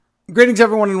Greetings,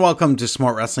 everyone, and welcome to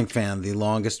Smart Wrestling Fan, the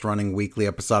longest-running weekly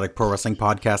episodic pro wrestling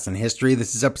podcast in history.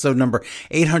 This is episode number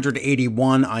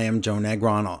 881. I am Joe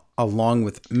Negron, along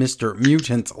with Mr.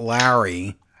 Mutant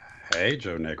Larry. Hey,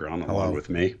 Joe Negron, along with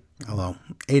me. Hello.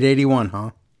 881,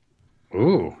 huh?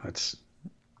 Ooh, that's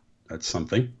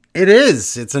something. It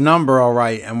is. It's a number, all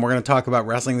right. And we're going to talk about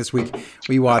wrestling this week.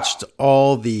 We watched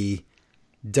all the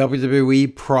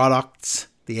WWE products,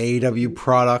 the AEW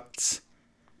products,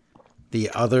 the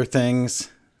other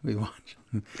things we watch.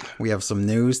 We have some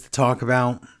news to talk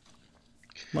about.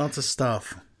 Lots of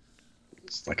stuff.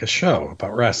 It's like a show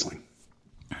about wrestling,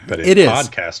 but in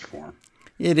podcast form.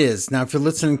 It is. Now, if you're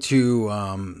listening to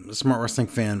Smart Wrestling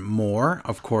Fan more,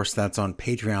 of course, that's on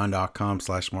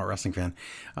patreon.com/smartwrestlingfan.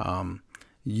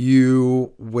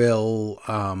 You will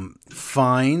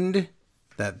find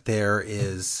that there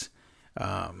is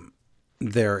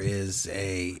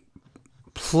a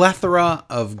plethora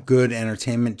of good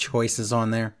entertainment choices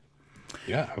on there.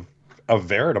 Yeah, a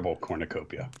veritable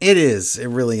cornucopia. It is. It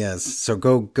really is. So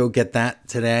go get that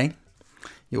today.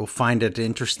 You'll find it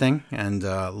interesting and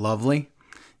lovely.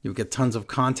 You'll get tons of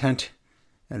content,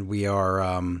 and we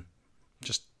are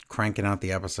just cranking out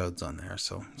the episodes on there.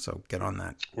 So get on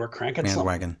that. We're cranking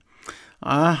bandwagon.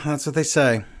 That's what they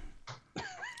say.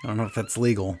 I don't know if that's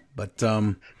legal, but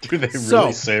do they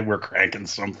really say we're cranking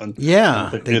something?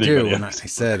 Yeah, they do. And I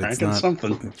said it's not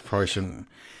something. It probably shouldn't.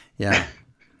 Yeah,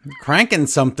 cranking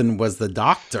something was the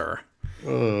doctor.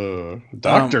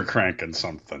 Doctor cranking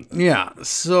something. Yeah.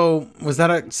 So was that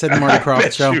a Sid and Marty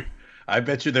Krofft show? I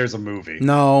bet you there's a movie.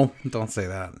 No, don't say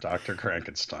that. Dr.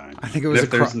 Frankenstein. I think it was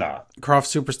there's not.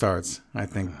 Krofft Superstars, I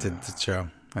think, did the show.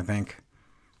 I think.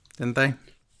 Didn't they?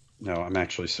 No, I'm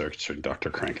actually searching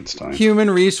Dr. Frankenstein. Human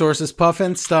Resources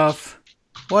Puffin Stuff.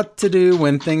 What to do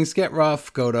when things get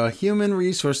rough. Go to Human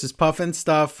Resources Puffin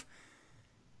Stuff.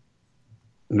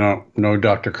 No,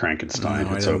 Dr. Frankenstein.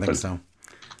 No, I don't think so.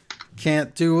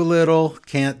 Can't do a little,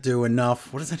 can't do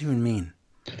enough. What does that even mean?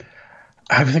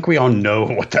 I think we all know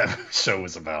what that show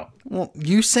is about. Well,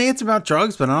 you say it's about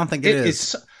drugs, but I don't think it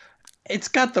is. It's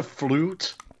got the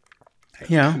flute.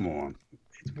 Yeah. Come on.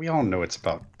 We all know it's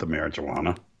about the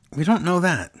marijuana. We don't know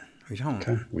that. We don't.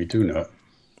 Okay, we do know it.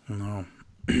 No.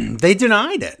 They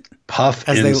denied it. Puff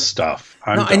in stuff.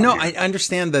 I know. I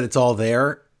understand that it's all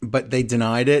there, but they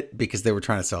denied it because they were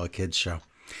trying to sell a kids show.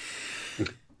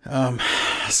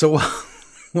 So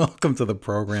welcome to the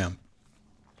program.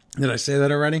 Did I say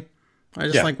that already? I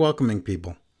just like welcoming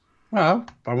people. Well,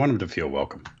 I want them to feel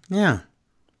welcome. Yeah.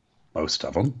 Most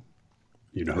of them.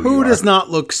 You know who does not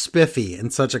look spiffy in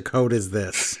such a coat as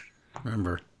this?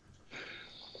 Remember.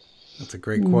 That's a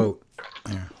great quote.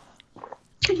 Yeah.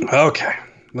 Okay.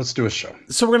 Let's do a show.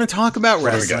 So we're going to talk about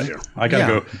wrestling. What do we got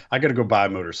here? I gotta go buy a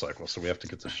motorcycle, so we have to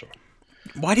get this show.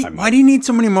 Why do you need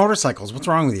so many motorcycles? What's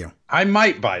wrong with you? I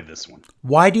might buy this one.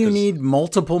 Why do you need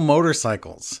multiple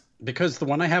motorcycles? Because the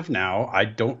one I have now, I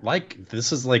don't like.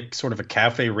 This is like sort of a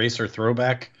cafe racer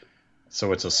throwback.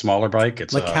 So it's a smaller bike.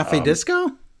 It's like Cafe Disco?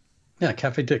 Yeah,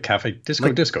 Cafe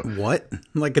Disco. What?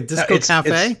 Like a disco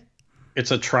cafe? It's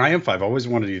a Triumph. I've always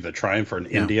wanted either Triumph or an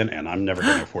Indian, and I'm never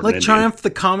going to afford an Indian. Like Triumph the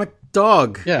comic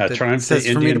dog. Yeah, Triumph the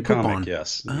Indian comic, on.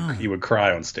 yes. Oh. He would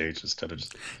cry on stage instead of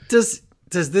just... Does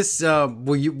this...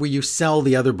 will you sell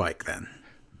the other bike then?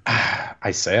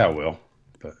 I say I will.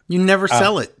 But you never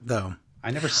sell it, though.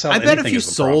 I never sell anything. I bet if you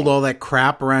sold all that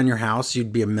crap around your house,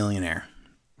 you'd be a millionaire.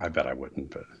 I bet I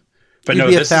wouldn't, but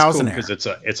no, this is cool because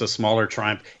it's a smaller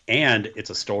Triumph and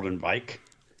it's a stolen bike.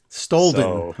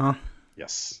 Stolen, huh?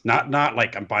 Yes, not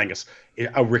like I'm buying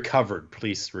a recovered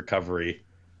police recovery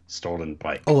stolen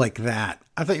bike. Oh, like that?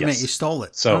 I thought you meant you stole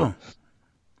it. So,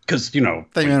 because I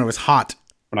thought you meant it was hot.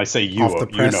 When I say you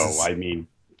know, I mean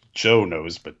Joe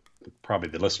knows, but probably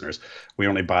the listeners. We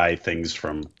only buy things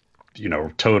from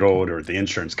totaled or the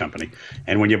insurance company,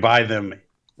 and when you buy them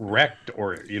wrecked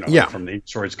or from the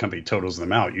insurance company totals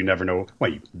them out, you never know. Well,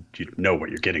 you know what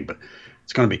you're getting, but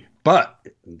it's going to be. But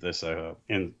this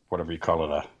in whatever you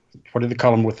call it, what do they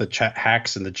call them with the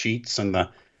hacks and the cheats and the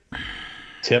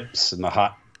tips and the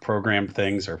hot program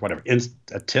things or whatever?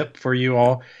 A tip for you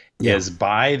all is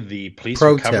buy the police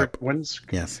recovered ones.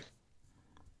 Yes,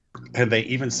 and they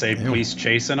even say police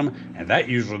chasing them, and that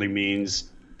usually means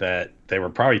that they were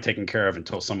probably taken care of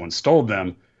until someone stole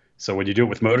them. So when you do it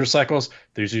with motorcycles,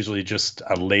 there's usually just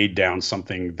a laid down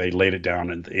something. They laid it down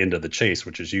at the end of the chase,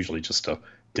 which is usually just a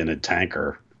dented tank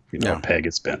or a peg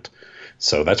is bent.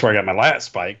 So that's where I got my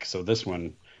last bike. So this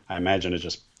one, I imagine it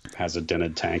just has a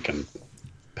dented tank and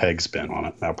pegs bent on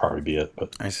it. That'll probably be it.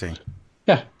 But I see.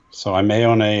 Yeah. So I may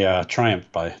own a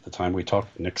Triumph by the time we talk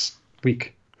next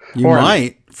week. You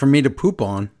might, for me to poop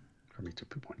on. for me to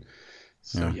poop on.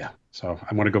 So yeah. So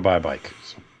I want to go buy a bike.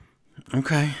 So.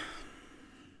 Okay.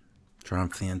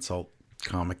 Triumph the Insult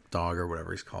Comic Dog or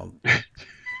whatever he's called.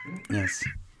 Yes.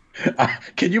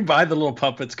 Can you buy the little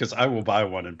puppets? Because I will buy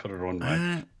one and put it on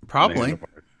my. Probably.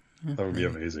 That would be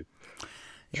amazing.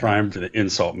 Triumph the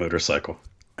Insult motorcycle.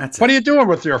 What are you doing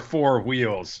with your 4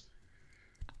 wheels?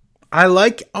 I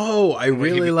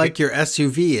really like your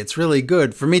SUV. It's really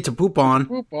good for me to poop on.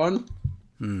 Poop on?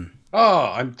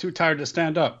 Oh, I'm too tired to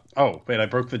stand up. Oh, wait, I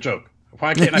broke the joke.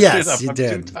 Why can't I stand up? I'm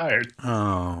too tired.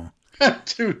 Oh. I'm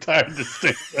too tired to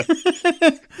stand up.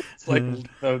 It's like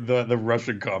the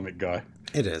Russian comic guy.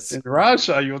 It is. In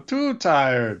Russia, you're too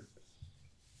tired.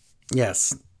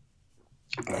 Yes.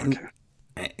 Okay.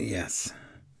 Yes.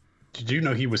 Did you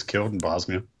know he was killed in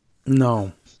Bosnia?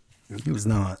 No, he was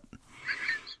not.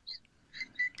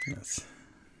 Yes.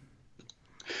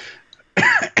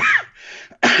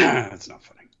 That's not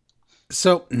funny.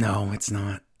 So, no, it's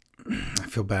not. I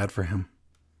feel bad for him.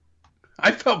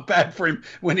 I felt bad for him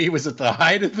when he was at the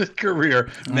height of his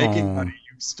career making money.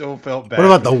 You still felt bad. What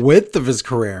about the width of his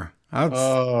career?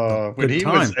 When he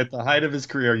was at the height of his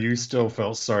career, you still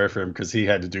felt sorry for him because he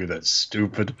had to do that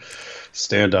stupid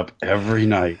stand-up every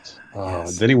night.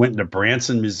 Yes. Then he went into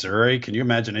Branson, Missouri. Can you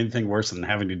imagine anything worse than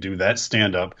having to do that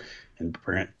stand-up? And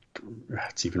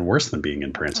it's even worse than being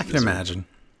in Branson, Missouri. I can imagine.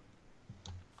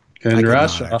 In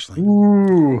Russia. Not, actually.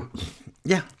 Ooh.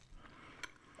 Yeah.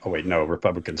 Oh, wait, no.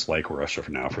 Republicans like Russia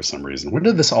for some reason. When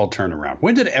did this all turn around?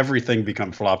 When did everything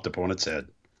become flopped upon its head?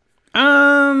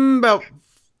 About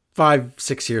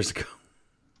 5-6 years ago.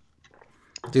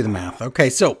 Do the math. Okay,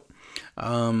 so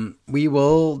we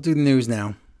will do the news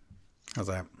now. How's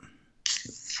that?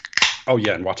 Oh,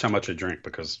 yeah, and watch how much I drink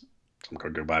because I'm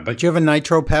going to go buy. But do you have a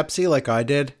Nitro Pepsi like I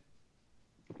did?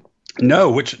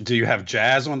 No. Do you have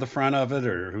Jazz on the front of it,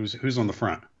 or who's on the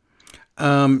front?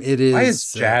 It is. Why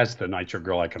is Jazz the Nitro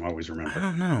girl I can always remember? I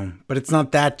don't know, but it's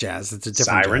not that Jazz. It's a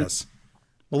different Siren? Jazz.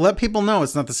 Well, let people know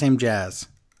it's not the same Jazz.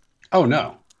 Oh,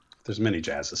 no. There's many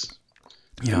Jazzes.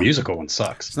 Yeah. The musical one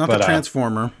sucks. It's not the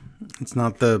Transformer. It's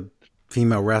not the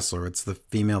female wrestler. It's the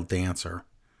female dancer.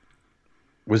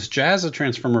 Was Jazz a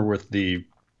Transformer with the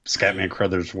Scatman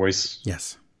Crothers voice?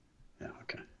 Yes. Yeah,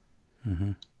 okay.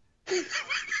 Mm-hmm.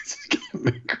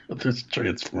 Scatman Crothers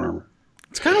Transformer.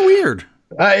 It's kind of weird.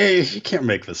 You can't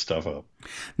make this stuff up.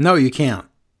 No, you can't.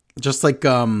 Just like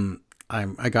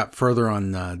I got further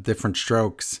on Different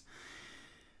Strokes.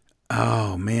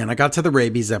 Oh, man. I got to the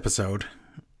rabies episode.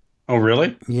 Oh,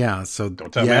 really? Yeah. So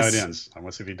don't tell me how it ends. I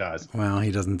want to see if he dies. Well,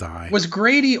 he doesn't die. Was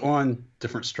Grady on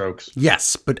Different Strokes?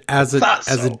 Yes, but as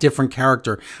a different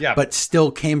character. Yeah. But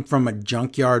still came from a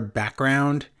junkyard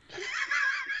background.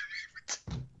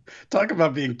 Talk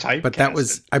about being typecast. But that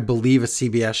was, I believe, a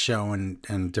CBS show,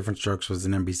 and Different Strokes was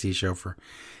an NBC show for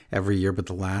every year, but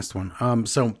the last one.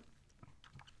 So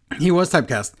he was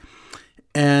typecast.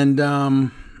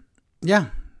 And yeah,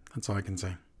 that's all I can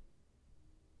say.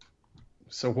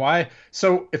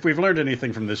 So if we've learned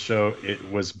anything from this show,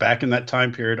 it was back in that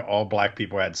time period, all black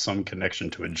people had some connection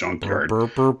to a junkyard.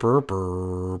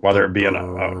 Whether it be an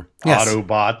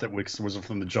Autobot that was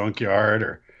from the junkyard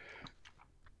or...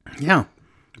 Yeah,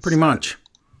 pretty much.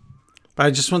 But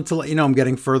I just want to let you know I'm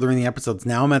getting further in the episodes.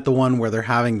 Now I'm at the one where they're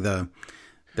having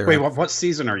Wait, what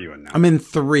season are you in now? I'm in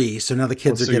 3, so now the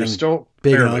kids are getting still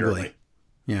big and ugly. Early.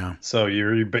 Yeah. So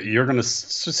you're going to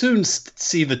soon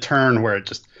see the turn where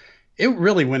it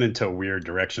really went into a weird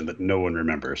direction that no one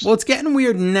remembers. Well, it's getting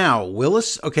weird now.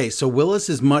 Willis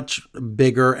is much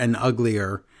bigger and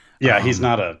uglier. Yeah, he's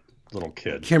not a little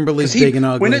kid. Kimberly's big and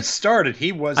ugly. When it started,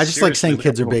 he was... I just like saying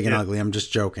kids are big and ugly. I'm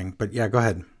just joking. But yeah, go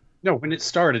ahead. No, when it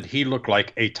started, he looked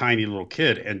like a tiny little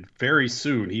kid. And very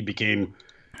soon, he became...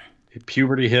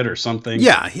 puberty hit or something.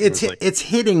 Yeah, it's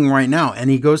hitting right now. And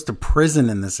he goes to prison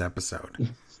in this episode.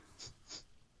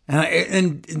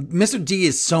 And Mr. D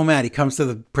is so mad. He comes to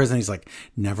the prison. He's like,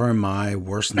 never in my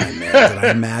worst nightmare did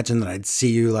I imagine that I'd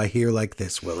see you here like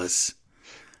this, Willis.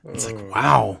 It's like,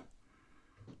 wow.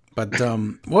 But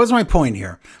what was my point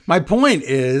here? My point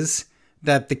is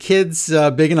that the kids,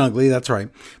 big and ugly, that's right.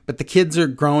 But the kids are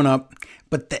growing up.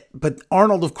 But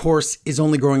Arnold, of course, is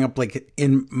only growing up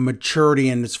in maturity,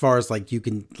 and as far as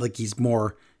he's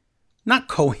more not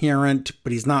coherent,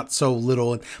 but he's not so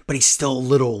little, but he's still a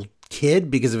little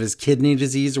kid because of his kidney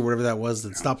disease or whatever that was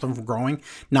that stopped him from growing.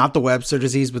 Not the Webster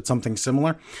disease, but something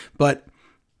similar. But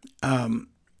I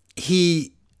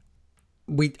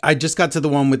just got to the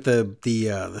one with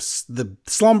the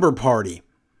slumber party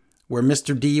where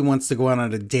Mr. D wants to go out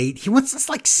on a date. He wants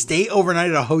to stay overnight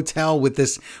at a hotel with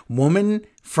this woman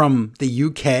from the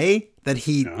UK that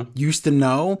he used to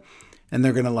know, and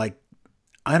they're gonna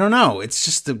I don't know. It's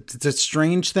just it's a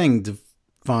strange thing to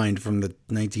find from the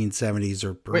 1970s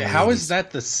or wait. How is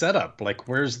that the setup? Like,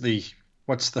 what's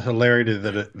the hilarity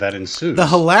that ensues? The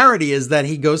hilarity is that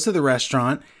he goes to the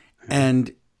restaurant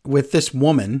and with this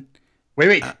woman.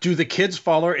 Wait. Do the kids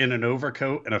follow her in an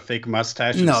overcoat and a fake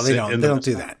mustache? No, they don't. They don't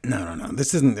do that. No.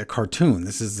 This isn't a cartoon.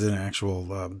 This is an actual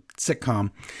sitcom.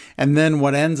 And then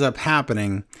what ends up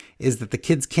happening is that the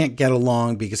kids can't get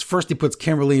along because first he puts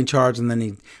Kimberly in charge and then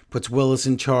he puts Willis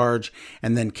in charge.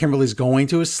 And then Kimberly's going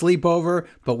to a sleepover,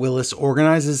 but Willis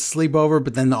organizes a sleepover.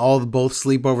 But then both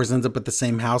sleepovers ends up at the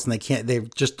same house and they're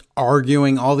just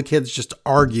arguing. All the kids just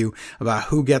argue about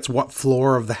who gets what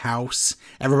floor of the house.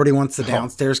 Everybody wants the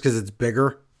downstairs because it's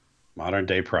bigger. Modern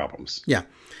day problems. Yeah.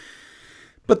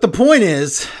 But the point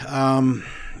is,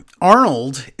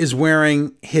 Arnold is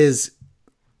wearing his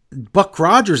Buck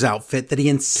Rogers outfit that he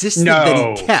insisted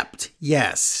that he kept.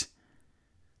 Yes.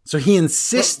 So he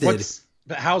insisted.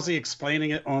 But how's he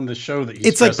explaining it on the show that he's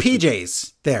It's like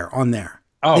PJs on there.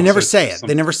 Oh, they never say it.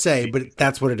 They never say, but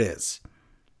that's what it is.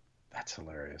 That's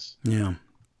hilarious. Yeah.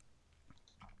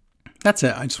 That's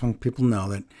it. I just want people to know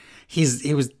that he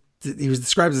was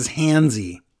described as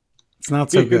handsy. It's not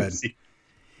so good.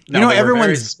 No, everyone's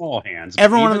very small hands.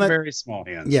 Everyone very small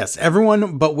hands. Yes,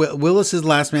 everyone. But Willis is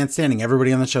last man standing.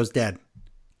 Everybody on the show's dead.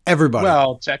 Everybody.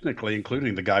 Well, technically,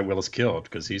 including the guy Willis killed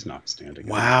because he's not standing.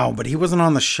 Wow, but he wasn't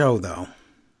on the show though.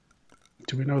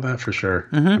 Do we know that for sure?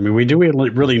 Mm-hmm. I mean, we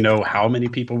really know how many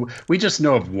people. We just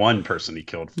know of one person he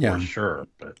killed for sure.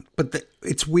 But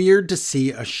it's weird to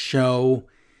see a show.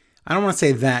 I don't want to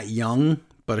say that young,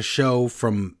 but a show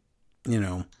from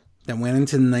that went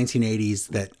into the 1980s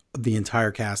that the entire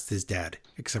cast is dead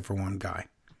except for one guy.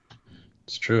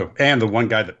 It's true. And the one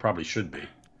guy that probably should be.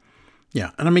 Yeah.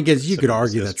 And I mean, you could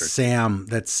argue that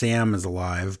Sam is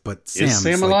alive, but is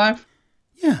Sam alive?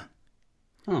 Yeah.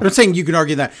 Oh. But I'm saying you could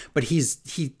argue that, but he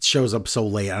shows up so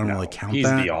late. I don't really count he's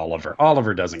that. He's the Oliver.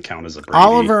 Oliver doesn't count as a Brady.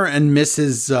 Oliver and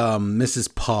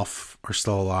Mrs. Puff are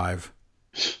still alive.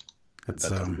 That's,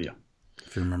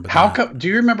 if you remember that. Do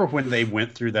you remember when they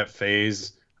went through that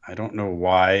phase? I don't know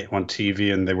why on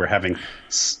TV, and they were having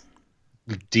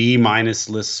D-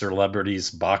 list celebrities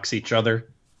box each other.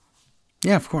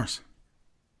 Yeah, of course.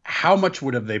 How much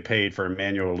would have they paid for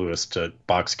Emmanuel Lewis to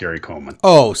box Gary Coleman?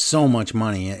 Oh, so much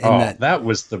money. That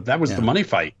was the money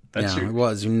fight. It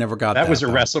was. You never got that. That was a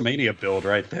WrestleMania build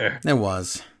right there. It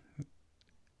was.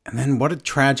 And then what a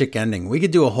tragic ending. We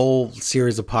could do a whole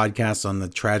series of podcasts on the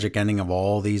tragic ending of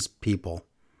all these people.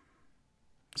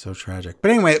 So tragic.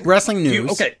 But anyway, wrestling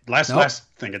news. Last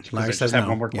thing. I just have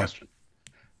one more question.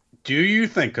 Do you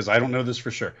think, because I don't know this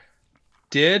for sure,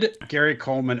 did Gary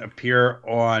Coleman appear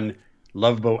on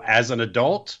Love Boat as an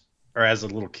adult or as a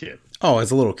little kid? Oh,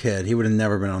 as a little kid. He would have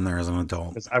never been on there as an adult.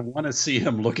 Because I want to see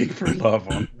him looking for love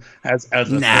on as a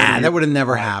that would have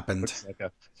never happened.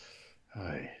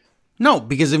 No,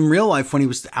 because in real life, when he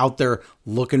was out there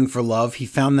looking for love, he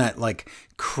found that like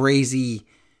crazy,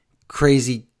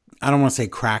 I don't want to say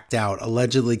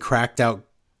allegedly cracked out,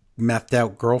 methed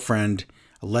out girlfriend,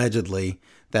 allegedly,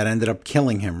 that ended up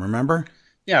killing him. Remember?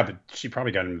 Yeah, but she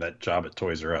probably got him that job at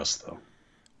Toys R Us, though.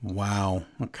 Wow.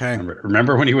 Okay.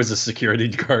 Remember when he was a security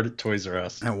guard at Toys R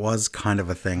Us? That was kind of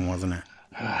a thing, wasn't it?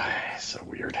 So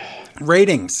weird.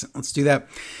 Ratings. Let's do that.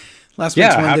 Last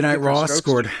week's Monday Night Raw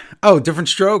scored. Oh, Different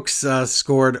Strokes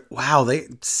scored. Wow,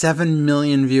 7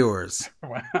 million viewers.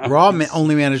 Wow. Raw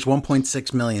only managed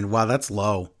 1.6 million. Wow, that's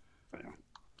low.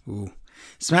 Ooh.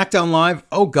 SmackDown Live.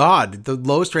 Oh God, the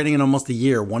lowest rating in almost a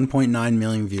year. 1.9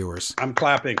 million viewers. I'm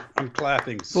clapping.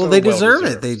 Well, they deserve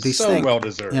it. They so stink. Well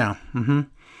deserved. Yeah. Mm-hmm.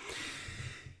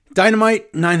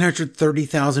 Dynamite,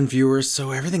 930,000 viewers,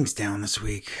 so everything's down this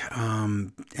week.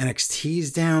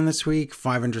 NXT's down this week,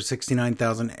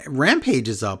 569,000. Rampage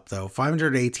is up, though,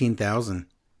 518,000.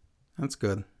 That's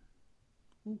good.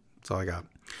 That's all I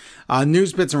got.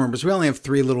 News, bits, and rumors. We only have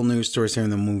 3 little news stories here,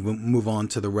 and then we'll move on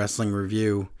to the wrestling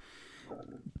review.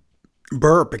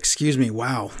 Burp, excuse me.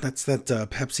 Wow, that's that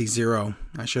Pepsi Zero.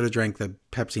 I should have drank the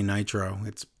Pepsi Nitro.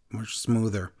 It's much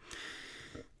smoother.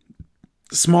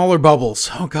 Smaller bubbles.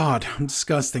 Oh, God. I'm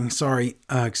disgusting. Sorry.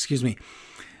 Excuse me.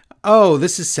 Oh,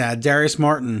 this is sad. Darius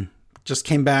Martin just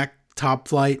came back. Top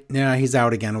Flight. Yeah, he's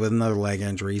out again with another leg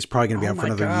injury. He's probably going to be out for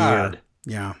another year.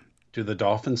 Yeah. Do the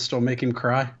Dolphins still make him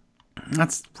cry?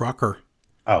 That's Rucker.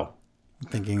 Oh. I'm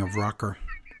thinking of Rucker.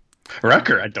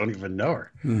 Rucker? I don't even know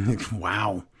her.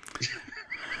 Wow.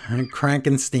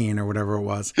 Krankenstein or whatever it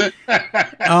was.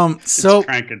 So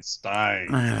Frankenstein.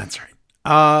 That's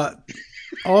right.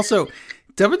 Also,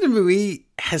 WWE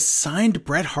has signed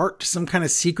Bret Hart to some kind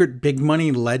of secret big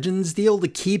money Legends deal to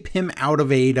keep him out of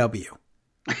AEW.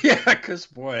 Yeah, because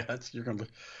boy, you're gonna.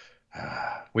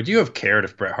 Would you have cared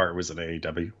if Bret Hart was at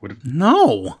AEW? Would have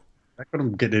No. I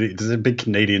couldn't get any. There's a big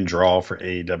Canadian draw for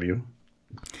AEW.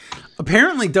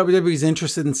 Apparently, WWE's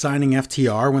interested in signing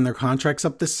FTR when their contract's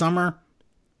up this summer.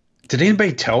 Did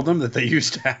anybody tell them that they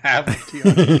used to have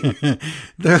FTR?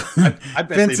 I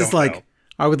bet Vince is like, know.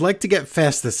 I would like to get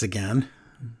Festus again.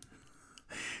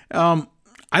 I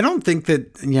don't think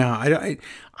that. Yeah, I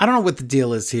don't know what the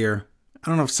deal is here. I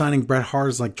don't know if signing Bret Hart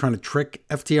is like trying to trick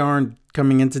FTR and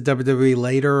coming into WWE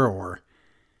later, or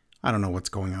I don't know what's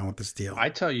going on with this deal. I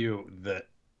tell you that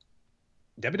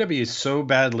WWE is so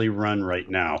badly run right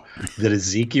now that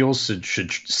Ezekiel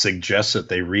should suggest that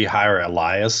they rehire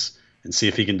Elias and see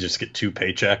if he can just get 2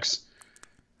 paychecks.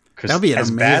 That'll be an as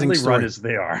amazing badly story. Run as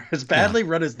they are,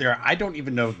 run as they are, I don't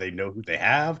even know if they know who they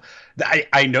have.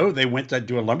 I know they went to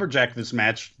do a lumberjack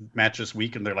match this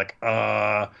week, and they're like,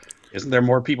 isn't there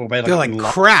more people? They're like,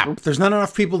 crap. There's not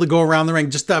enough people to go around the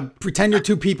ring. Just pretend you're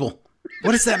 2 people.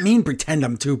 What does that mean? Pretend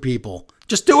I'm 2 people.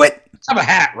 Just do it. Let's have a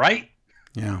hat, right?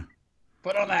 Yeah.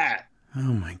 Put on the hat.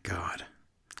 Oh my God.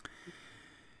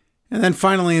 And then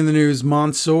finally in the news,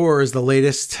 Mansoor is the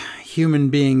latest human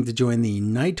being to join the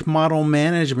Night Model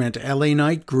Management LA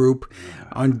Knight group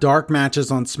on dark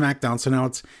matches on SmackDown. So now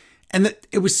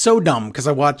it was so dumb because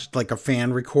I watched like a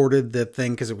fan recorded the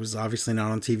thing because it was obviously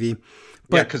not on TV.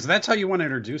 But, yeah, because that's how you want to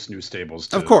introduce new stables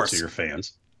to your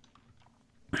fans.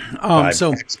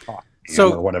 So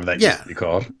or whatever that used to be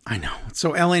called. I know.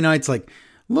 So LA Knight's like,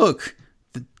 look,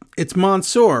 it's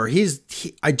Mansoor.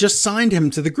 I just signed him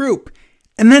to the group.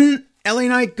 And then LA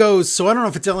Knight goes, so I don't know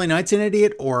if it's LA Knight's an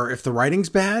idiot or if the writing's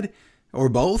bad or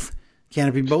both. Can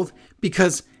it be both?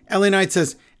 Because LA Knight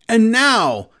says, and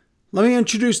now let me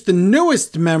introduce the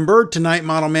newest member to Night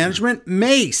Model Management,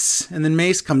 Mace. And then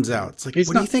Mace comes out. It's like,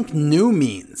 what do you think new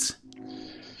means?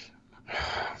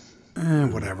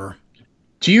 Whatever.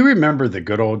 Do you remember the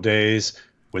good old days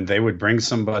when they would bring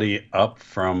somebody up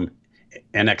from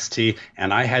NXT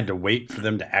and I had to wait for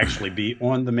them to actually be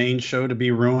on the main show to be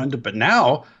ruined? But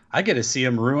now I get to see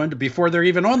them ruined before they're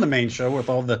even on the main show with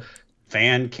all the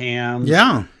fan cams.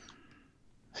 Yeah.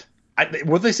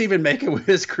 Will this even make it with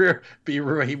his career be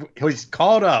ruined? He's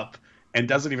called up and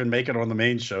doesn't even make it on the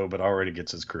main show, but already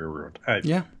gets his career ruined.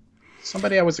 Yeah.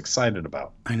 Somebody I was excited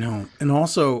about. I know. And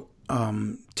also,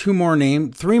 3 more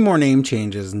name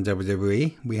changes in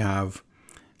WWE. We have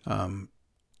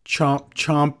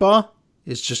Ciampa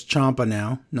is just Ciampa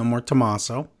now. No more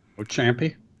Tommaso. Or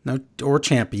Ciampi. No, or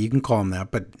Ciampi. You can call him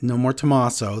that, but no more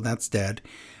Tommaso. That's dead.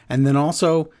 And then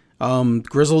also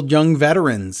grizzled young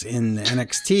veterans in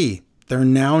NXT. They're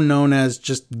now known as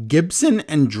just Gibson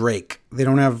and Drake. They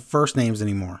don't have first names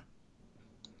anymore.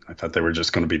 I thought they were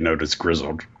just going to be known as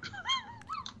grizzled.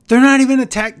 They're not even a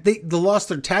tag. They lost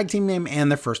their tag team name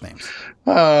and their first names.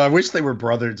 I wish they were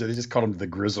brothers. They just called them the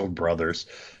Grizzled Brothers.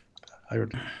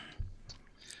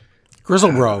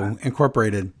 Grizzle Bro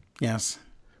Incorporated. Yes.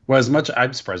 Well,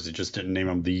 I'm surprised they just didn't name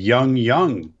them the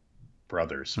Young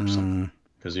Brothers or something.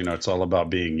 Because, it's all about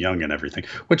being young and everything.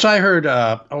 Which I heard,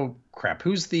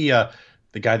 who's the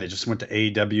guy that just went to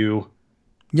AEW?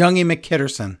 Youngie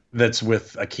McKitterson. That's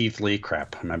with Keith Lee.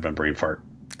 Crap, I'm having a brain fart.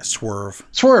 Swerve,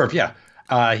 yeah.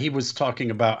 He was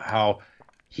talking about how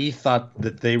he thought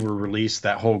that they were released,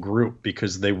 that whole group,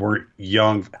 because they weren't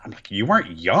young. I'm like, you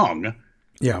weren't young?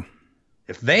 Yeah.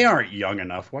 If they aren't young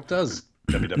enough, what does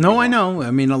WWE No, want? I know. I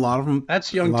mean, a lot of them.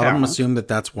 That's young. A lot of them assume that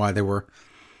that's why they were.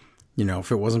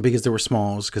 If it wasn't because they were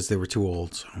small, it was because they were too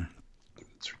old. So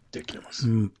it's ridiculous.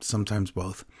 Sometimes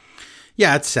both.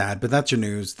 Yeah, it's sad, but that's your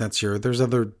news. There's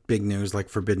other big news like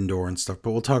Forbidden Door and stuff,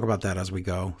 but we'll talk about that as we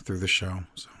go through the show.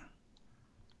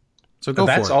 So go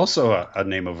for it. That's also a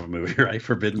name of a movie, right?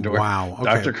 Forbidden Door. Wow. Okay.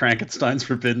 Dr. Frankenstein's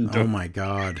Forbidden Door. Oh my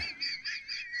God.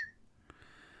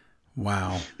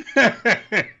 Wow.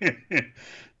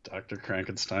 Dr.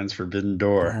 Frankenstein's Forbidden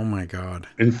Door. Oh my God.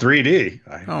 In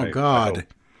 3D. God.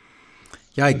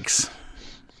 Yikes.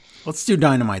 Let's do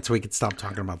Dynamite so we can stop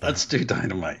talking about that. Let's do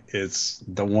Dynamite. It's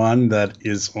the one that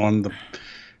is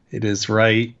it is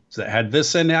right. That had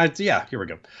this in it. Yeah, here we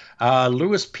go.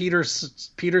 Lewis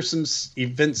Peterson's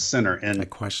Event Center in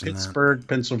Pittsburgh,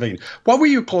 Pennsylvania. What were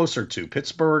you closer to,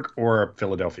 Pittsburgh or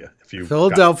Philadelphia?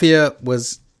 Philadelphia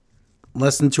was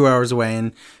less than 2 hours away,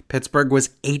 and Pittsburgh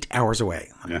was 8 hours away.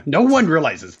 Yeah. No one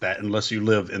realizes that unless you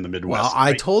live in the Midwest. Well,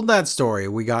 I told that story.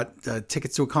 We got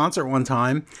tickets to a concert one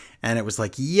time, and it was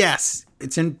like, yes,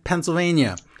 it's in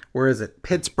Pennsylvania. Where is it?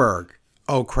 Pittsburgh.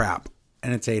 Oh, crap.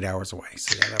 And it's 8 hours away.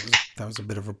 So yeah, that was a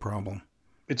bit of a problem.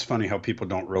 It's funny how people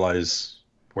don't realize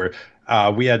where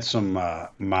we had some.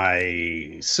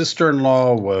 My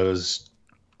sister-in-law was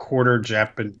quarter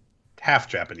half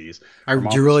Japanese. Do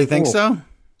you really think so?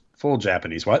 Full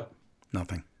Japanese. What?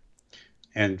 Nothing.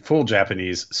 And full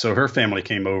Japanese. So her family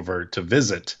came over to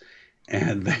visit,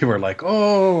 and they were like,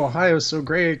 "Oh, Ohio's so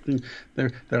great." And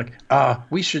they're like,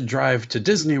 "We should drive to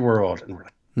Disney World." And we're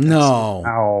like,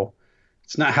 "No,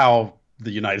 it's not how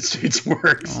the United States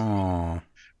works." Oh.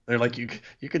 They're like, you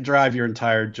could drive your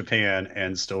entire Japan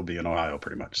and still be in Ohio,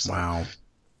 pretty much. So, wow.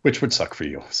 Which would suck for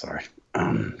you. Sorry.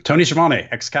 Tony Schiavone,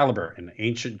 Excalibur, and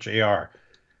Ancient JR.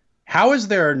 How is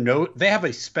there they have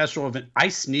a special event. I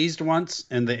sneezed once,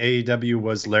 and the AEW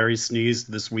was Larry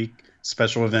Sneezed this week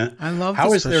special event. I love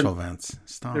the special events.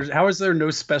 Stop. How is there no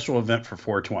special event for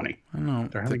 420? I know.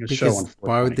 They're having a show on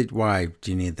 420. Why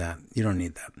do you need that? You don't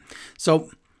need that. So,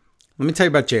 let me tell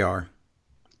you about JR.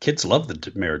 Kids love the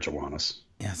marijuanas.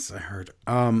 Yes, I heard.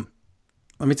 Let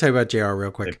me tell you about JR real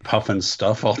quick. They puffing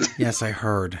stuff all day. Yes, I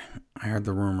heard. I heard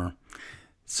the rumor.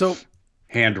 So,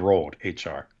 hand rolled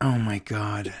HR. Oh my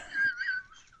God.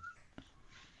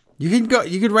 You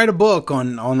could write a book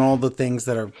on all the things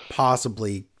that are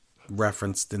possibly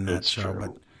referenced in that show.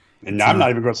 But and I'm not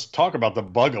even going to talk about the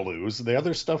Bugaloos. The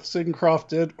other stuff Sidencroft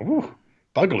did. Ooh,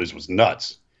 Bugaloos was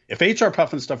nuts. If HR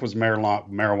Puffin stuff was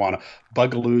marijuana,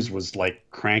 Bugaloos was like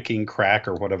cranking crack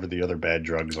or whatever the other bad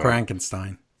drugs are.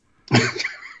 Frankenstein.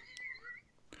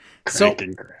 So,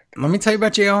 crack. Let me tell you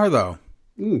about JR though.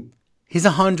 He's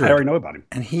 100. I already know about him.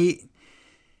 And he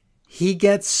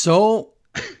gets so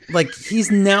like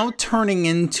he's now turning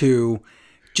into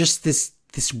just this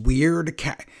weird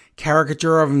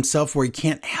caricature of himself where he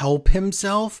can't help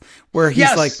himself, where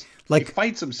he's like he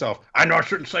fights himself. I know I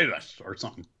shouldn't say this or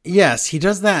something. Yes, he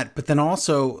does that, but then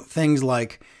also things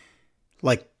like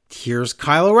here's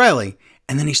Kyle O'Reilly,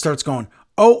 and then he starts going,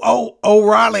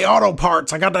 O'Reilly Auto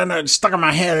Parts. I got that stuck in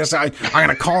my head. I'm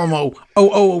gonna call him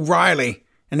O'Reilly,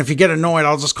 and if you get annoyed,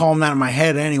 I'll just call him that in my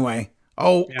head anyway.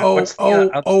 O'Reilly.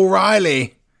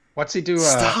 What's he do?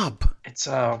 Stop. It's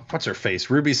what's her face?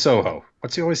 Ruby Soho.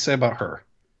 What's he always say about her?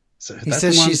 He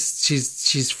says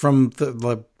she's from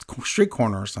the street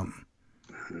corner or something.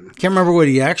 Can't remember what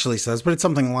he actually says, but it's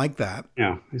something like that.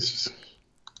 Yeah. He's just,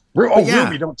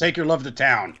 Ruby, don't take your love to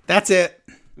town. That's it.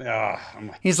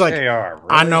 He's like, really?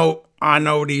 I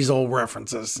know these old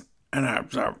references, and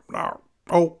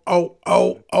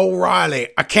O'Reilly,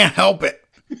 I can't help it.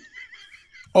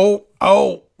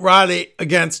 O'Reilly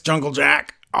against Jungle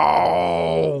Jack.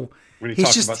 Oh, when he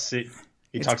talks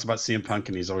about CM Punk,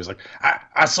 and he's always like,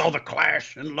 I saw the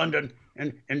Clash in London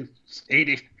in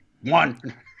 '81.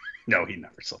 No, he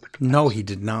never saw the Clash. No, he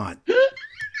did not.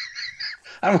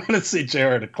 I want to see JR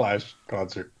at a Clash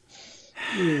concert.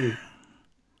 Only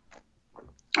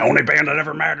band that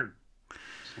ever mattered.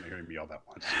 Just want to hear him yell that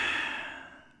once.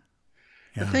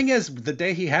 Yeah. The thing is, the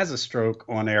day he has a stroke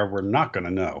on air, we're not going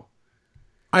to know.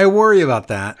 I worry about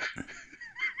that.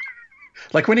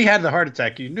 Like when he had the heart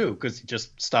attack, you knew because he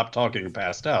just stopped talking and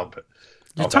passed out. But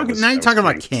you're talking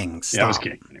about King. Stop. Yeah, it was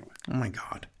King anyway. Oh my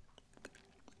God.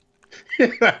 He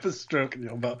had a stroke and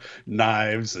about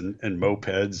knives and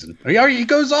mopeds and he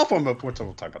goes off on mopeds.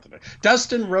 We'll talk about today.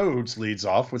 Dustin Rhodes leads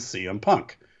off with CM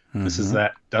Punk. Mm-hmm. This is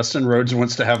that Dustin Rhodes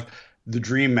wants to have the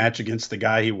dream match against the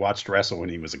guy he watched wrestle when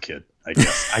he was a kid. I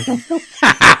guess I don't know.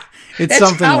 It's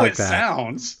something how like it that.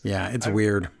 Sounds. Yeah, it's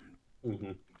weird.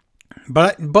 Mm-hmm.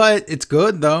 But it's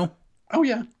good though. Oh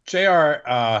yeah, JR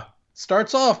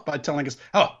starts off by telling us,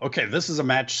 "Oh, okay, this is a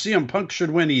match CM Punk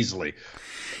should win easily."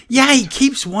 Yeah, he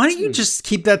keeps. Why don't you just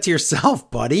keep that to yourself,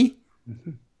 buddy?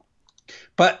 Mm-hmm.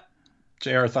 But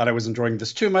JR thought I was enjoying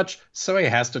this too much, so he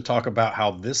has to talk about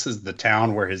how this is the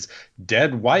town where his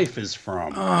dead wife is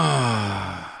from.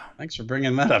 Thanks for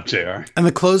bringing that up, JR. And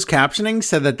the closed captioning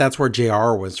said that that's where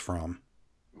JR was from.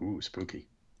 Ooh, spooky.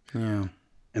 Yeah.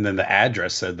 And then the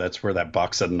address said that's where that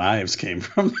box of knives came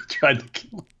from that tried to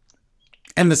kill him.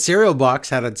 And the cereal box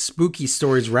had a Spooky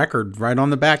Stories record right on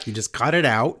the back. You just cut it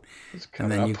out. And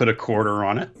then you put a quarter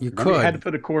on it. You had to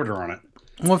put a quarter on it.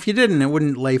 Well, if you didn't, it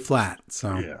wouldn't lay flat.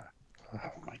 So yeah.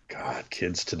 Oh my God,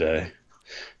 kids today.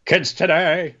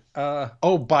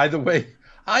 Oh, by the way,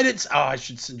 I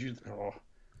should send you.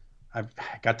 I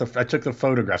took the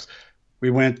photographs. We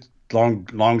went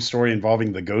long story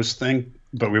involving the ghost thing,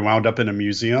 but we wound up in a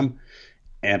museum.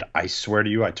 And I swear to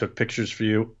you, I took pictures for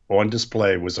you. On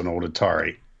display was an old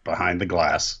Atari behind the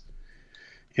glass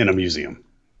in a museum.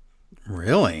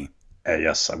 Really?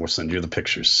 Yes, I will send you the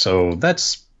pictures. So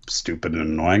that's stupid and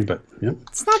annoying, but yeah.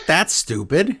 It's not that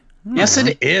stupid. Yes,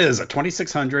 it is. A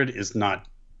 2600 is not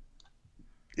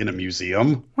in a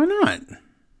museum. Why not?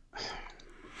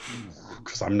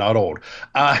 Because I'm not old.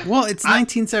 Well, it's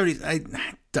 1970s.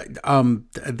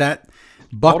 That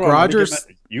Buck Rogers.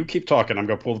 You keep talking. I'm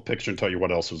going to pull the picture and tell you what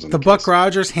else was in the case. Buck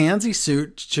Rogers handsy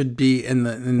suit should be in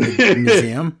the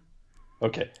museum.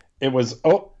 Okay. It was,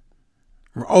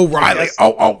 Riley.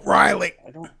 Riley.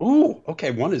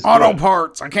 Okay. One is Auto good.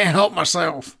 parts. I can't help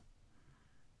myself.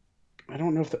 I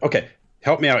don't know if okay.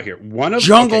 Help me out here. One of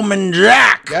Jungleman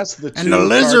Jack. Guess the two and the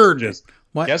lizard. Cartridges.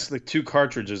 What? Guess the 2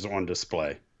 cartridges on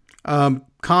display.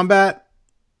 Combat.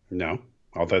 No,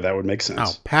 although that would make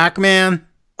sense. Oh, Pac-Man.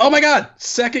 Oh my God!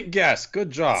 Second guess. Good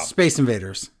job. Space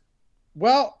Invaders.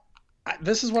 Well,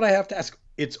 this is what I have to ask.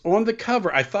 It's on the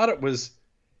cover. I thought it was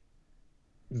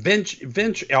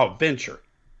Venture.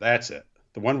 That's it.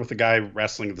 The one with the guy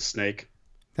wrestling the snake.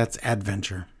 That's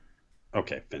Adventure.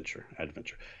 Okay,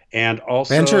 Adventure. And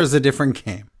also, Venture is a different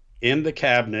game. In the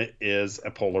cabinet is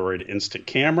a Polaroid instant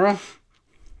camera.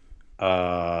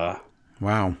 Wow.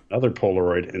 Another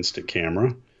Polaroid instant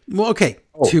camera. Well, okay.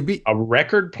 A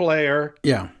record player.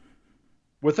 Yeah.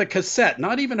 With a cassette,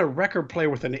 not even a record player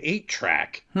with an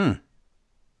 8-track. A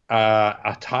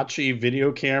Tachi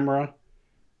video camera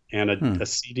and a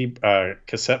CD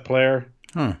cassette player.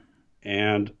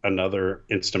 And another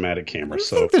Instamatic camera. I don't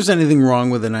think there's anything wrong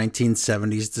with a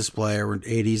 1970s display or early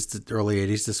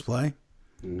 80s display.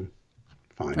 Fine.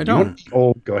 I don't. Be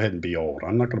old? Go ahead and be old.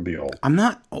 I'm not going to be old. I'm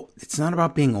not. It's not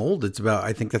about being old. It's about.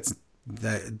 I think that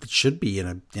it should be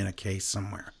in a case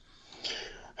somewhere.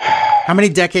 How many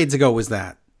decades ago was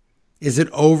that? Is it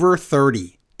over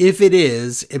 30? If it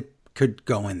is, it could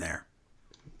go in there.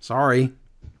 Sorry.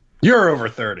 You're over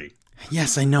 30.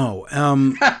 Yes, I know.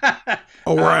 I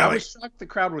was shocked the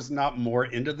crowd was not more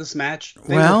into this match.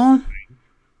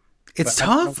 It's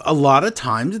tough. A lot of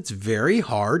times it's very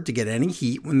hard to get any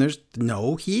heat when there's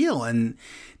no heel. And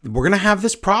we're going to have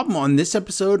this problem on this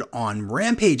episode on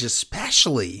Rampage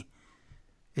especially.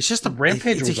 It's just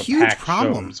Rampage was a huge Show.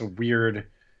 problem. It's a weird...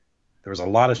 There was a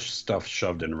lot of stuff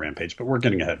shoved into Rampage, but we're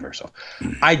getting ahead of ourselves.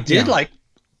 I did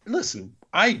listen,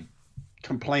 I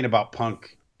complain about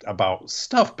Punk about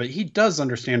stuff, but he does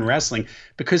understand wrestling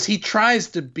because he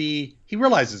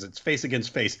realizes it's face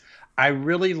against face. I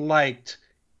really liked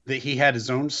that he had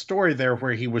his own story there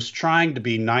where he was trying to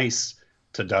be nice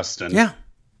to Dustin. Yeah.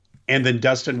 And then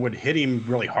Dustin would hit him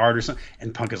really hard or something.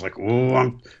 And Punk is like, oh,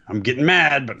 I'm getting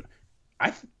mad, but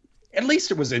at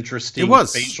least it was interesting. It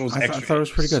was. I thought it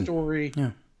was pretty good. Story.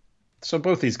 Yeah. So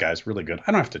both these guys really good.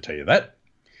 I don't have to tell you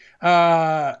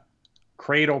that.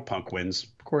 Cradle, Punk wins,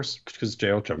 of course, because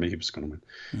JL told me he was going to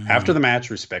win. After the match,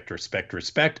 respect.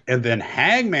 And then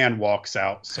Hangman walks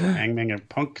out so Hangman and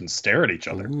Punk can stare at each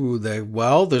other. Ooh,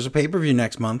 there's a pay-per-view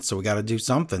next month, so we got to do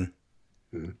something.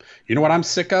 You know what I'm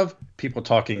sick of? People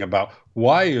talking about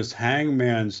why is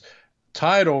Hangman's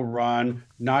title run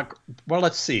not... Well,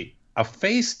 let's see. A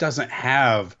face doesn't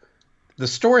have... The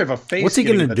story of a face What's he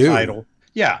getting the do? title...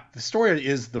 Yeah, the story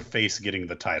is the face getting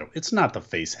the title. It's not the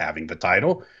face having the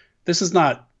title. This is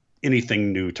not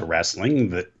anything new to wrestling,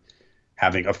 that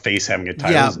having a face having a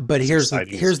title. Yeah, but here's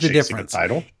the difference.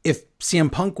 If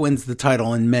CM Punk wins the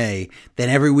title in May, then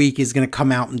every week he's going to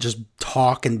come out and just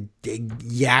talk and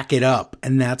yak it up.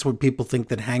 And that's what people think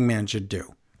that Hangman should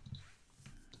do.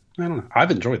 I don't know.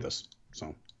 I've enjoyed this,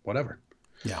 so whatever.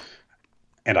 Yeah.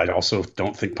 And I also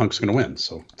don't think Punk's going to win,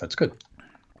 so that's good.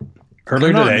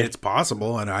 Earlier today, it's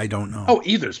possible, and I don't know. Oh,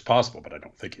 either's possible, but I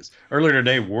don't think he's. Earlier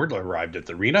today, Wardlow arrived at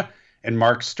the arena, and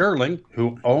Mark Sterling,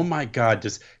 who, oh my God,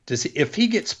 does he, if he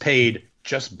gets paid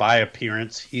just by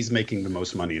appearance, he's making the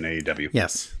most money in AEW.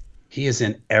 Yes, he is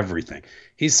in everything.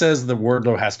 He says the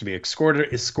Wardlow has to be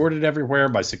escorted everywhere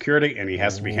by security, and he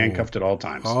has to be handcuffed at all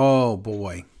times. Oh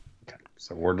boy. Okay,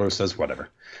 so Wardlow says whatever.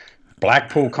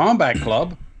 Blackpool Combat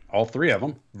Club, all 3 of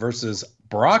them, versus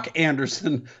Brock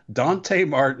Anderson, Dante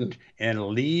Martin, and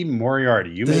Lee Moriarty.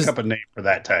 You make up a name for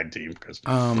that tag team, Chris.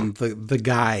 The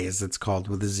Guys, it's called,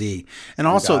 with a Z. And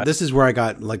also, this is where I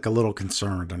got like a little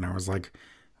concerned, and I was like,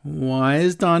 why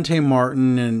is Dante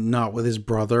Martin and not with his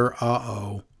brother?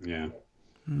 Uh-oh. Yeah.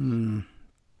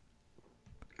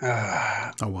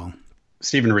 Oh, well.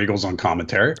 Steven Regal's on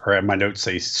commentary, or my notes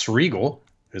say Sregal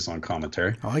is on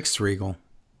commentary. I like Sregal.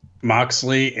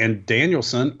 Moxley and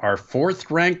Danielson are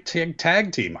 4th-ranked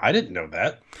tag team. I didn't know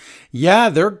that. Yeah,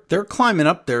 they're climbing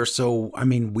up there. So, I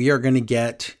mean, we are going to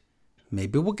get...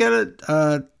 Maybe we'll get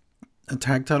a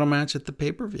tag title match at the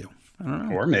pay-per-view. I don't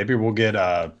know. Or maybe we'll get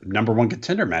a number 1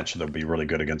 contender match that'll be really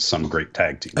good against some great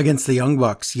tag team. Against the Young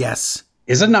Bucks, yes.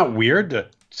 Is it not weird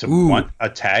to want a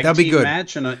tag team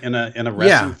match in a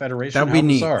wrestling federation? That would be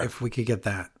neat if we could get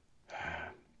that.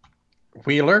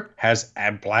 Wheeler has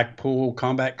a Blackpool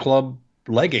Combat Club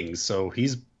leggings, so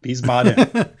he's bought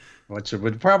in, which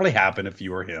would probably happen if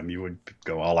you were him. You would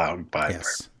go all out and buy it.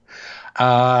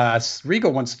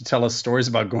 Regal wants to tell us stories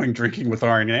about going drinking with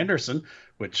Arn Anderson,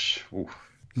 which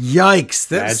yikes,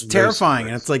 that's terrifying.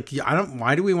 And it's like,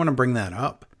 why do we want to bring that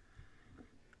up?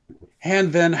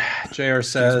 And then JR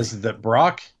says that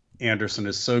Brock Anderson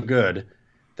is so good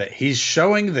that he's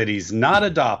showing that he's not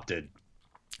adopted.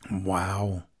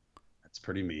 Wow. That's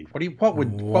pretty mean. What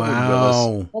would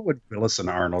Willis and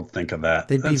Arnold think of that?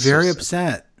 They'd be very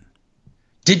upset.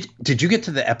 Did you get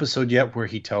to the episode yet where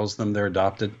he tells them they're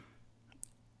adopted?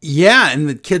 Yeah, and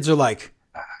the kids are like,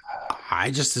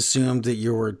 I just assumed that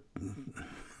you were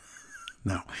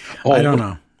no. Old. I don't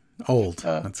know. Old.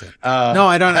 That's it. No,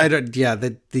 I don't. Yeah,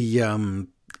 they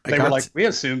were like, we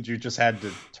assumed you just had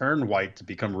to turn white to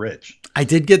become rich. I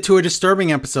did get to a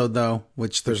disturbing episode though,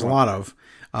 which there's a lot of.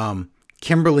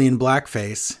 Kimberly in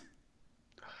blackface.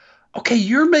 Okay,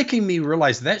 you're making me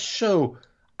realize that show.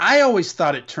 I always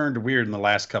thought it turned weird in the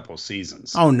last couple of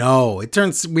seasons. Oh no, it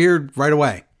turns weird right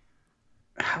away.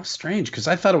 How strange, because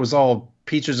I thought it was all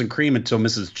peaches and cream until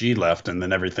Mrs. G left, and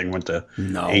then everything went to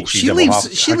she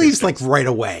leaves. She leaves like right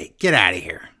away. Get out of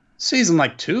here. Season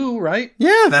like 2, right?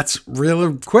 Yeah, that's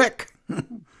real quick.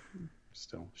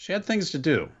 Still, she had things to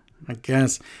do, I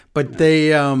guess. But they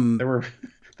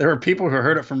there were people who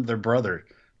heard it from their brother.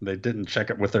 They didn't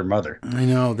check it with their mother. I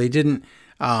know they didn't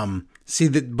see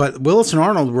that. But Willis and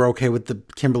Arnold were okay with the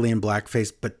Kimberly in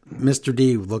blackface, but Mr.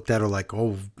 D looked at her like,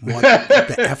 "Oh, what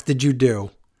the F did you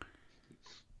do?"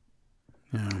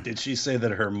 Yeah. Did she say that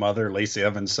her mother, Lacey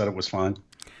Evans, said it was fine?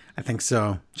 I think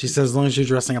so. She says as long as you're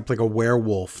dressing up like a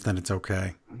werewolf, then it's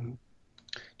okay.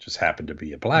 Just happened to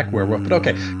be a black werewolf, but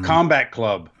okay. Combat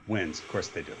Club wins. Of course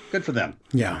they do. Good for them.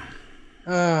 Yeah.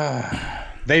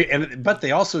 But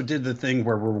they also did the thing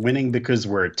where we're winning because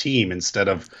we're a team instead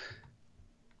of.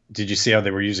 Did you see how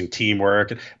they were using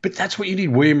teamwork? But that's what you need.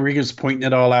 William Regal's pointing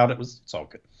it all out. It's all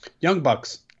good. Young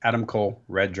Bucks, Adam Cole,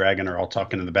 Red Dragon are all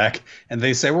talking in the back, and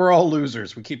they say we're all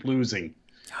losers. We keep losing.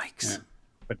 Yikes! Yeah.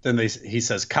 But then he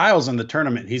says Kyle's in the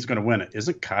tournament. He's going to win it.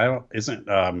 Isn't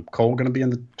Cole going to be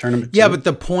in the tournament? Yeah, too? but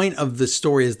the point of the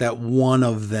story is that one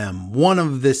of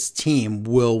this team,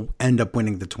 will end up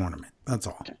winning the tournament. That's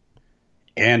all. Okay.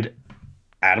 And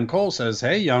Adam Cole says,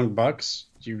 "Hey, Young Bucks,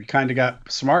 you kind of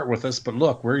got smart with us, but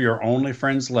look, we're your only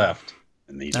friends left."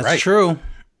 And he's right. That's true.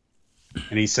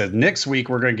 And he said, next week,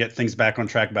 we're going to get things back on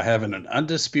track by having an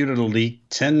Undisputed Elite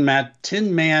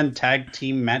 10-man tag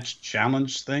team match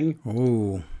challenge thing.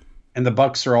 Ooh. And the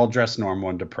Bucks are all dressed normal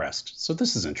and depressed. So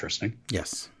this is interesting.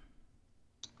 Yes.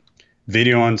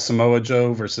 Video on Samoa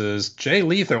Joe versus Jay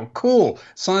Lethal. Cool.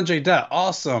 Sanjay Dutt.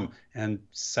 Awesome. And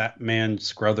Satman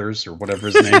Scruthers, or whatever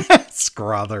his name.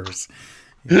 Scruthers.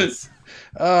 Yes.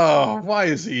 Oh, why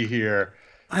is he here?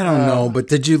 I don't know, but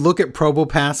did you look at Probo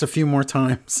Pass a few more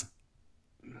times?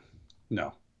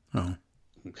 No. Oh.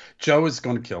 Joe is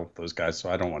going to kill those guys, so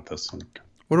I don't want this.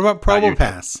 What about Probo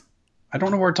Pass? I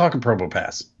don't know where we're talking Probo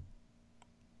Pass.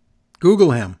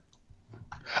 Google him.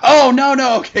 Oh,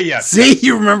 no. Okay, yes. See,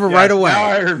 you remember right away. Now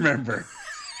I remember.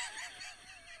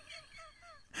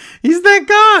 He's that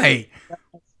guy.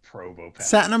 Probo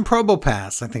Pass. Satnam Probo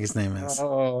Pass, I think his name is.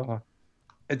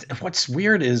 What's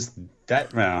weird is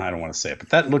that, well, I don't want to say it, but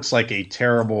that looks like a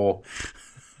terrible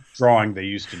drawing they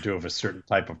used to do of a certain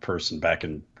type of person back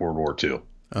in World War II.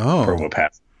 Oh. Probo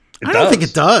Pass. I don't think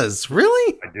it does.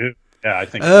 Really? I do. Yeah, I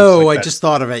think. Oh, I just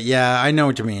thought of it. Yeah, I know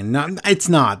what you mean. No, it's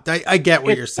not. I get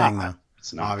what you're saying, though.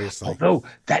 It's not. Obviously. Although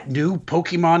that new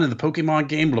Pokemon in the Pokemon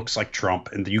game looks like Trump,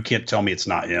 and you can't tell me it's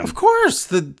not him. Of course.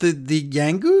 The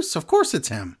Yangoose, of course it's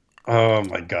him. Oh,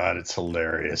 my God. It's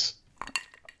hilarious.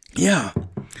 Yeah.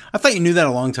 I thought you knew that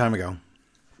a long time ago.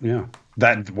 Yeah.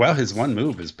 His one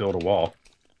move is build a wall.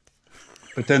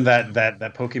 But then that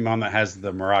Pokemon that has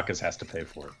the maracas has to pay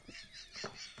for it.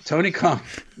 Tony Khan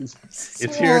is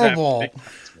here.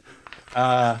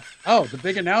 The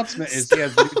big announcement is he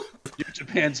has New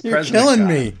Japan's president. You're killing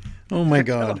me. Oh my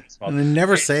God. And I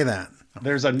never say that.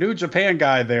 There's a New Japan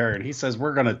guy there, and he says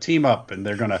we're going to team up, and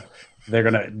they're going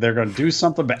to do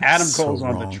something. But Adam Cole's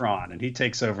on the Tron, and he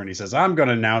takes over, and he says, "I'm going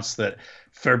to announce that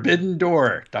Forbidden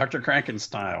Door, Dr.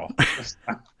 Krankenstyle."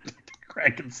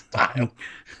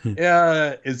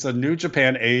 It's a New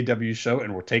Japan AEW show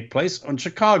and will take place on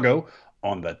Chicago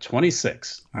on the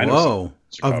 26th.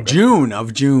 Of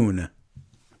June.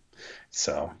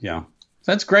 So, yeah.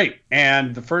 That's great.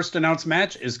 And the first announced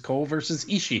match is Cole versus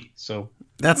Ishii. So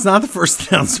that's not the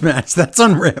first announced match. That's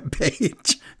on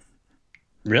Rampage.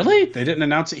 Really? They didn't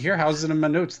announce it here? How's it in my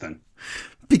notes then?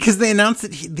 Because they announced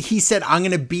that he said, I'm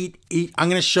going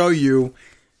to show you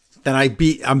that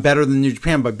I'm better than New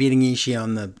Japan by beating Ishii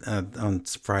on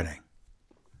Friday.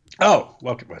 Oh,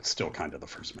 well, it's still kind of the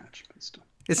first match, but still.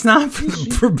 It's not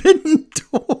Forbidden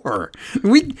Door.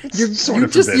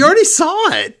 You already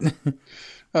saw it.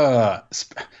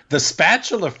 The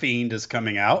Spatula Fiend is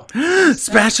coming out.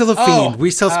 Spatula Fiend.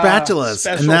 We sell spatulas.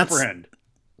 Special friend.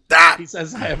 He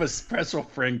says, I have a special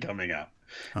friend coming out.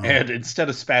 Oh. And instead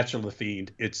of Spatula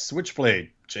Fiend, it's Switchblade,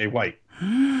 Jay White.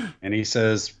 And he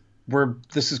says,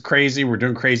 this is crazy. We're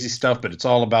doing crazy stuff, but it's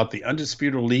all about the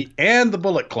Undisputed Elite and the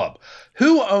Bullet Club.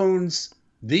 Who owns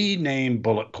the name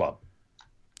Bullet Club?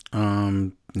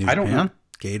 New Japan? Don't know.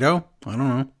 Gato? I don't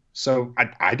know. So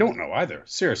I don't know either.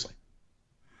 Seriously.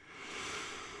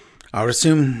 I would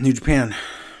assume New Japan.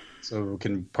 So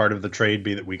can part of the trade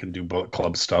be that we can do Bullet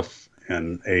Club stuff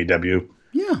in AEW?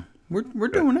 Yeah, we're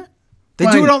doing it.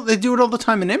 They do it all the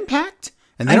time in Impact,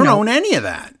 and they don't own any of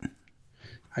that.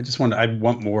 I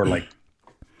want more like,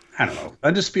 I don't know,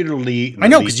 Undisputed Elite. I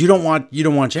know, because you don't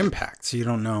watch Impact, so you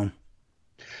don't know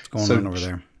what's going on over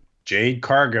there. Jade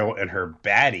Cargill and her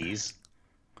baddies,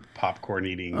 popcorn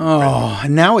eating. Oh,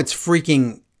 and now it's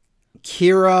freaking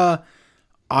Kira.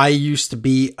 I used to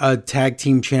be a tag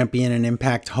team champion in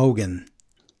Impact, Hogan.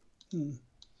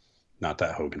 Not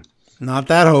that Hogan. Not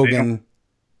that Hogan.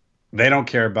 They don't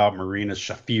care about Marina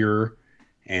Shafir,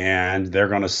 and they're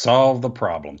going to solve the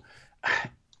problem.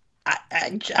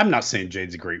 I'm not saying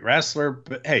Jade's a great wrestler,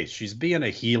 but hey, she's being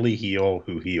a heely heel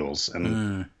who heals,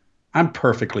 and I'm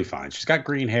perfectly fine. She's got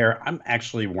green hair. I'm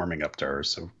actually warming up to her,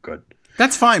 so good.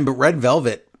 That's fine, but Red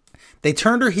Velvet, they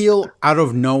turned her heel out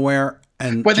of nowhere,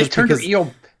 and they turned her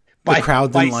heel by the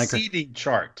crowd didn't like her. Seeding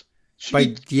chart.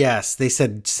 Yes, they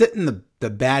said sit in the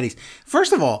baddies.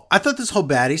 First of all, I thought this whole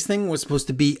baddies thing was supposed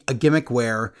to be a gimmick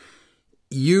where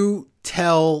you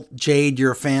tell Jade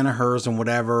you're a fan of hers and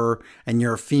whatever, and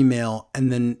you're a female,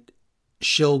 and then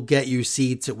she'll get you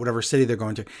seats at whatever city they're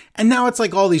going to. And now it's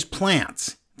like all these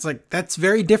plants. It's like, that's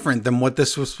very different than what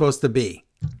this was supposed to be.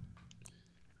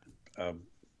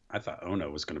 I thought Ono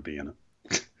was going to be in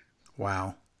it.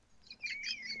 Wow.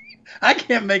 I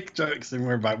can't make jokes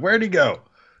anymore about where'd he go?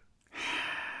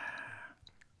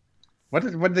 What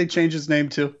did they change his name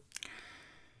to?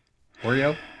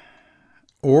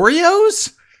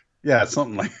 Oreos? Yeah,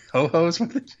 something like Ho-Ho's. What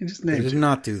did they change his name to? They did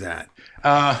not do that.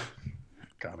 God,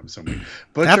 I'm so mean.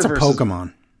 That's a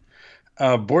Pokemon.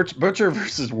 Butcher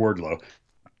versus Wardlow.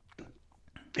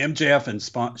 MJF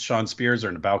and Sean Spears are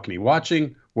in the balcony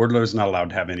watching. Wardlow's not allowed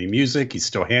to have any music. He's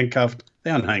still handcuffed.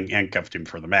 They unhandcuffed him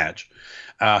for the match,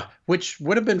 which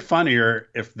would have been funnier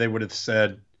if they would have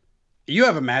said, you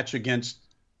have a match against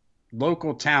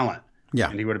local talent. Yeah.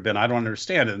 And he would have been, I don't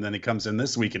understand it. And then he comes in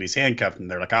this week and he's handcuffed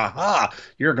and they're like, aha,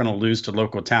 you're going to lose to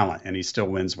local talent. And he still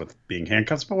wins with being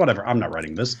handcuffed. But whatever. I'm not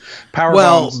writing this. But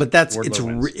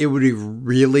it would be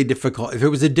really difficult. If it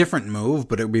was a different move,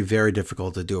 but it would be very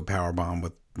difficult to do a power bomb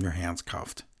with your hands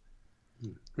cuffed.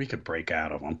 We could break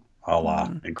out of them. A la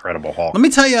Incredible Hulk. Let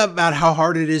me tell you about how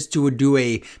hard it is to do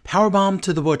a power bomb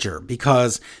to the Butcher,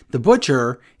 because the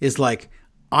Butcher is like,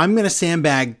 I'm going to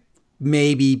sandbag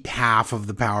maybe half of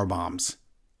the power bombs.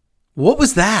 What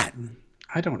was that?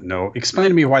 I don't know. Explain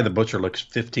to me why the Butcher looks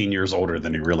 15 years older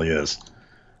than he really is.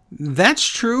 That's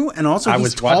true. And also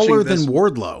he's taller than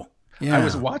Wardlow. Yeah. I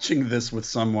was watching this with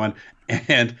someone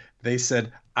and they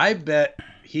said, I bet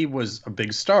he was a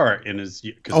big star in his...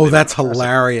 Oh, that's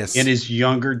hilarious. In his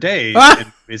younger days.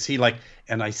 Is he like...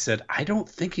 And I said, I don't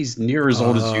think he's near as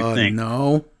old as you think.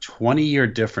 No. 20-year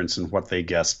difference in what they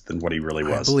guessed than what he really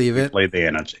was. I believe it. He played the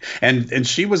energy. And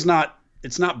she was not...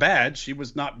 It's not bad. She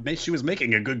was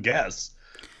making a good guess.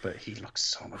 But he looks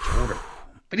so much older.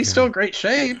 But he's still in great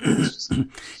shape.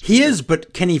 He is,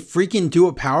 but can he freaking do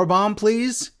a powerbomb,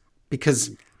 please?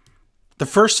 Because the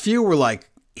first few were like,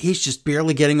 he's just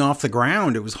barely getting off the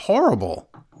ground. It was horrible.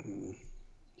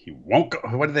 He won't go...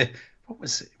 What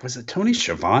was it Tony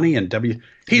Schiavone and W?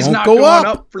 He's not going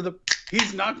up for the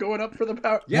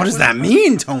power. Yeah, what does that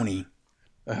mean, Tony?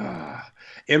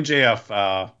 MJF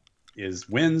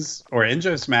wins, or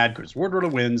MJF's mad because Wardlow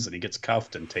wins and he gets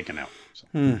cuffed and taken out.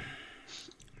 So.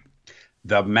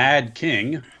 The Mad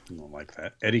King, I don't like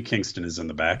that. Eddie Kingston is in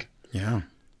the back. Yeah.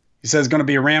 He says it's going to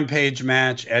be a Rampage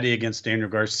match, Eddie against Daniel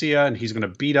Garcia, and he's going to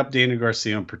beat up Daniel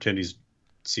Garcia and pretend he's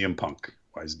CM Punk.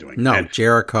 Why is he doing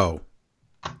Jericho.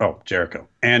 Oh, Jericho.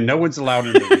 And no one's allowed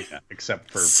in the arena except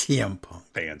for CM Punk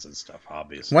fans and stuff,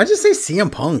 obviously. Why'd you say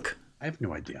CM Punk? I have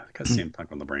no idea. I got CM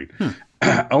Punk on the brain.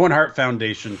 Owen Hart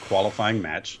Foundation qualifying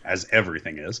match, as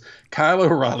everything is. Kyle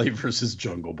O'Reilly versus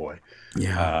Jungle Boy.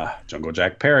 Yeah. Jungle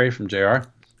Jack Perry from JR.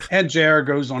 And JR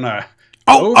goes on a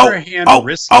overhand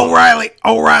wrist. O'Reilly.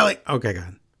 Okay, go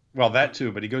ahead. Well, that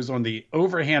too, but he goes on the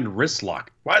overhand wrist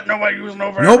lock. What? Nobody using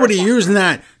overhand Nobody wrist lock? using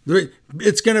that.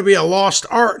 It's going to be a lost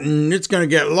art, and it's going to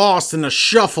get lost in the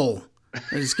shuffle.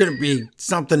 It's going to be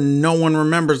something no one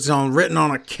remembers written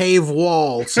on a cave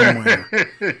wall somewhere.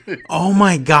 Oh,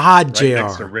 my God, Right JR.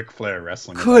 next to Ric Flair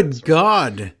wrestling. Good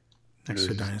God. Next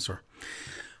to a dinosaur.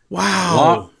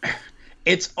 Wow. Well,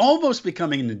 it's almost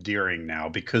becoming endearing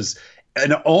now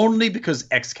and only because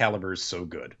Excalibur is so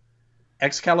good.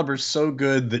 Excalibur is so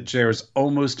good that JR's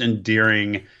almost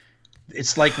endearing.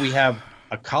 It's like we have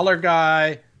a collar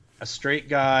guy, a straight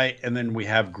guy, and then we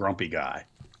have grumpy guy.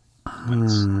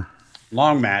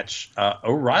 Long match.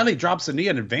 O'Reilly drops a knee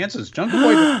and advances. Jungle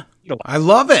Boy. I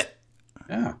love it.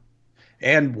 Yeah.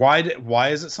 And why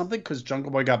is it something? Because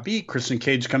Jungle Boy got beat. Christian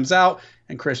Cage comes out,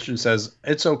 and Christian says,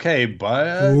 it's okay,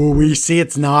 but... Ooh, we see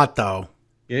it's not, though.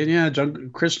 Yeah,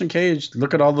 Christian Cage,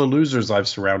 look at all the losers I've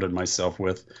surrounded myself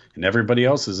with, and everybody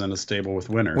else is in a stable with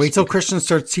winners. Wait till Christian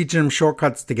starts teaching him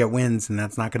shortcuts to get wins, and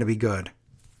that's not going to be good.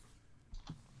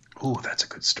 Ooh, that's a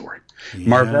good story. Yeah.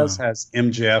 Marvez has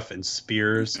MJF and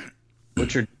Spears.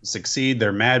 Butcher succeed.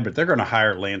 They're mad, but they're going to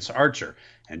hire Lance Archer.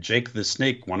 And Jake the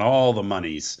Snake won all the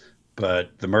monies,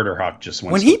 but the Murder Hawk just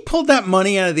wants When he pulled that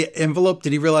money out of the envelope,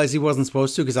 did he realize he wasn't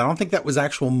supposed to? Because I don't think that was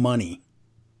actual money.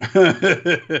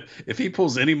 If he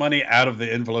pulls any money out of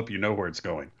the envelope, you know where it's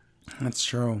going. That's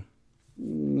true.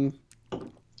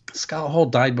 Scott Hall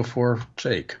died before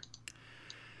Jake.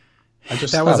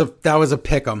 That was a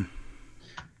pick 'em.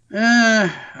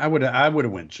 I would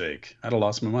have went Jake. I'd have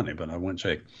lost my money, but I went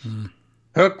Jake.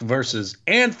 Hook versus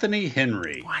Anthony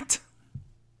Henry. What?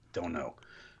 Don't know.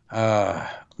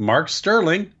 Mark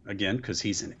Sterling, again, because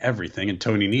he's in everything, and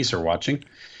Tony Nese are watching.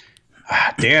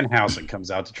 Danhausen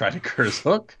comes out to try to Curtis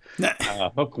Hook.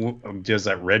 Hook does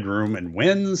that Red Room and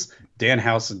wins.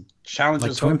 Danhausen challenges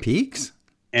like Twin Hook, Peaks?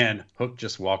 and Hook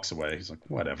just walks away. He's like,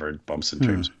 whatever, bumps into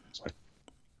him. It's like,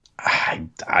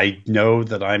 I know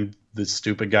that I'm the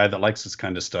stupid guy that likes this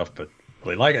kind of stuff, but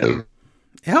really like it.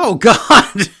 Oh,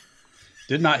 God.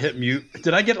 Did not hit mute.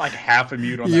 Did I get like half a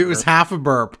mute on that? It was half a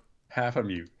burp. Half a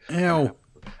mute. Ew.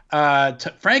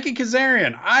 Frankie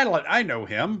Kazarian. I know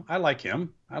him. I like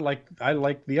him. I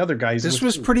like the other guys. This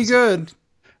was pretty good.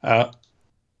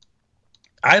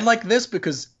 I like this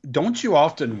because don't you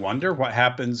often wonder what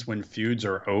happens when feuds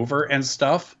are over and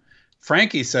stuff?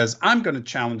 Frankie says, I'm going to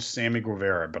challenge Sammy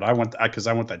Guevara, but I want that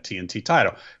TNT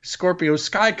title. Scorpio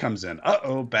Sky comes in.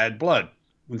 Uh-oh, bad blood.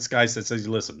 When Sky says,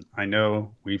 listen, I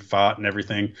know we fought and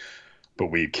everything, but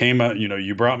we came up,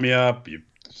 you brought me up.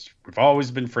 We've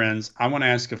always been friends. I want to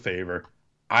ask a favor.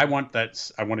 I want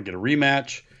to get a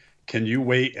rematch. Can you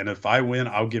wait? And if I win,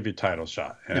 I'll give you a title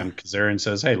shot. And Kazarian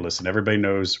says, hey, listen, everybody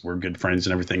knows we're good friends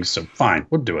and everything. So fine,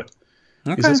 we'll do it.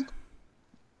 Okay. Says,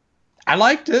 I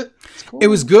liked it. It's cool. It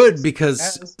was good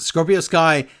because Scorpio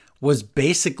Sky was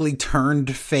basically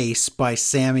turned face by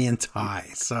Sammy and Ty.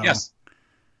 So yes.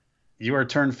 You are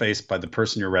turned face by the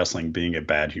person you're wrestling being a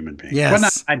bad human being.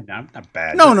 Yes. Well, not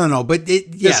bad. No. But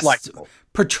yes, likable.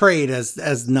 Portrayed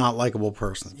as not likable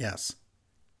person. Yes.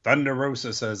 Thunder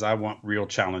Rosa says, I want real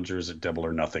challengers at Double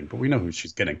or Nothing, but we know who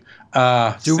she's getting.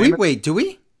 Do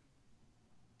we?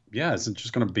 Yeah, is it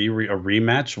just going to be a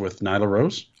rematch with Nyla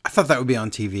Rose? I thought that would be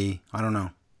on TV. I don't know.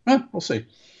 We'll see.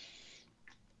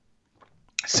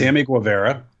 Sammy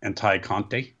Guevara and Ty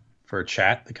Conti for a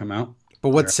chat. They come out. But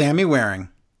what's Sammy wearing?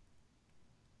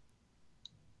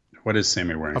 What is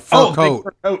Sammy wearing? A fur coat. Big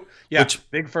fur coat. Yeah,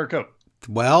 big fur coat.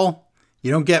 Well,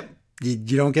 you don't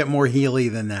get more Healy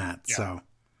than that. Yeah. So.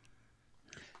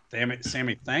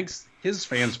 Sammy thanks his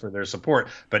fans for their support,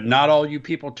 but not all you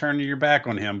people turn your back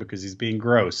on him because he's being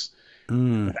gross.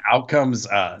 Out comes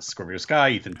Scorpio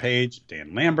Sky, Ethan Page,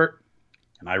 Dan Lambert,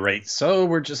 and I rate. So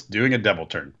we're just doing a double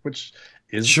turn, which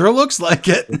is sure looks like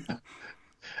it.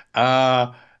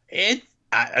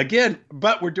 Again,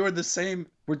 but we're doing the same.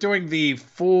 We're doing the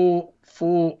full.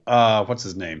 What's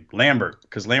his name? Lambert,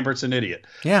 because Lambert's an idiot.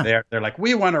 Yeah. They're like,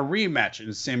 we want a rematch.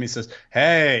 And Sammy says,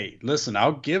 hey, listen,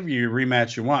 I'll give you a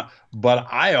rematch you want, but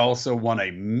I also want a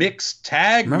mixed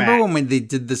tag match. Remember when they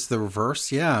did this the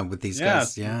reverse? Yeah, with these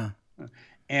guys. Yeah.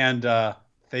 And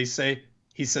he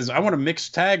says, I want a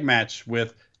mixed tag match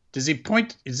with, does he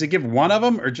give one of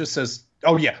them or just says,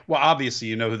 oh yeah, well, obviously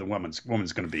you know who the woman's going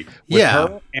to be. With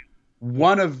her and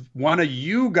one of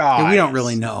you guys. Yeah, we don't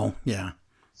really know. Yeah.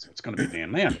 So it's going to be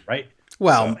Dan Lambert, right?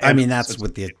 Well, I mean, that's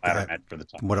what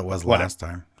what it was last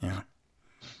time. Yeah.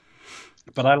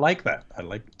 But I like that. I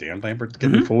like Dan Lambert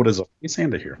getting forward as a face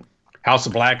hander here. House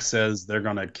of Black says they're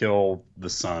going to kill the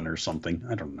Sun or something.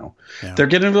 I don't know. Yeah. They're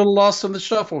getting a little lost in the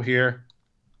shuffle here.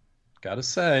 Got to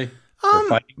say.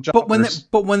 But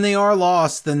when they are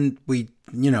lost, then we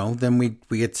then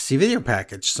we get to see video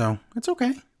package, so it's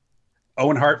okay.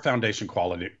 Owen Hart Foundation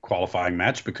qualifying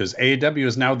match, because AEW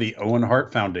is now the Owen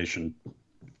Hart Foundation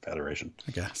Federation.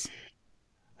 I guess.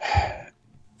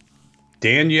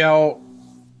 Danielle,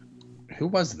 who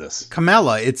was this?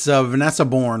 Camella. It's Vanessa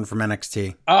Bourne from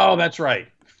NXT. Oh, that's right.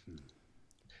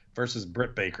 Versus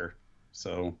Britt Baker.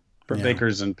 So Britt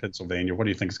Baker's in Pennsylvania. What do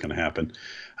you think is going to happen?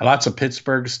 Lots of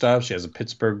Pittsburgh stuff. She has a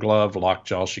Pittsburgh glove,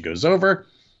 lockjaw. She goes over.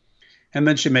 And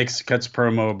then she cuts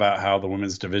promo about how the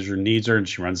women's division needs her, and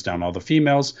she runs down all the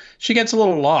females. She gets a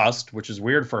little lost, which is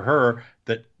weird for her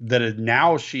that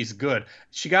now she's good.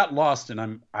 She got lost,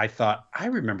 and I thought, I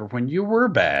remember when you were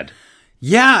bad.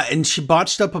 Yeah, and she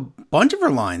botched up a bunch of her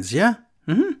lines. Yeah.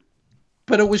 Mm-hmm.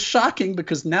 But it was shocking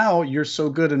because now you're so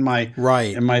good in my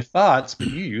thoughts, but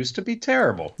you used to be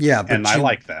terrible. Yeah, and I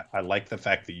like that. I like the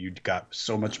fact that you got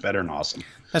so much better and awesome.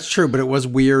 That's true, but it was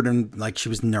weird, and like she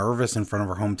was nervous in front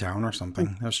of her hometown or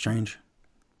something. That was strange.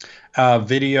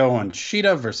 Video on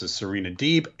Sheeta versus Serena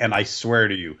Deeb, and I swear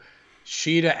to you,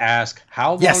 Sheeta asked,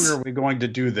 "How long are we going to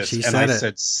do this?" She and I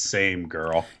said, "Same,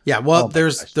 girl." Yeah, well,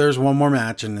 there's one more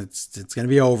match, and it's going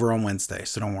to be over on Wednesday,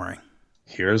 so don't worry.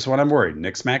 Here's what I'm worried.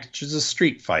 Next match is a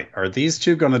street fight. Are these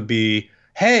two going to be,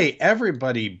 hey,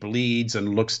 everybody bleeds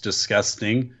and looks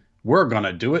disgusting. We're going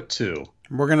to do it too.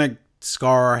 We're going to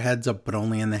scar our heads up, but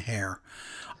only in the hair.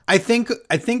 I think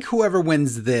whoever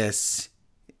wins this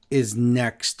is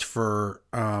next for,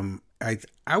 I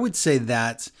would say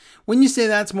that's, when you say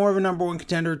that's more of a number one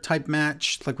contender type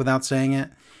match, like without saying it.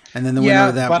 And then the winner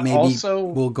of that maybe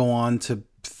will go on to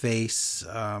face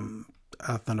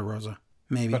Thunder Rosa.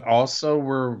 Maybe. But also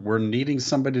we're needing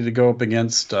somebody to go up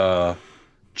against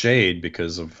Jade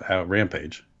because of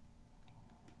Rampage.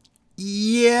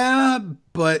 Yeah,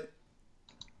 but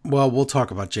we'll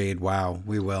talk about Jade. Wow,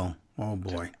 we will. Oh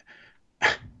boy.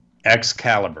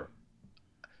 Excalibur.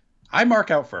 I mark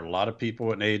out for a lot of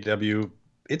people in AEW.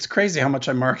 It's crazy how much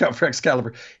I mark out for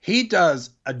Excalibur. He does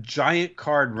a giant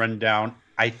card rundown,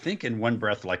 I think in one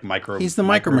breath, like Micro. He's the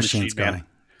Micro Machines guy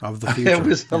of the future. It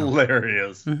was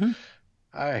hilarious. Mm-hmm.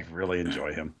 I really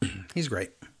enjoy him. He's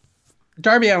great.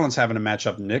 Darby Allin's having a match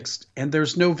up next, and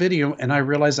there's no video, and I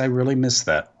realize I really missed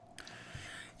that.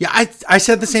 Yeah, I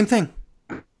said the same thing.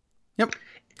 Yep.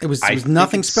 It was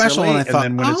nothing special, and I thought,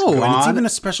 and it's even a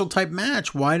special type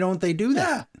match. Why don't they do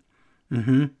that? Yeah.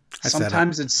 Mm-hmm.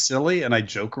 Sometimes it's silly, and I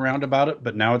joke around about it,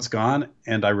 but now it's gone,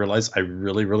 and I realize I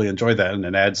really, really enjoy that, and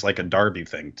it adds like a Darby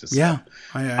thing to stuff.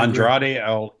 Yeah. Andrade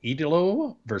El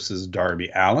Idolo versus Darby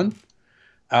Allin.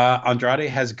 Andrade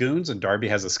has goons and Darby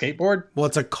has a skateboard. Well,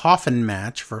 it's a coffin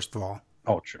match, first of all.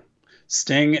 Oh, true.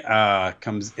 Sting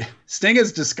comes. Sting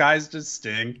is disguised as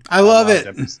Sting. I love it.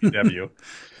 WCW.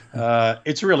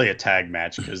 It's really a tag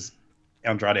match because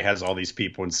Andrade has all these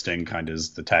people and Sting kind of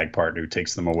is the tag partner who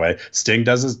takes them away. Sting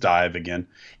does his dive again.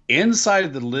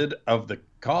 Inside the lid of the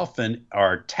coffin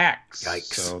are tacks.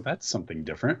 Yikes. So that's something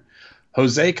different.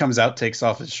 Jose comes out, takes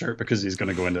off his shirt because he's going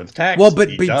to go into the tacks. Well,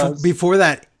 but before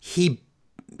that, he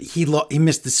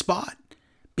missed the spot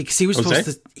because he was supposed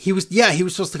to. He was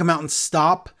supposed to come out and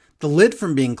stop the lid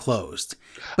from being closed,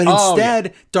 but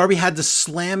instead Darby had to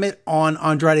slam it on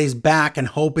Andrade's back and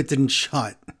hope it didn't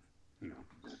shut.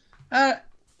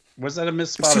 Was that a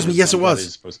missed spot? Excuse me. Yes, it was.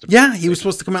 He was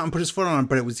supposed to come out and put his foot on it,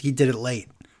 but he did it late.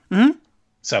 Mm-hmm.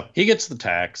 So he gets the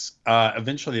tacks.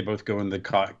 Eventually, they both go in the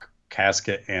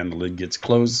casket, and the lid gets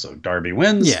closed. So Darby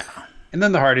wins. Yeah, and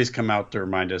then the Hardys come out to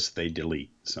remind us they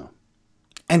delete. So.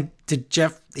 And did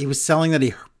Jeff, he was selling that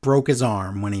he broke his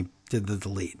arm when he did the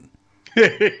delete.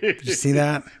 Did you see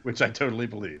that? Which I totally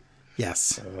believe.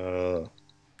 Yes.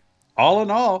 All in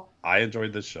all, I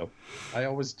enjoyed this show. I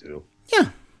always do. Yeah.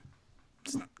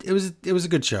 It was a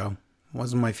good show.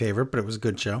 Wasn't my favorite, but it was a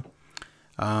good show.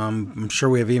 I'm sure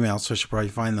we have emails, so I should probably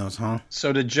find those, huh?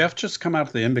 So did Jeff just come out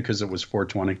at the end because it was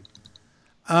 420?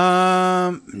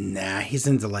 Nah, he's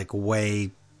into like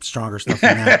way stronger stuff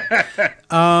than that.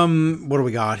 What do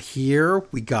we got here?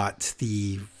 We got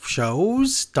the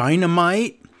shows.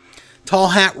 Dynamite. Tall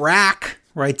Hat Rack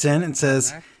writes in and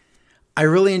says, I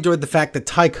really enjoyed the fact that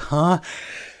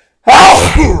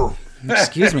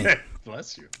excuse me.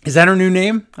 Bless you. Is that her new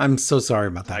name? I'm so sorry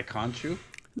about that.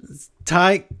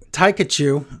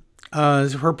 Taikachu.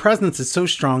 Her presence is so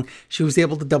strong, she was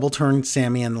able to double turn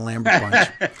Sammy and the Lambert Bunch.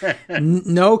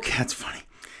 That's funny.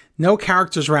 No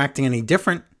characters are acting any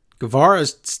different. Guevara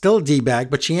is still a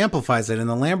D-bag, but she amplifies it, and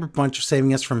the Lambert Bunch are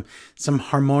saving us from some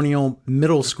hormonal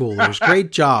middle schoolers.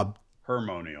 Great job.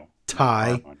 Hormonal.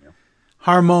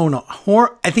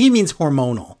 Hormonal. I think he means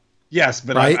hormonal. Yes,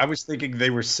 but right? I was thinking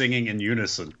they were singing in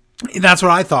unison. That's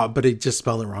what I thought, but he just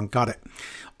spelled it wrong. Got it.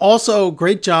 Also,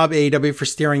 great job, AEW, for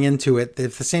steering into it.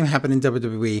 If the same happened in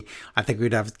WWE, I think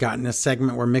we'd have gotten a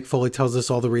segment where Mick Foley tells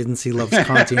us all the reasons he loves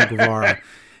Conti and Guevara.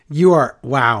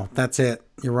 Wow, that's it.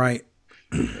 You're right.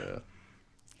 Yeah.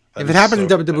 If it happened in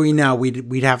WWE now,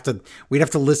 we'd have to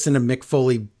listen to Mick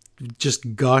Foley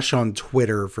just gush on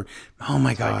Twitter for, oh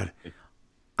my God.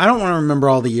 I don't want to remember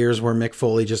all the years where Mick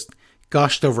Foley just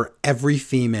gushed over every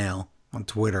female on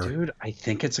Twitter. Dude, I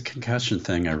think it's a concussion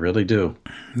thing. I really do.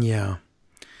 Yeah.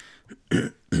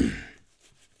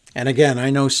 And again, I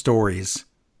know stories.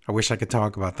 I wish I could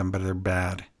talk about them, but they're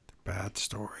bad. They're bad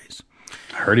stories.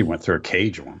 I heard he went through a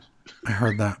cage once. I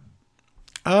heard that.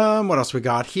 What else we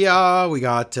got here? We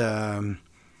got AEW.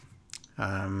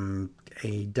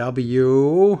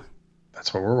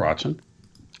 That's what we're watching.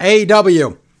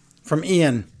 AEW from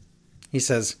Ian. He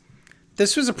says,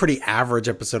 this was a pretty average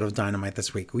episode of Dynamite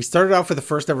this week. We started off with the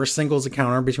first ever singles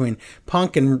encounter between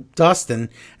Punk and Dustin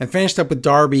and finished up with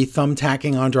Darby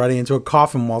thumbtacking Andrade into a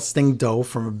coffin while Sting dove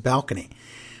from a balcony.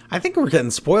 I think we're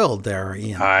getting spoiled there,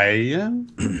 Ian. I am.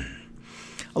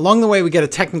 Along the way, we get a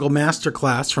technical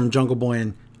masterclass from Jungle Boy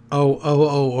and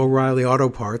O'Reilly Auto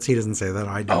Parts. He doesn't say that.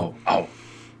 I do.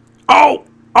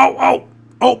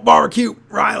 Barbecue,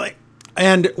 Riley.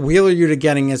 And Wheeler Yuta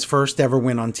getting his first ever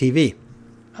win on TV.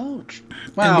 Oh,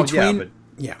 wow.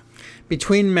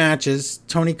 Between matches,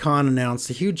 Tony Khan announced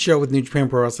a huge show with New Japan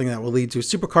Pro Wrestling that will lead to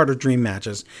Supercard or Dream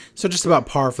matches. So just about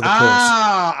par for the course.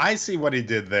 Ah, I see what he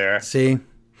did there. See?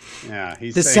 Yeah,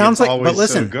 he's this saying sounds it's like, always but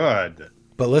listen, so good.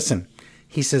 But listen,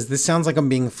 he says, this sounds like I'm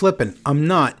being flippant. I'm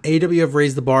not. AEW have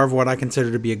raised the bar of what I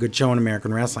consider to be a good show in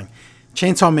American wrestling.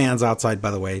 Chainsaw Man's outside,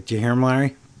 by the way. Did you hear him,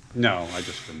 Larry? No, I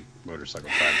just been motorcycle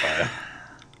by.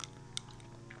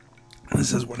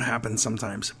 This is what happens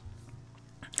sometimes.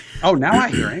 Oh, now I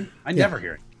hear him. I never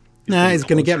hear him. He's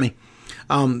going to get me.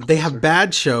 They have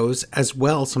bad shows as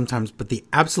well sometimes, but the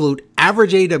absolute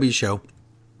average AEW show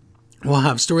will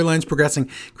have storylines progressing,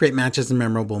 great matches, and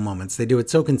memorable moments. They do it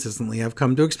so consistently, I've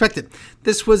come to expect it.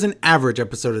 This was an average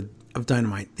episode of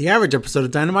Dynamite. The average episode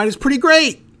of Dynamite is pretty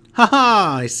great.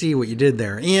 Haha, I see what you did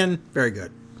there. Ian, very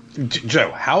good.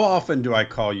 Joe, how often do I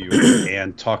call you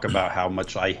and talk about how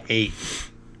much I hate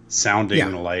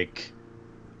sounding like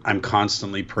I'm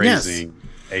constantly praising?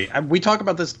 Yes. We talk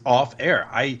about this off air.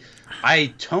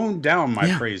 I toned down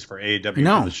my praise for AEW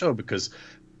for the show because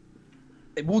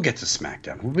we'll get to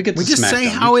SmackDown. We just say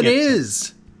how it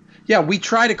is. Yeah, we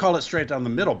try to call it straight down the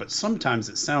middle, but sometimes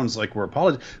it sounds like we're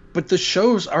apologizing. But the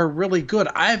shows are really good.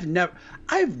 I've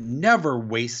never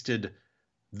wasted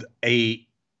an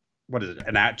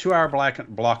 2 hour block,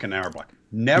 an hour block.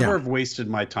 Never have wasted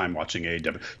my time watching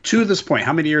AEW. To this point,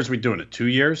 how many years are we doing it? 2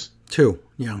 years? 2,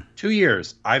 yeah. 2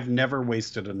 years. I've never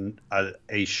wasted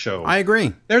a show. I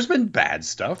agree. There's been bad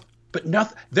stuff, but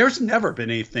nothing. There's never been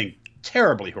anything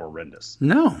terribly horrendous.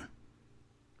 No.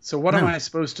 So what am I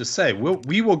supposed to say?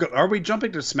 We will go. Are we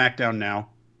jumping to SmackDown now?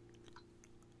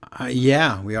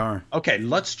 Yeah, we are. Okay,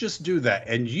 let's just do that.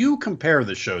 And you compare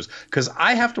the shows because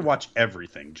I have to watch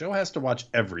everything. Joe has to watch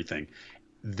everything.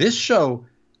 This show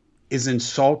is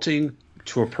insulting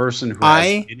to a person who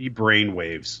has any brain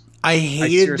waves. I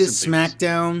hated this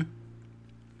SmackDown,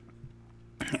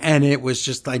 and it was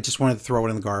just, I just wanted to throw it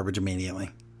in the garbage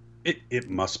immediately. It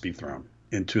must be thrown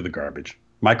into the garbage.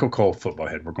 Michael Cole, football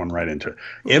head. We're going right into it.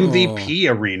 MVP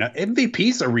Arena.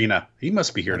 MVP's Arena. He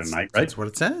must be here tonight, right? That's what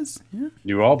it says. Yeah.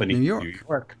 New Albany. New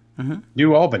York. Mm-hmm.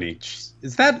 New Albany.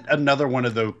 Is that another one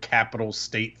of those capital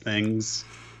state things?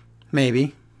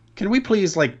 Maybe. Can we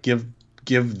please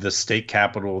give the state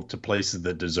capital to places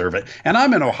that deserve it? And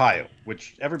I'm in Ohio,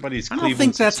 which everybody's Cleveland. I don't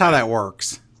think that's how that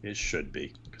works. It should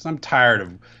be. Because I'm tired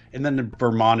of... And then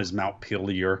Vermont is Mount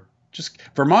Pelier.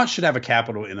 Vermont should have a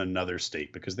capital in another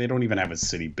state because they don't even have a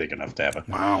city big enough to have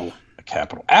a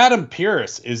capital. Adam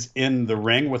Pearce is in the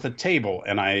ring with a table,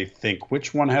 and I think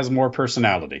which one has more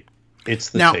personality?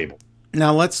 It's the table.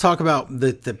 Now let's talk about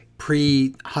the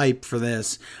pre-hype for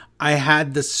this. I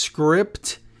had the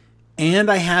script,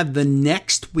 and I had the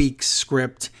next week's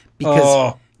script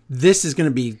because this is going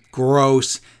to be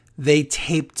gross. They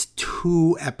taped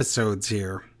 2 episodes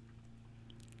here.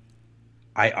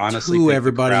 I honestly think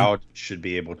the crowd should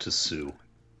be able to sue.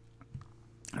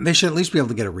 They should at least be able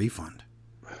to get a refund.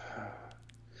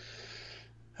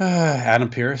 Adam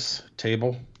Pearce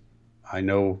table. I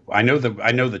know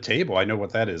the table. I know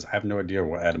what that is. I have no idea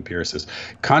what Adam Pearce is.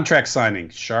 Contract signing: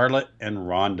 Charlotte and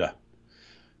Ronda.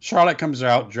 Charlotte comes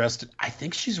out dressed. I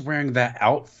think she's wearing that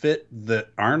outfit that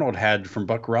Arnold had from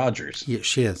Buck Rogers. Yeah,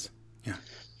 she is. Yeah.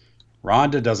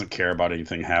 Ronda doesn't care about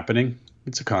anything happening.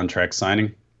 It's a contract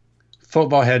signing.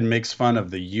 Football head makes fun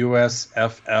of the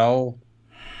USFL.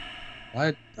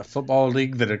 What? A football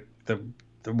league that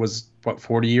was, what,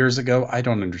 40 years ago? I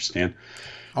don't understand.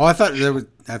 Oh, I thought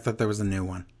there was a new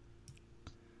one.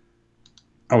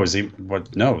 Oh, is he?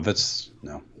 What? No, there's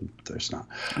not.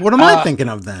 What am I thinking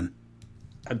of then?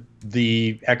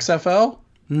 The XFL?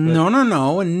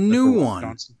 No, a new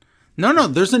one. No,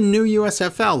 there's a new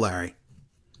USFL, Larry.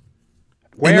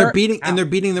 Where? And they're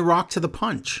beating The Rock to the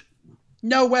punch.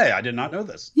 No way! I did not know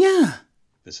this. Yeah,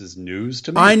 this is news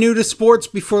to me. I knew the sports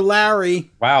before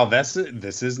Larry. Wow, this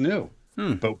is new.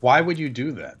 But why would you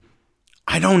do that?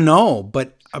 I don't know,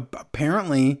 but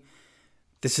apparently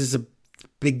this is a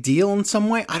big deal in some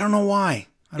way. I don't know why.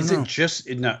 Is it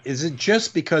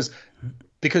just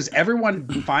because everyone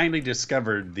finally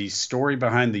discovered the story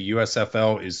behind the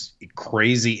USFL is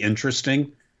crazy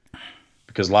interesting,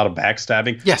 because a lot of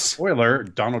backstabbing. Yes. Spoiler,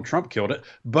 Donald Trump killed it,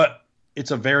 but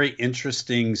it's a very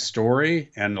interesting story,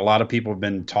 and a lot of people have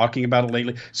been talking about it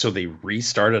lately, so they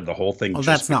restarted the whole thing. Well,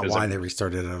 that's not why they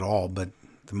restarted it at all, but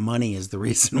the money is the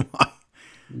reason why.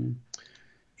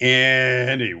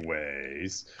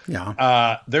 Anyways,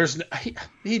 yeah.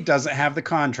 He doesn't have the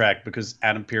contract because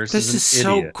Adam Pearce is an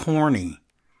idiot. So corny.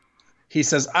 He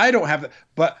says, I don't have it,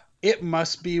 but it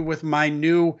must be with my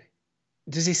new,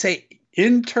 does he say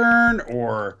intern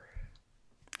or?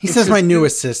 He says my new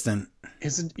assistant.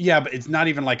 Yeah, but it's not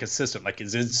even like assistant, like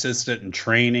his assistant in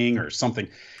training or something.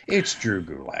 It's Drew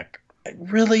Gulak.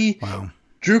 Really? Wow.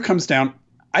 Drew comes down.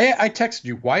 I texted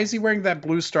you. Why is he wearing that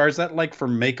blue star? Is that like for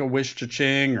Make-A-Wish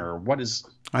Cha-Ching, or what is?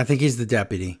 I think he's the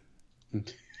deputy.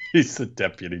 He's the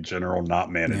deputy general,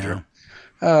 not manager.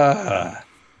 Yeah.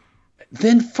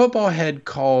 Then Football Head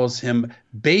calls him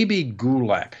Baby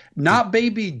Gulak, not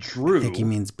Baby Drew. I think he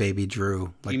means Baby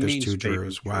Drew. Like there's two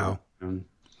Drews. Wow. What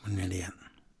an idiot.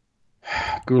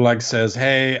 Gulak says,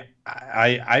 hey,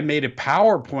 I made a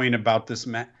PowerPoint about this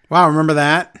match. Wow, remember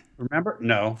that? Remember?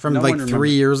 No. From like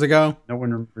 3 years ago? No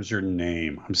one remembers your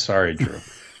name. I'm sorry, Drew.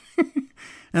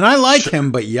 And I like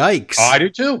him, but yikes. Oh, I do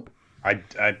too.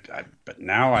 But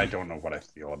now I don't know what I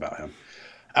feel about him.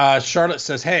 Charlotte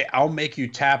says, hey, I'll make you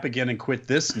tap again and quit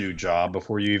this new job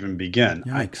before you even begin.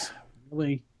 Yikes.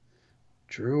 Really?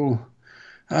 Drew?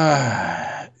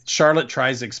 Charlotte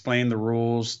tries to explain the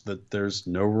rules, that there's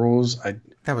no rules.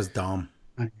 That was dumb.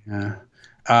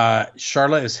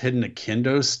 Charlotte has hidden a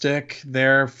kendo stick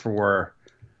there for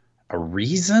a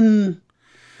reason.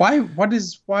 Why?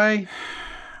 Why?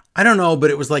 I don't know, but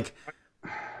it was like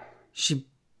she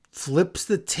flips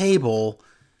the table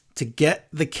to get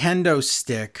the kendo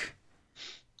stick,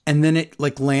 and then it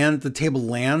like the table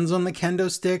lands on the kendo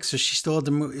stick, so she still had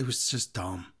to move. It was just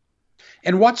dumb.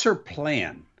 And what's her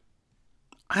plan?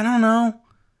 I don't know.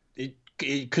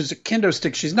 Because a kendo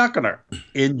stick, she's not going to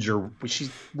injure.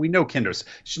 We know kendo.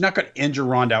 She's not going to injure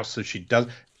Ronda out, so she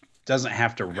doesn't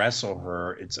have to wrestle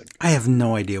her. I have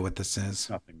no idea what this is.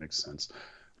 Nothing makes sense.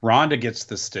 Ronda gets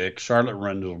the stick. Charlotte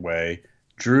runs away.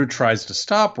 Drew tries to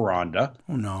stop Ronda.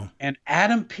 Oh no! And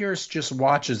Adam Pearce just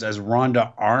watches as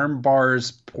Ronda arm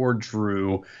bars poor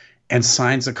Drew and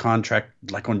signs a contract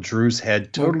like on Drew's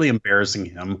head, totally embarrassing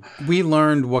him. We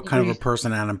learned what kind of a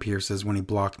person Adam Pearce is when he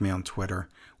blocked me on Twitter.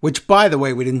 Which, by the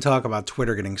way, we didn't talk about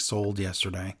Twitter getting sold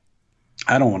yesterday.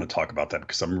 I don't want to talk about that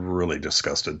because I'm really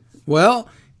disgusted. Well,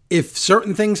 if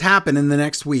certain things happen in the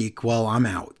next week, well, I'm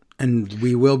out. And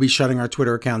we will be shutting our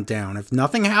Twitter account down. If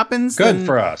nothing happens, good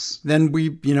for us. Then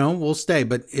we'll stay.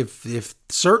 But if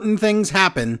certain things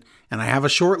happen and I have a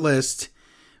short list,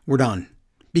 we're done.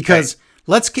 Because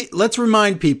let's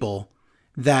remind people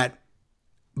that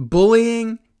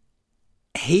bullying,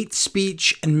 hate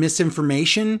speech, and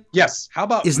misinformation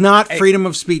is not freedom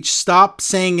of speech. Stop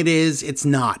saying it is. It's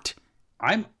not.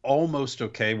 I'm almost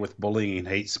okay with bullying and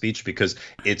hate speech because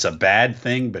it's a bad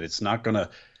thing, but it's not going to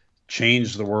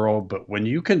change the world. But when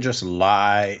you can just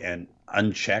lie and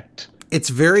unchecked, it's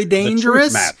very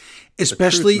dangerous,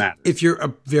 especially if you're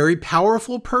a very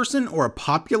powerful person or a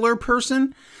popular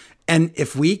person. And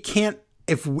if we're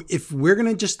going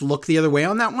to just look the other way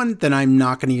on that one, then I'm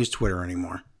not going to use Twitter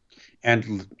anymore.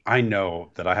 And I know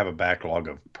that I have a backlog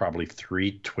of probably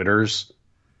 3 Twitters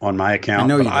on my account,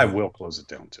 but I will close it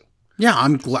down too. Yeah,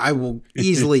 I will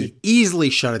easily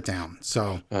shut it down.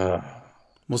 So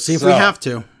we'll see if we have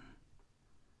to.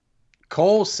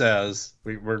 Cole says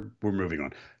we're moving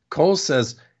on. Cole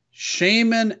says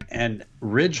Shaman and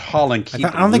Ridge Holland keep.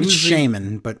 I don't think it's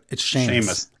Shaman, but it's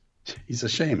Sheamus. He's a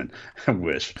shaman. I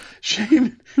wish.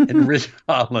 Shaman and Ridge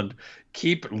Holland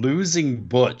keep losing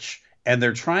Butch. And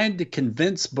they're trying to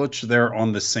convince Butch they're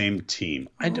on the same team.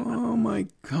 Oh, my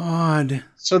God.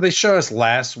 So they show us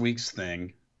last week's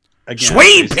thing. Again,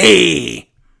 Sweet Pea!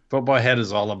 Football Head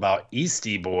is all about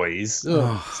Eastie Boys.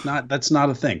 That's not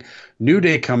a thing. New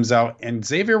Day comes out and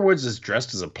Xavier Woods is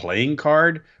dressed as a playing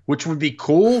card, which would be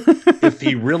cool if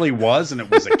he really was and it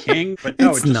was a king. But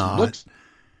no, it's not.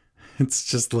 It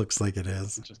just looks like it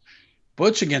is.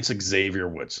 Butch against Xavier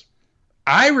Woods.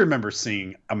 I remember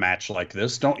seeing a match like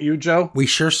this, don't you, Joe? We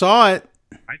sure saw it.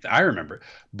 I remember.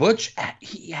 Butch,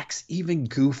 he acts even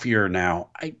goofier now.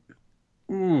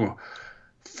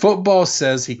 Football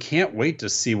says he can't wait to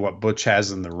see what Butch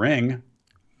has in the ring.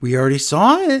 We already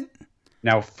saw it.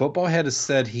 Now, Football Head has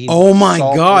said he. Oh my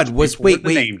God! Wait.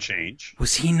 Name change.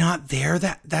 Was he not there?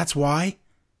 That's why.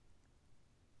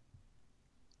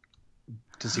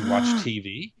 Does he watch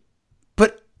TV?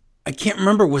 But I can't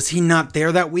remember. Was he not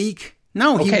there that week?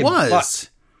 No, okay, he was.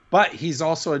 But he's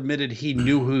also admitted he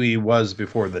knew who he was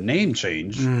before the name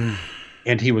change.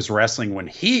 And he was wrestling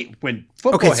when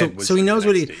Football Head was. So he knows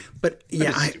what he. But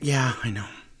I know.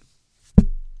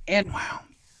 And wow,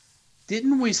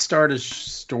 didn't we start a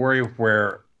story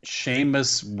where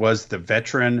Sheamus was the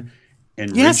veteran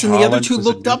and yes, and the other two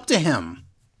looked up to him.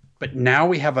 But now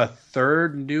we have a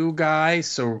third new guy.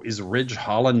 So is Ridge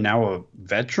Holland now a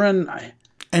veteran?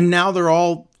 And now they're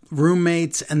all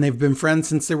roommates and they've been friends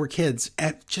since they were kids.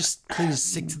 Just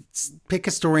please pick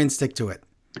a story and stick to it.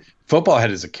 Football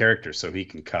Head is a character, so he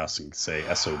can cuss and say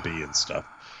SOB and stuff.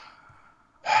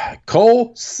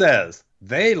 Cole says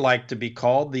they like to be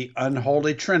called the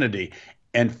Unholy Trinity.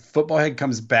 And Football Head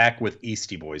comes back with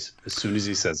Eastie Boys as soon as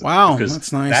he says it. Wow,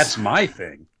 that's nice. That's my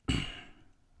thing.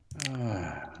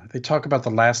 They talk about the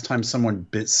last time someone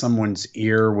bit someone's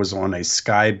ear was on a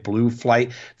Sky Blue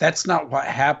flight. That's not what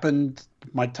happened.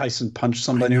 Mike Tyson punched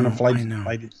somebody on a flight.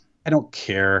 I don't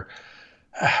care.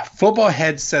 Football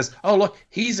Head says, "Oh look,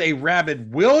 he's a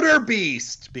rabid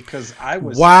wildebeest." Because I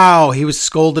was he was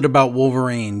scolded about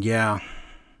Wolverine. Yeah.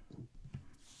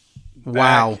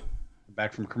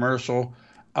 Back from commercial.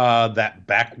 That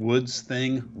backwoods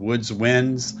thing. Woods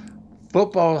wins.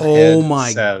 Football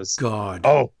Head says, God.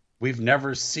 Oh, we've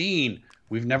never seen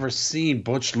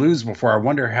Butch lose before. I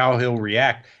wonder how he'll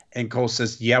react. And Cole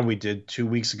says, "Yeah, we did 2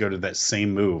 weeks ago to that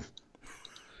same move."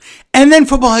 And then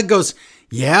Football Head goes,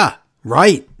 "Yeah.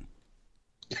 Right."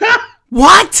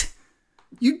 What?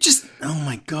 You just, oh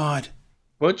my God.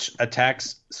 Butch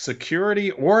attacks security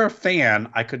or a fan,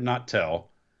 I could not tell,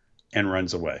 and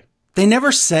runs away. They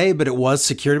never say, but it was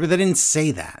security, but they didn't say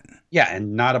that. Yeah,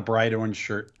 and not a bright orange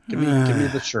shirt. Give me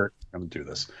the shirt. I'm going to do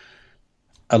this.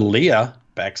 Aaliyah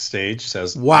backstage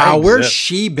says, "Wow, where's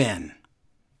she been?"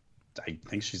 I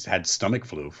think she's had stomach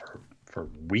flu for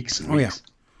weeks and weeks.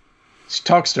 Yeah. She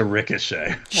talks to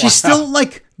Ricochet. She's still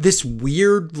like this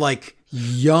weird, like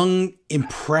young,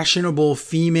 impressionable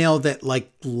female that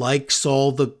likes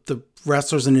all the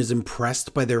wrestlers and is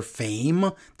impressed by their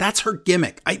fame. That's her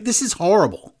gimmick. This is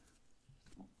horrible.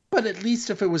 But at least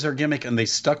if it was her gimmick and they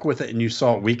stuck with it and you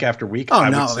saw it week after week. Oh,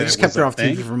 no, they just kept her off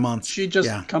TV for months. She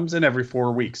just comes in every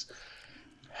 4 weeks.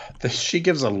 She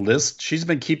gives a list. She's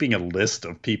been keeping a list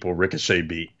of people Ricochet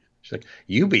beat. She's like,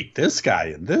 "You beat this guy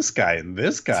and this guy and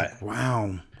this guy." Like,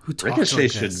 wow. Who talks Ricochet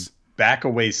like should this? Back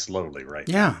away slowly right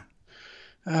now.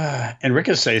 And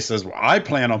Ricochet says, "Well, I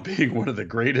plan on being one of the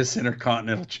greatest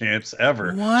Intercontinental champs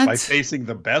ever by facing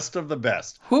the best of the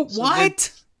best."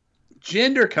 What?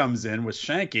 Jinder comes in with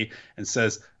Shanky and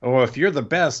says, "Oh, if you're the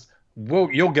best,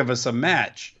 you'll give us a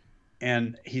match."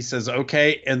 And he says,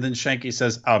 "Okay." And then Shanky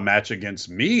says, "A match against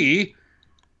me."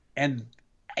 And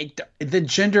then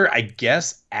Jinder, I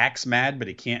guess, acts mad, but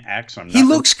he can't act. So he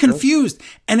looks confused.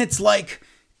 And it's like,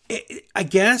 I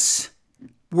guess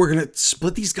we're going to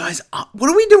split these guys up. What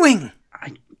are we doing?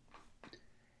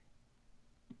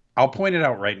 I'll point it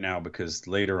out right now because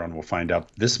later on we'll find out.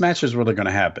 This match is really going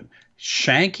to happen.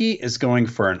 Shanky is going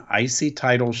for an IC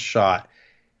title shot.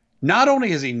 Not only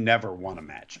has he never won a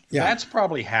match, that's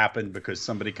probably happened because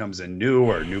somebody comes in new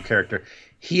or a new character.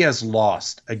 He has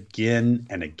lost again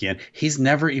and again. He's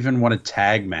never even won a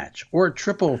tag match or a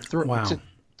triple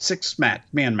six-man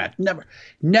match.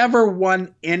 Never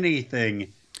won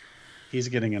anything. He's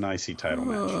getting an IC title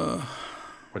match,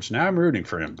 which now I'm rooting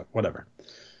for him, but whatever.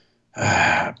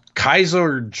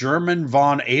 Kaiser German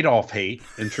von Adolf Hate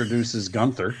introduces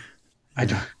Gunther.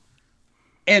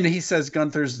 And he says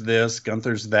Gunther's this,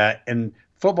 Gunther's that. And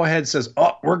Football Head says,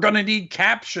 "Oh, we're going to need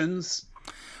captions."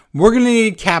 We're going to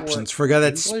need captions for a guy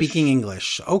that's speaking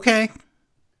English. Okay.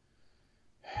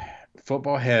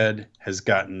 Football Head has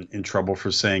gotten in trouble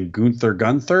for saying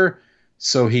Gunther.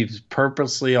 So he's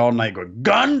purposely all night going,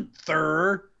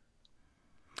 "Gunther."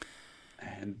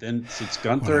 And then it's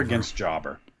Gunther against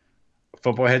Jobber.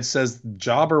 Football Head says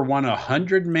Jobber won a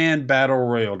 100-man battle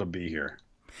royal to be here.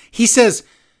 He says,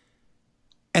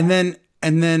 then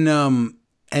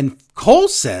Cole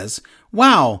says,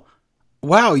 wow,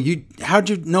 how'd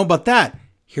you know about that?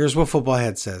 Here's what Football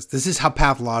Head says. This is how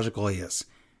pathological he is.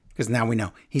 Because now we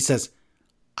know. He says,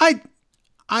 I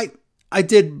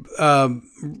did, what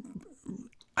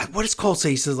does Cole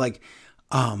say? He says like,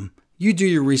 you do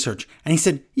your research. And he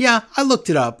said, yeah, I looked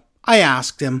it up. I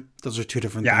asked him. Those are two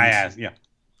different things.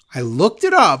 I looked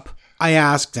it up. I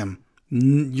asked him.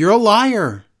 You're a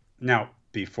liar. Now,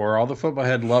 before all the Football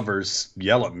Head lovers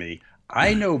yell at me,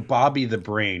 I know Bobby the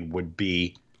Brain would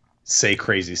say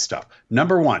crazy stuff.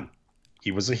 Number one,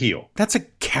 he was a heel. That's a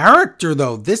character,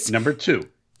 though. Number two,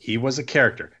 he was a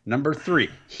character. Number three,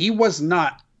 he was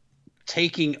not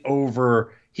taking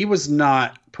over. He was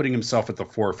not putting himself at the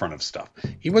forefront of stuff.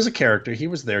 He was a character. He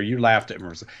was there. You laughed at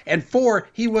him. And four,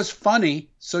 he was funny,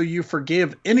 so you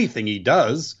forgive anything he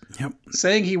does. Yep.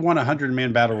 Saying he won a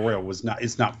 100-man battle royal is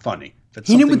not funny.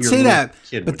 He would say that.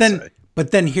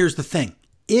 But then here's the thing.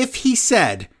 If he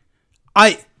said,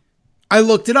 I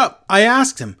looked it up. I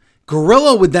asked him.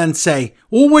 Gorilla would then say,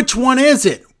 well, which one is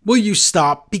it? Will you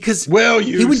stop? Because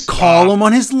he would call him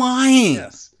on his lying.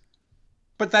 Yes.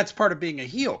 But that's part of being a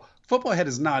heel. Football Head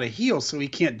is not a heel, so he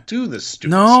can't do this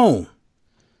stupid stuff.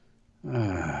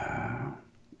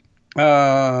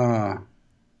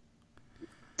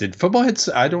 Did Football Head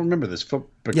say, I don't remember this. But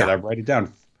could I write it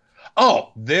down?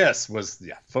 Oh, this was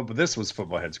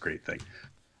Football Head's great thing.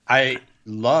 I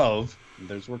love,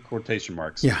 there's where quotation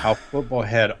marks, how Football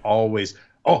Head always,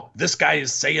 this guy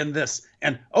is saying this,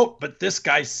 and but this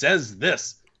guy says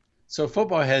this. So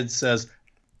Football Head says,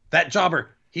 that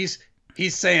jobber, he's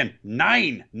saying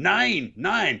 9, 9,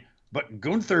 9, but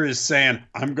Gunther is saying,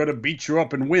 I'm going to beat you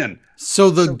up and win. So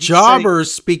the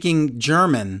jobber's speaking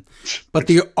German, but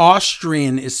the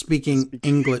Austrian is speaking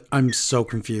English. I'm so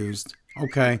confused.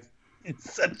 Okay.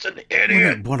 It's such an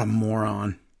idiot. What a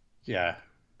moron. Yeah.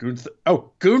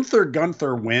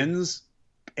 Gunther wins,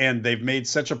 and they've made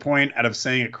such a point out of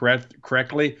saying it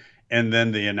correctly, and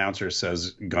then the announcer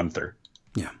says Gunther.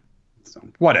 Yeah. So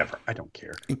whatever. I don't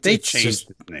care. They changed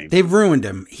his name. They've ruined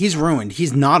him. He's ruined.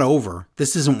 He's not over.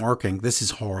 This isn't working. This is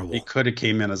horrible. He could have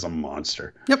came in as a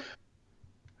monster. Yep.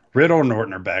 Riddle and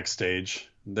Orton are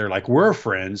backstage. They're like, we're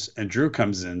friends. And Drew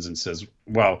comes in and says,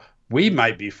 well, we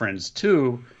might be friends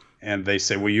too. And they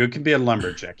say, well, you can be a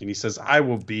lumberjack. And he says, I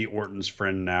will be Orton's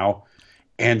friend now.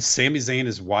 And Sami Zayn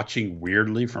is watching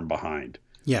weirdly from behind.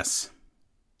 Yes.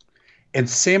 And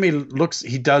Sami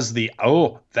he does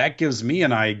that gives me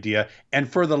an idea. And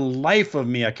for the life of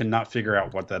me, I cannot figure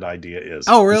out what that idea is.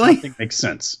 Oh, really? Nothing makes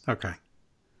sense. Okay.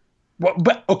 Well,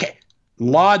 but okay.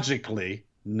 Logically,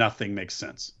 nothing makes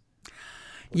sense.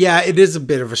 Yeah, it is a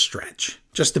bit of a stretch.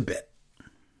 Just a bit.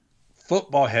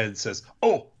 Football Head says,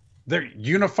 their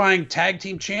unifying tag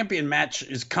team champion match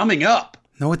is coming up.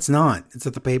 No, it's not. It's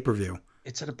at the pay-per-view.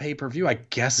 It's at a pay-per-view. I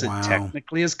guess it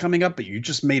technically is coming up, but you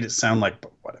just made it sound like,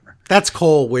 but whatever. That's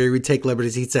Cole, where he would take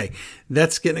liberties. He'd say,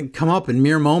 that's going to come up in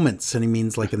mere moments. And he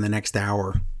means like in the next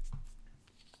hour.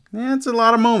 Yeah, it's a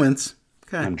lot of moments.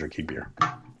 Okay. I'm drinking beer.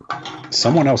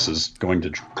 Someone else is going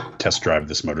to test drive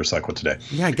this motorcycle today.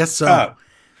 Yeah, I guess so.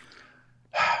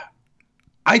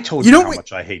 I told you how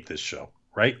much I hate this show,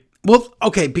 right? Well,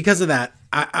 okay, because of that,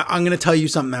 I'm going to tell you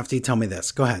something after you tell me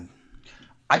this. Go ahead.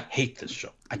 I hate this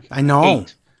show. I know.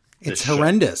 It's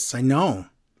horrendous. Show. I know.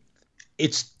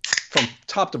 It's from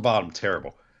top to bottom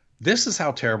terrible. This is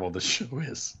how terrible this show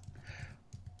is.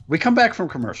 We come back from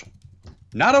commercial.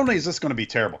 Not only is this going to be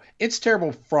terrible, it's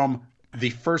terrible from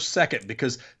the first second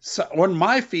because on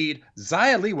my feed,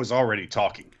 Xia Li was already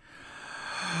talking.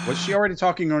 Was she already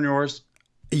talking on yours?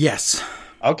 Yes.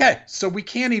 Okay, so we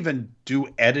can't even do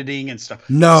editing and stuff.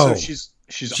 No. So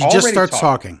she just starts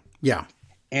talking. Yeah.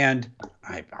 And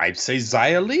I say,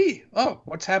 Xia Li,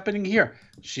 what's happening here?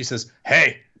 She says,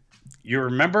 hey, you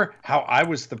remember how I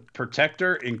was the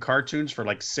protector in cartoons for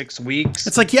like 6 weeks?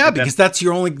 It's like, because that's the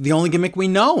only gimmick we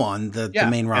know on the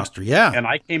main roster. Yeah. And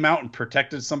I came out and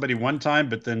protected somebody one time,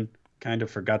 but then kind of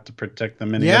forgot to protect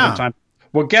them any other time.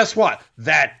 Well, guess what?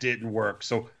 That didn't work.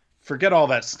 So forget all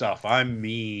that stuff. I'm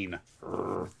mean.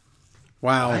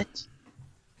 Wow. What?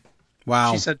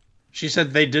 Wow. She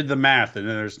said they did the math and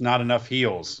there's not enough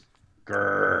heels.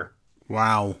 Grr.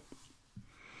 Wow.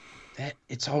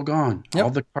 It's all gone. Yep. All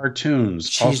the cartoons.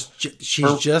 She's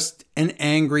just an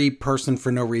angry person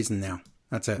for no reason now.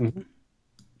 That's it. Mm-hmm.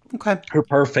 Okay. Her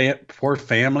poor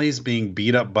family's being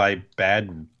beat up by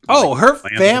bad. Her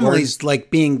family's like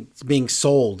being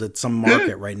sold at some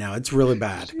market right now. It's really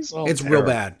bad. It's real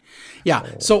bad. Yeah.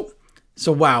 So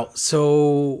wow.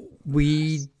 So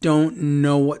we don't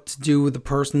know what to do with the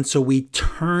person, so we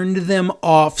turned them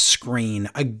off screen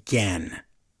again.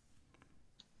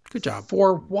 Good job.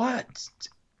 For what?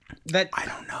 I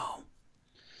don't know.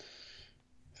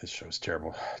 This show's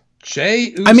terrible.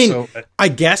 Jey Uso. I mean, I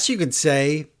guess you could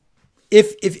say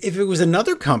if it was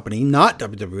another company, not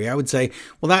WWE, I would say,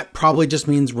 well, that probably just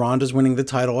means Ronda's winning the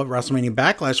title at WrestleMania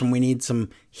Backlash, and we need some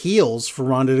heels for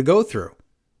Ronda to go through.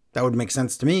 That would make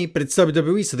sense to me, but it's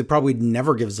WWE, so they probably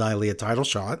never give Xylee a title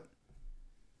shot.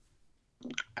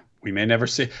 We may never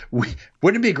see. Wouldn't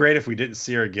it be great if we didn't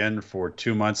see her again for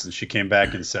 2 months and she came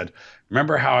back and said,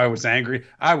 "Remember how I was angry?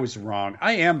 I was wrong.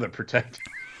 I am the protector."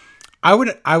 I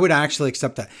would actually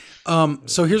accept that.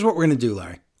 So here's what we're going to do,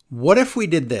 Larry. What if we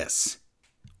did this?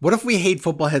 What if we hate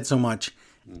Football Head so much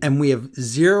and we have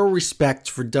zero respect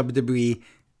for WWE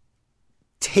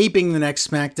taping the next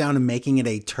SmackDown and making it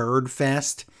a turd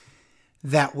fest,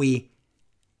 that we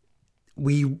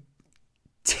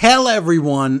tell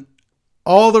everyone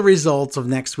all the results of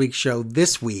next week's show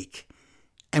this week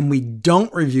and we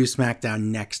don't review SmackDown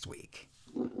next week?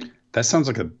 That sounds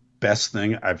like the best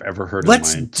thing I've ever heard in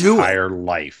my entire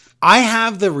life. I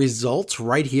have the results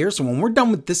right here. So when we're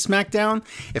done with this SmackDown,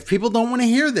 if people don't want to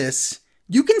hear this,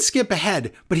 you can skip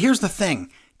ahead. But here's the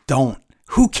thing. Don't.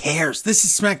 Who cares? This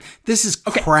is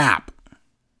crap.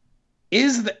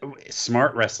 Is the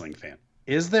smart wrestling fan?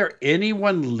 Is there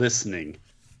anyone listening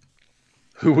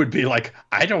who would be like,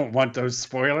 I don't want those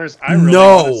spoilers. I really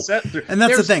want to set through. And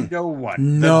that's the thing. No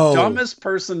one. The dumbest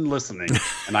person listening,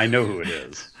 and I know who it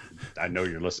is. I know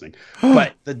you're listening,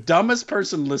 but the dumbest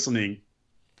person listening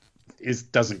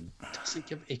doesn't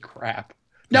give a crap.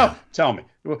 No, tell me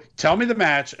the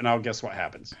match, and I'll guess what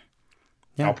happens.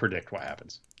 Yeah. I'll predict what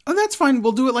happens. Oh, that's fine.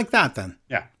 We'll do it like that then.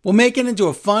 Yeah, we'll make it into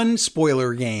a fun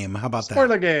spoiler game. How about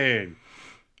spoiler game?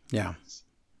 Yeah.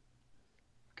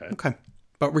 Okay.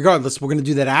 But regardless, we're going to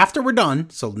do that after we're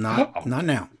done. So not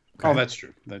now. Okay? Oh, that's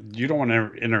true. You don't want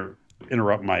to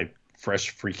interrupt my fresh,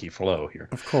 freaky flow here.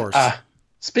 Of course.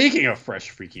 Speaking of fresh,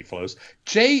 freaky flows,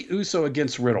 Jey Uso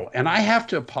against Riddle. And I have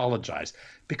to apologize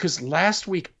because last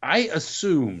week I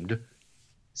assumed,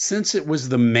 since it was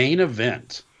the main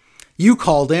event. You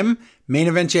called him main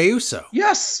event Jey Uso.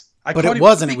 Yes. But it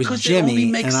wasn't. It was Jimmy. It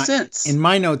only makes sense. In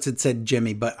my notes, it said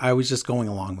Jimmy, but I was just going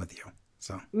along with you.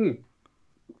 So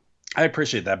I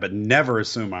appreciate that, but never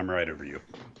assume I'm right over you.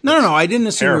 No. I didn't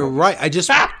assume you were right.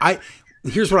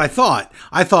 Here's what I thought.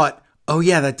 I thought, oh,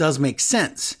 yeah, that does make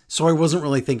sense. So I wasn't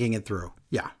really thinking it through.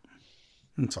 Yeah.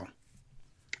 That's all.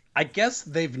 I guess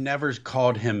they've never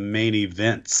called him main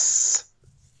events,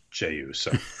 Jey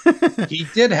Uso. He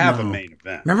did have a main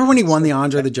event. Remember when he won the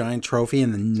Andre the Giant trophy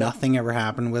and then nothing ever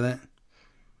happened with it?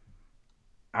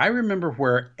 I remember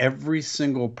where every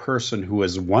single person who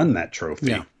has won that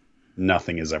trophy,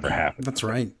 nothing has ever happened. That's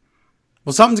right.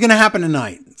 Well, something's going to happen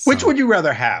tonight. So. Which would you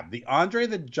rather have? The Andre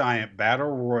the Giant Battle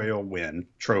Royal win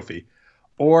trophy,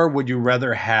 or would you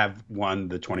rather have won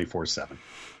the 24/7?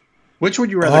 Which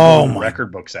would you rather go in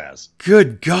record books as?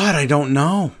 Good God, I don't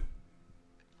know.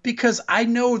 Because I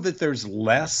know that there's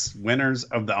less winners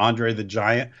of the Andre the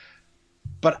Giant,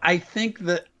 but I think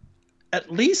that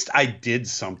at least I did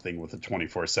something with the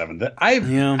 24/7. That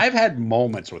I've had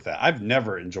moments with that. I've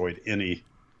never enjoyed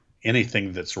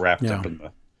anything that's wrapped up in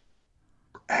the.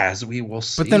 As we will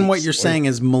see. But then what you're saying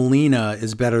is Melina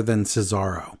is better than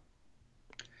Cesaro.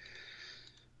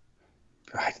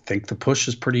 I think the push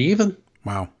is pretty even.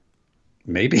 Wow.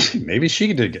 Maybe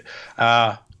she did get.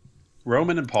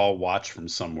 Roman and Paul watch from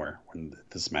somewhere when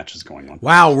this match is going on.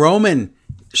 Wow, Roman.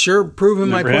 Sure, proving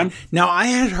my point. Now, I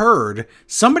had heard,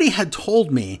 somebody had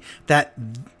told me that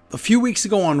a few weeks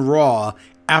ago on Raw,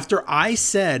 after I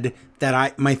said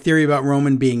that my theory about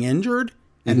Roman being injured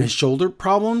and his shoulder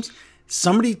problems,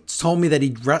 somebody told me that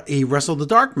he wrestled the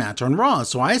dark match on Raw,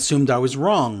 so I assumed I was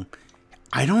wrong.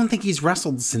 I don't think he's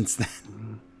wrestled since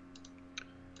then.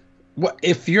 Well,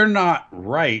 if you're not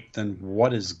right, then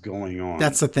what is going on?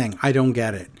 That's the thing. I don't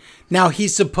get it. Now,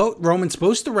 Roman's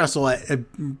supposed to wrestle at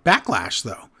Backlash,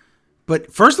 though.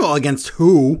 But first of all, against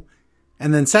who?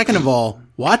 And then second of all,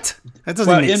 what? That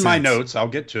doesn't make sense. In my notes, I'll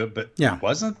get to it, but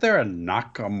wasn't there a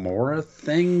Nakamura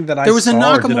thing that I saw? There was a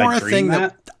Nakamura thing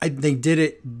that they did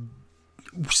it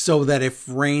so that if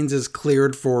Reigns is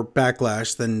cleared for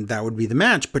Backlash, then that would be the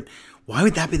match. But why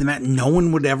would that be the match? No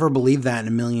one would ever believe that in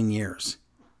a million years.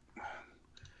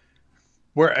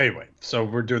 Anyway, so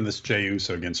we're doing this Jey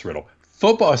Uso against Riddle.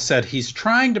 Football said he's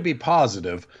trying to be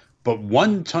positive, but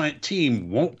one team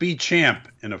won't be champ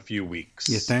in a few weeks.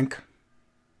 You think?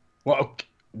 Well,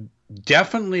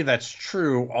 definitely that's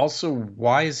true. Also,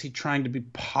 why is he trying to be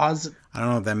positive? I don't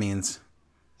know what that means.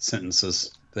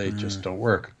 Sentences, they just don't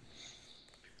work.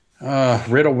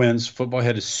 Riddle wins. Football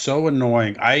head is so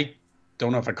annoying. I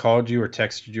don't know if I called you or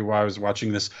texted you while I was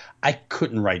watching this. I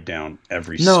couldn't write down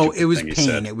every. No, it was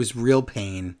pain. It was real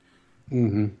pain.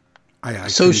 Mm-hmm.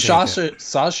 So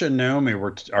Sasha and Naomi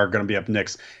are going to be up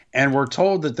next, and we're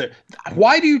told that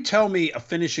why do you tell me a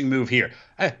finishing move here?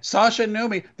 Hey, Sasha and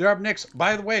Naomi, they're up next.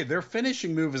 By the way, their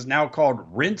finishing move is now called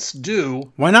rinse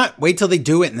do. Why not wait till they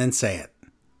do it and then say it?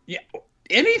 Yeah,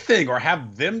 anything, or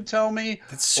have them tell me.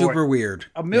 That's super weird.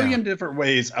 A million different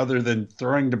ways other than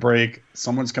throwing the break.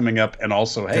 Someone's coming up, and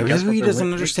also, hey, guess what? He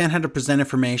doesn't understand how to present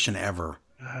information ever.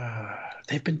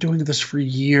 They've been doing this for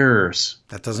years.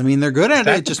 That doesn't mean they're good at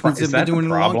it. It just means they've been doing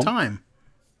it a long time.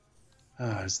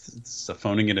 It's a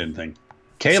phoning it in thing.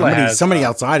 Somebody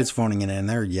outside is phoning it in.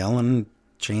 They're yelling,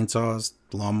 chainsaws,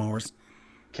 lawnmowers.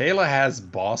 Kayla has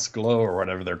boss glow or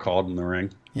whatever they're called in the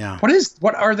ring. Yeah.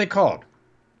 What are they called?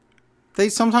 They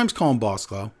sometimes call them boss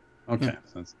glow. Okay.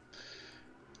 Yeah.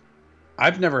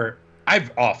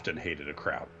 I've often hated a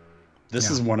crowd.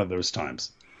 This is one of those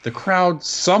times. The crowd,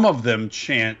 some of them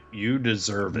chant, "You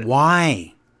deserve it."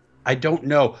 Why? I don't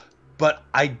know. But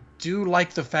I do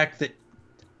like the fact that,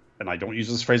 and I don't use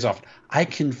this phrase often, I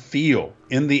can feel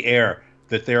in the air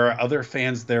that there are other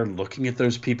fans there looking at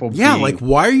those people. Yeah, like,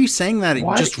 why are you saying that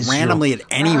just randomly at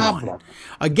anyone?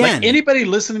 Again. Like, anybody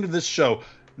listening to this show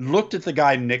looked at the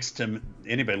guy next to him.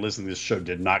 Anybody listening to this show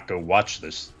did not go watch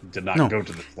this, did not go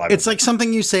to this live. It's like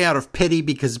something you say out of pity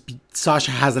because Sasha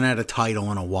hasn't had a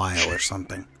title in a while or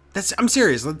something. I'm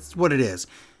serious. That's what it is.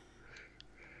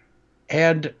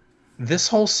 And this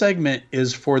whole segment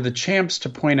is for the champs to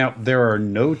point out there are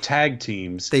no tag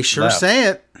teams. They sure say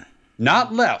it.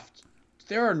 Not left.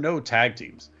 There are no tag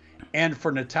teams. And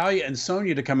for Natalya and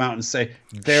Sonya to come out and say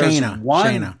there's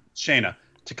Shayna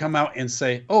to come out and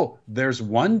say, "Oh, there's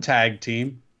one tag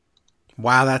team."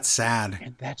 Wow, that's sad.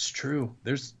 And that's true.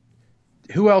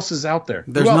 Who else is out there?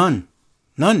 There's none.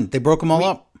 None. They broke them all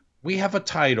up. We have a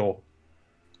title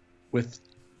with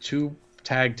two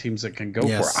tag teams that can go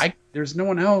for it. There's no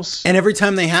one else. And every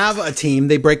time they have a team,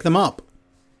 they break them up.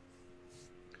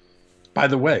 By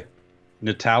the way,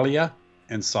 Natalya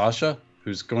and Sasha,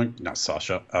 who's going, not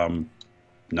Sasha,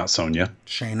 not Sonya.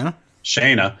 Shayna.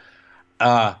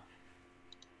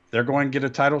 They're going to get a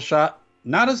title shot.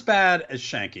 Not as bad as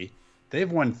Shanky. They've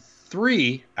won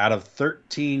 3 out of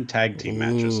 13 tag team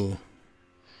matches.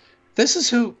 This is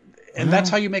who, and that's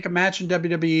how you make a match in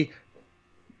WWE.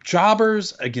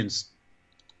 Jobbers against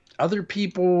other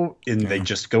people, and they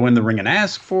just go in the ring and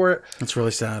ask for it. That's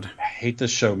really sad. I hate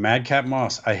this show. Madcap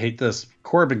Moss. I hate this.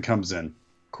 Corbin comes in.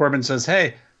 Corbin says,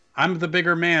 "Hey, I'm the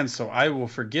bigger man, so I will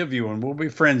forgive you and we'll be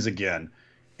friends again."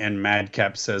 And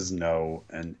Madcap says no.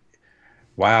 And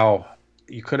wow,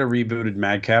 you could have rebooted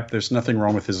Madcap. There's nothing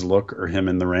wrong with his look or him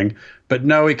in the ring. But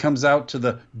no, he comes out to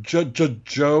the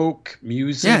joke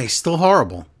music. Yeah, he's still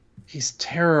horrible. He's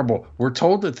terrible. We're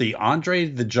told that the Andre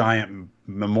the Giant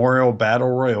Memorial Battle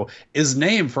Royal is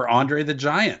named for Andre the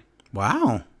Giant.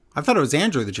 Wow. I thought it was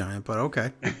Andrew the Giant, but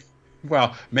okay.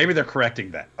 Well, maybe they're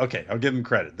correcting that. Okay, I'll give them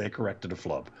credit. They corrected a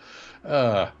flub.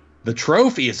 The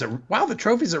trophy is the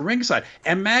trophy's at ringside.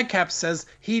 And Madcap says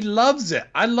he loves it.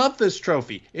 "I love this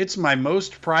trophy. It's my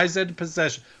most prized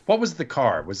possession." What was the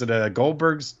car? Was it a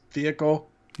Goldberg's vehicle?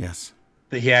 Yes.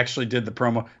 That he actually did the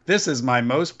promo. "This is my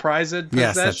most prized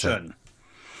possession."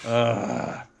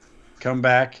 Yes, come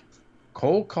back.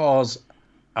 Cole calls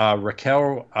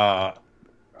Raquel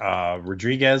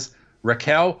Rodriguez.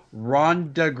 Raquel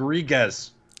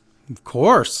Rodriguez. Of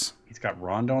course. He's got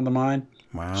Ronda on the mind.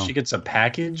 Wow. She gets a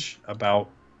package about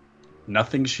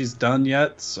nothing she's done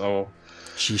yet, so...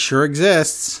 She sure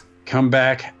exists. Come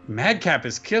back. Madcap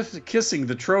is kissing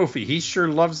the trophy. He sure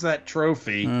loves that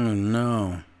trophy. Oh,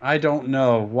 no. I don't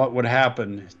know what would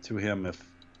happen to him if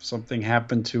something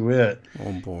happened to it.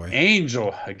 Oh, boy.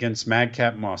 Angel against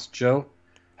Madcap Moss. Joe,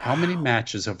 how many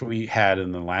matches have we had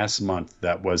in the last month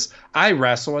that was, I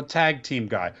wrestle a tag team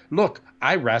guy. Look,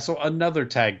 I wrestle another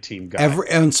tag team guy.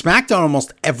 On SmackDown,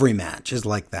 almost every match is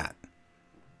like that.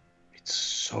 It's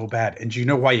so bad. And do you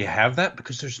know why you have that?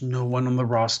 Because there's no one on the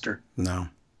roster. No.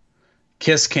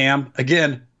 Kiss cam.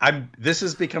 Again, this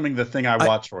is becoming the thing I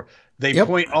watch for. They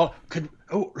point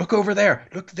look over there.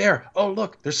 Look there. Oh,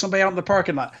 look, there's somebody out in the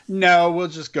parking lot. No, we'll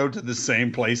just go to the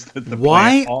same place that the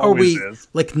plant always is.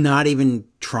 Like not even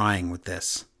trying with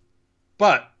this?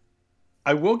 But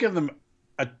I will give them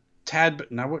a tad,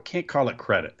 but now we can't call it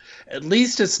credit. At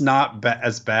least it's not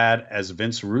as bad as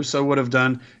Vince Russo would have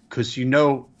done, because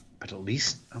but at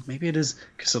least maybe it is,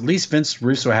 because at least Vince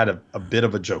Russo had a bit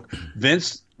of a joke.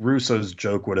 Vince Russo's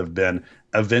joke would have been,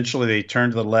 eventually they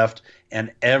turn to the left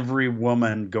and every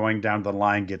woman going down the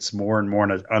line gets more and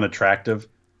more unattractive.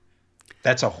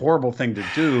 That's a horrible thing to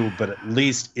do, but at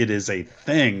least it is a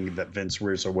thing that Vince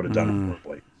Russo would have done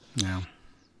horribly. Yeah.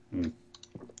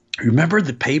 Remember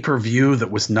the pay-per-view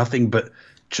that was nothing but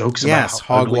jokes about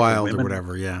Hog Wild or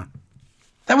whatever, yeah.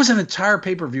 That was an entire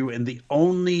pay-per-view, and the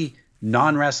only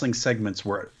non-wrestling segments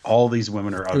where all these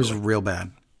women are ugly. It was real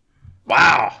bad.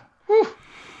 Wow. Whew.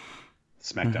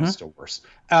 SmackDown's still worse.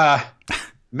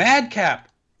 Madcap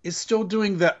is still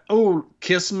doing the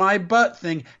kiss my butt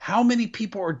thing. How many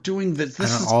people are doing this?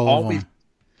 This is always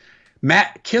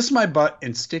kiss my butt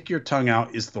and stick your tongue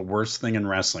out is the worst thing in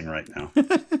wrestling right now.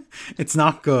 It's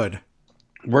not good.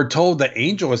 We're told that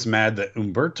Angel is mad that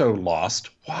Humberto lost.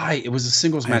 Why? It was a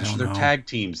singles match. They're tag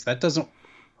teams. That doesn't.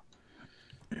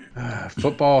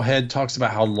 Football Head talks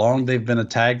about how long they've been a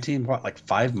tag team. What, like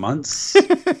 5 months?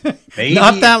 Maybe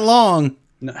not that long.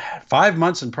 5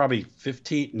 months and probably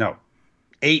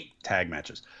 8 tag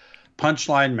matches.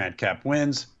 Punchline, Madcap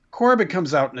wins. Corbin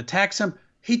comes out and attacks him.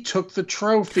 He took the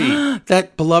trophy.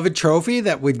 That beloved trophy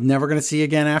that we're never going to see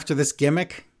again after this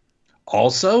gimmick.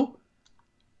 Also,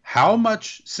 how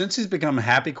much, since he's become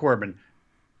Happy Corbin,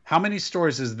 how many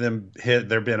stories has there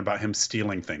been about him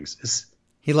stealing things?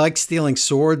 He likes stealing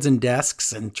swords and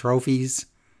desks and trophies.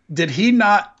 Did he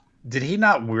not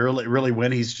really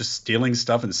win? He's just stealing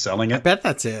stuff and selling it? I bet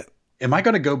that's it. Am I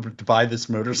going to go buy this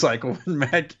motorcycle when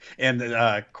Matt and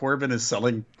Corbin is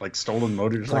selling like stolen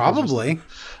motorcycles? Probably.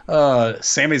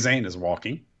 Sami Zayn is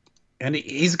walking, and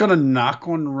he's going to knock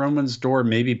on Roman's door,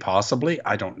 maybe, possibly.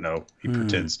 I don't know. He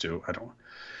pretends to. I don't.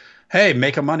 Hey,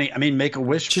 make a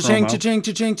wish. Cha-ching, cha-ching,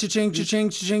 cha-ching, cha-ching, cha-ching,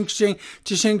 cha-ching, cha-ching,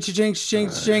 cha-ching, cha-ching, cha-ching,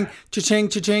 cha-ching, cha-ching,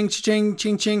 cha-ching, cha-ching,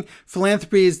 cha-ching.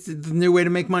 Philanthropy is the new way to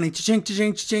make money. Cha-ching,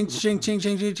 cha-ching, cha-ching, cha-ching,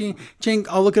 cha-ching, cha-ching, cha-ching.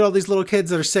 Oh, look at all these little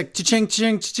kids that are sick. Cha-ching,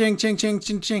 cha-ching, cha-ching, cha-ching,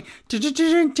 cha-ching,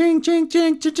 cha-ching, cha-ching,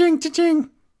 cha-ching, cha-ching, cha-ching.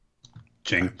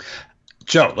 Ching.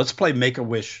 Joe, let's play Make a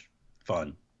Wish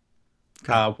fun.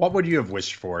 What would you have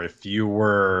wished for if you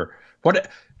were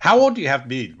how old do you have to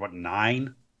be?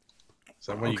 9? Is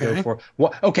that what you go for?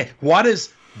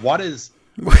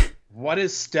 What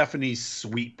is Stephanie's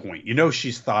sweet point? You know,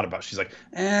 she's thought about. She's like,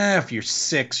 if you're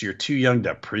 6, you're too young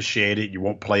to appreciate it. You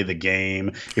won't play the game.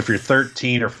 If you're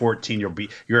 13 or 14,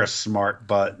 you're a smart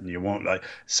butt and you won't like.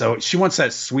 So she wants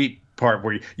that sweet part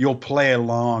where you'll play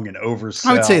along and oversell.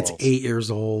 I would say it's 8 years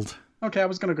old. Okay, I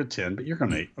was gonna go 10, but you're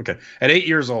going 8. Okay, at 8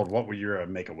 years old, what would your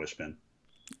Make-A-Wish been?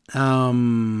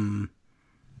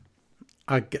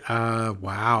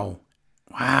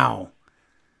 Wow.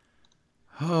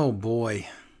 Oh, boy.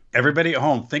 Everybody at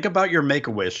home, think about your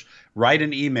Make-A-Wish, write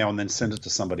an email, and then send it to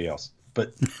somebody else.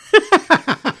 But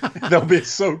they'll be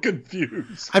so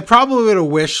confused. I probably would have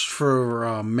wished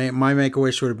for, my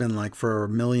Make-A-Wish would have been like for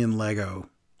 1 million Lego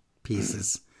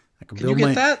pieces. Can you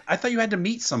get that? I thought you had to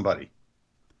meet somebody.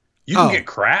 You can get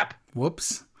crap?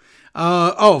 Whoops.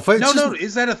 No,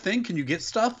 is that a thing? Can you get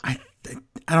stuff? I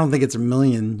don't think it's 1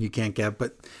 million you can't get,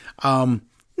 but...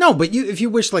 No, but if you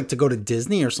wish like to go to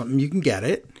Disney or something, you can get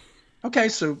it. Okay,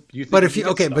 so you think but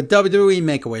but WWE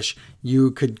Make-A-Wish,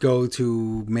 you could go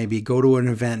to an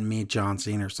event and meet John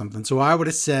Cena or something. So I would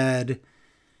have said,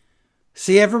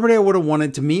 see, everybody I would have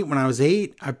wanted to meet when I was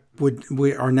 8,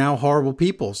 we are now horrible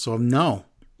people. So no.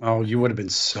 Oh, you would have been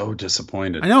so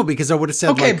disappointed. I know, because I would have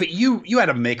said, okay, but you had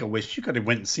to Make-A-Wish. You could have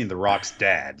went and seen The Rock's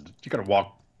dad. You could have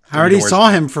walked. I already saw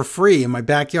him for free in my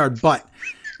backyard butt.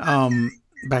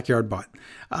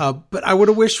 But I would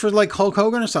have wished for like Hulk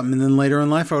Hogan or something, and then later in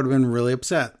life I would have been really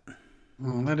upset.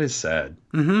 Oh, that is sad.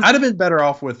 Mm-hmm. I'd have been better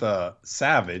off with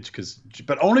Savage,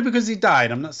 but only because he died.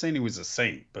 I'm not saying he was a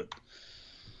saint, but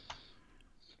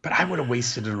I would have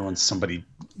wasted it on somebody.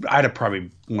 I'd have probably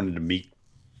wanted to meet,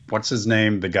 what's his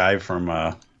name, the guy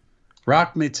from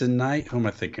Rock Me Tonight. Who am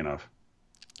I thinking of?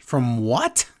 From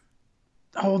what?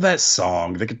 Oh, that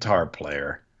song, the guitar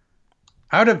player.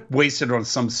 I would have wasted it on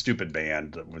some stupid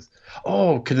band that was.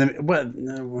 I could have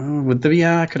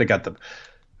got the.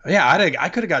 Yeah, I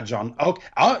could have got John.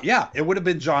 Yeah, it would have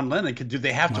been John Lennon. Do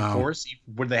they have to force?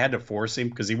 Would they had to force him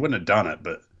because he wouldn't have done it?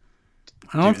 But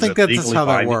I don't think that's how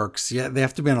that works. Yeah, they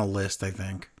have to be on a list, I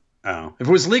think. Oh, if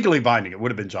it was legally binding, it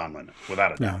would have been John Lennon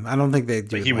without a doubt. No, I don't think they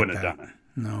do. But he wouldn't have done it.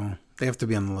 No, they have to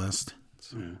be on the list.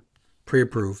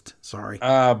 Pre-approved. Sorry.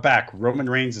 Back. Roman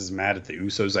Reigns is mad at the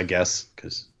Usos, I guess,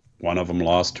 because one of them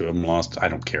lost, 2 of them lost. I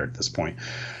don't care at this point.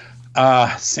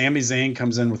 Sami Zayn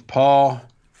comes in with Paul.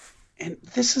 And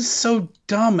this is so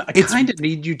dumb. I kind of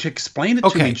need you to explain it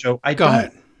to me, Joe. Go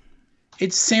ahead.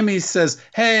 It's Sami says,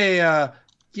 hey, I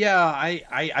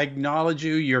acknowledge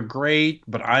you. You're great,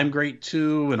 but I'm great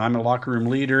too. And I'm a locker room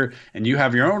leader. And you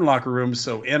have your own locker room.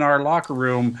 So in our locker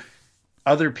room,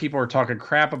 other people are talking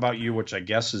crap about you, which I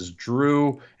guess is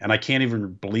Drew. And I can't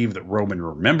even believe that Roman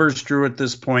remembers Drew at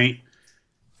this point.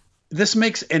 This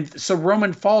makes, and so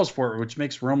Roman falls for it, which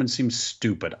makes Roman seem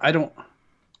stupid. I don't.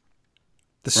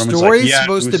 The story is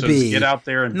supposed to be get out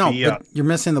there and be but you're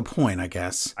missing the point, I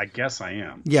guess. I guess I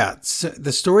am. Yeah, so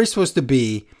the story's supposed to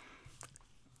be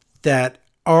that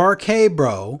RK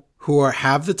Bro, who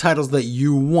have the titles that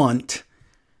you want,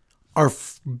 are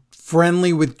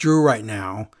friendly with Drew right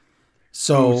now.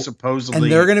 So supposedly,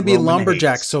 and they're going to be Roman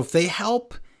lumberjacks. hates. So if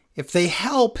they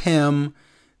help him,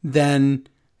 then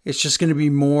it's just going to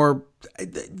be more.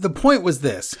 The point was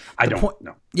this. I don't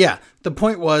know. Yeah, the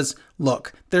point was,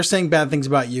 look, they're saying bad things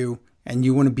about you, and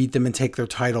you want to beat them and take their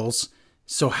titles.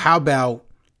 So how about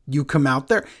you come out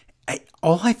there?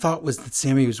 All I thought was that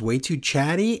Sammy was way too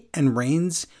chatty, and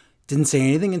Reigns didn't say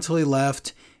anything until he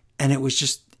left, and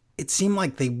it seemed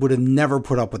like they would have never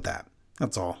put up with that.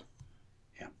 That's all.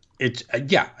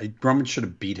 Yeah, Roman should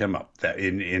have beat him up that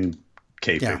in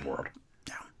kayfabe world.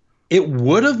 Yeah. It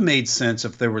would have made sense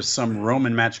if there was some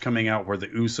Roman match coming out where the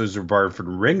Usos were barred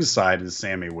from ringside and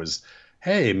Sammy was,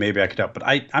 hey, maybe I could help. But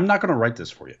I'm not going to write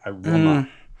this for you. I will not.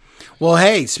 Well,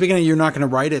 hey, speaking of you're not going to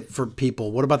write it for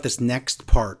people, what about this next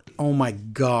part? Oh, my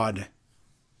God.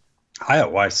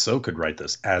 I so could write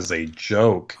this as a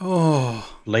joke.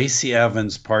 Oh. Lacey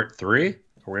Evans part 3. Are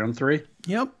we on 3?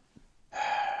 Yep.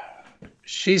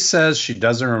 She says she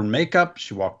does her own makeup.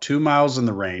 She walked 2 miles in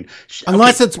the rain.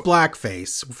 Unless it's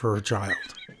blackface for a child.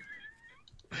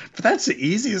 But that's the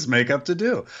easiest makeup to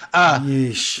do.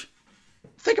 Yeesh.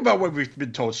 Think about what we've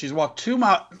been told. She's walked 2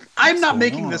 miles. I'm not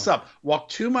making this up.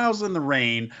 Walked 2 miles in the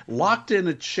rain, locked in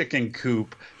a chicken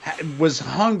coop, was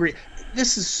hungry.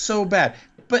 This is so bad.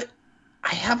 But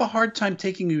I have a hard time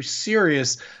taking you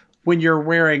serious when you're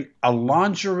wearing a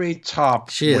lingerie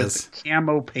top with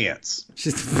camo pants.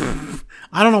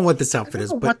 I don't know what this outfit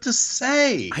is, but what to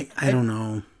say. I don't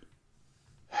know.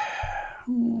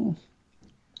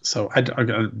 So I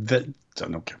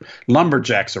don't care.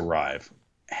 Lumberjacks arrive,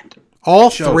 and all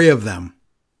three of them.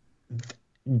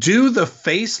 Do the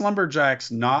face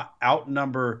lumberjacks not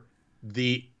outnumber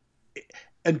the?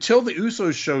 Until the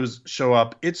Usos show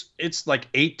up, it's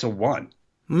like 8-1.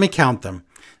 Let me count them.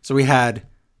 So we had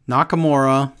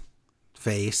Nakamura,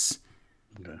 face.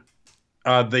 Okay.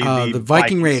 The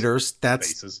Viking Raiders, that's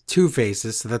faces. 2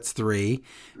 faces, so that's 3.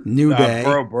 New Day,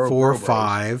 4,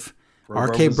 5.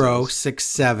 RK Bro, 6,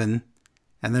 7.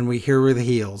 And then here were the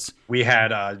heels. We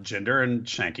had Jinder and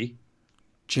Shanky.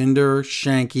 Jinder,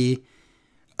 Shanky.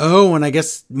 Oh, and I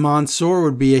guess Mansoor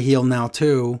would be a heel now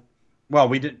too. Well,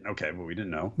 we didn't. Okay, well, we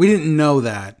didn't know. We didn't know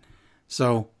that.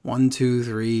 So 1, 2,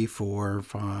 3, 4,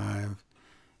 5.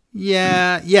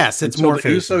 Yeah, yes, it's more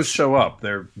faces. The Usos show up.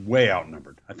 They're way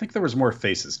outnumbered. I think there was more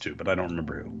faces too, but I don't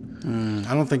remember who.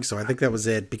 I don't think so. I think that was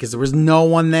it because there was no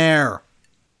one there.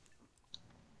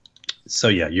 So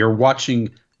yeah, you're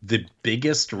watching the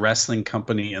biggest wrestling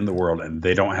company in the world, and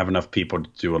they don't have enough people to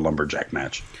do a lumberjack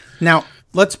match. Now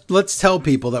let's tell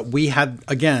people that we had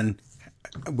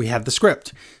the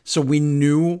script, so we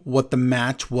knew what the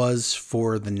match was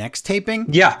for the next taping.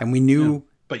 Yeah, and we knew. Yeah.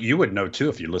 But you would know too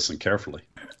if you listen carefully.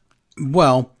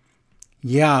 Well,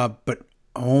 yeah, but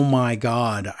oh my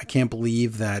God, I can't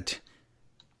believe that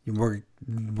we're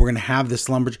going to have this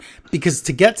lumberjack. Because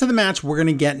to get to the match we're going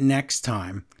to get next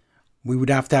time, we would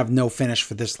have to have no finish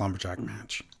for this lumberjack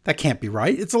match. That can't be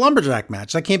right. It's a lumberjack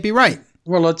match. That can't be right.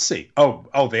 Well, let's see.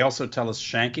 Oh, they also tell us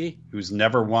Shanky, who's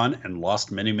never won and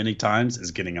lost many, many times,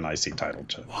 is getting an IC title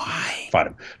to fight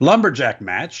him. Lumberjack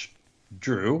match,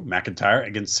 Drew McIntyre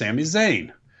against Sami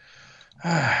Zayn.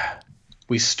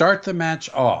 We start the match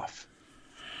off,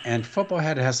 and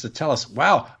Footballhead has to tell us,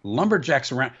 wow,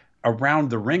 lumberjacks around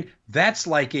the ring, that's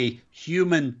like a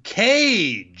human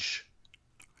cage.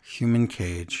 Human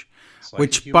cage. Like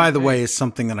which, by the way, is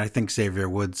something that I think Xavier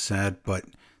Woods said, but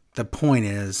the point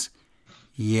is,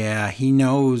 yeah, he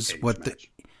knows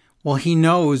he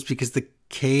knows because the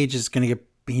cage is going to get,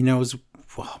 he knows,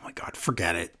 oh my God,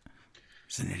 forget it.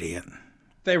 He's an idiot.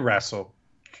 They wrestle.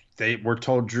 They were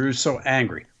told Drew's so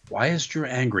angry. Why is Drew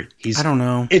angry? I don't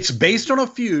know. It's based on a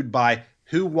feud by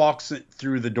who walks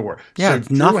through the door. Yeah,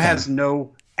 so Drew has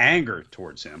no anger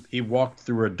towards him. He walked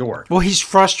through a door. Well, he's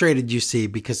frustrated, you see,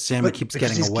 because Sammy keeps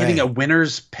getting he's away. He's getting a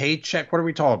winner's paycheck. What do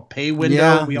we call it? Pay window.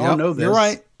 Yeah, we all know this. You're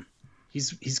right.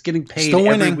 He's getting paid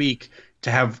every week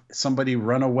to have somebody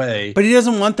run away. But he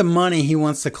doesn't want the money. He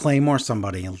wants to Claymore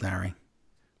somebody, Larry.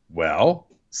 Well,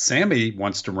 Sammy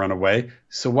wants to run away.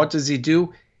 So what does he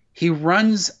do? He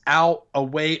runs out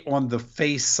away on the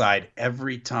face side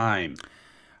every time.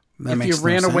 That if you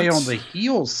ran away on the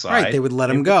heel side, right, they would let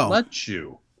him go. Let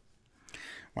you.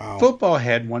 Wow. Football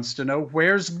Head wants to know,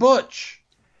 where's Butch?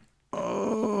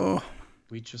 Oh.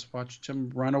 We just watched him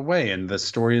run away, and the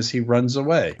story is he runs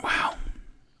away. Wow.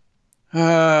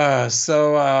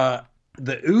 So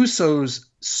the Usos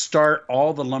start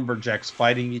all the Lumberjacks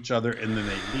fighting each other, and then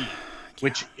they leave,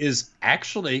 which is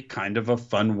actually kind of a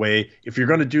fun way. If you're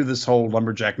going to do this whole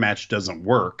Lumberjack match doesn't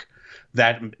work,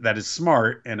 that is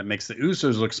smart, and it makes the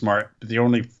Usos look smart. But the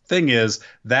only thing is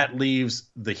that leaves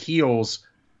the heels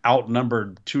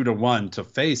outnumbered 2-1 to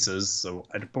faces. So,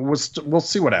 but we'll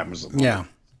see what happens. Yeah.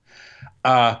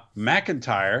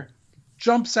 McIntyre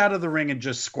jumps out of the ring and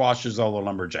just squashes all the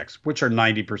Lumberjacks, which are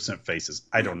 90% faces.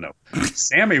 I don't know.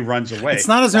 Sammy runs away. It's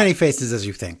not as many faces as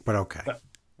you think, but okay. But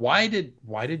why did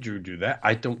Drew do that?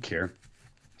 I don't care.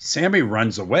 Sammy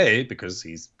runs away because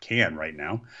he can right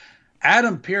now.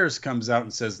 Adam Pearce comes out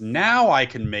and says, now I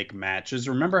can make matches.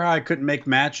 Remember how I couldn't make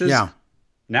matches? Yeah.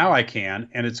 Now I can,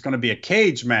 and it's going to be a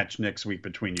cage match next week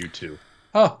between you two.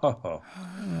 Ho, ho, ho.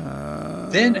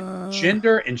 Then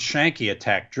Jinder and Shanky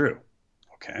attack Drew.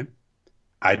 Okay.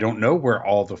 I don't know where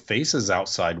all the faces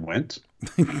outside went.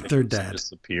 They're dead.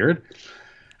 Disappeared.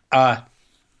 But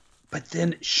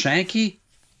then Shanky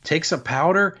takes a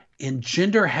powder, and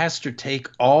Jinder has to take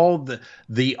all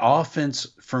the offense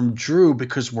from Drew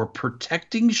because we're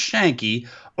protecting Shanky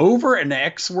over an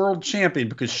ex-world champion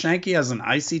because Shanky has an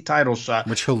IC title shot.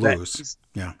 Which he'll lose.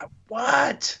 Yeah.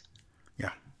 What?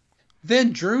 Yeah.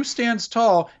 Then Drew stands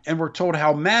tall, and we're told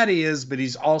how mad he is, but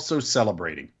he's also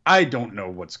celebrating. I don't know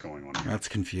what's going on. That's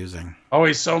confusing. Oh,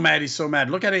 he's so mad. He's so mad.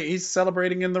 Look at it. He's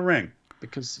celebrating in the ring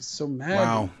because he's so mad.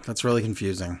 Wow. That's really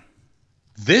confusing.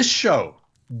 This show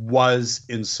was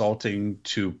insulting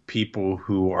to people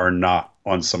who are not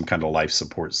on some kind of life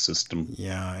support system.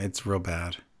 Yeah, it's real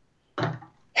bad.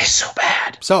 It's so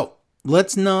bad. So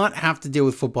let's not have to deal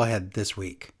with Football Head this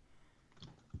week.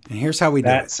 And here's how we do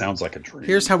it. That sounds like a dream.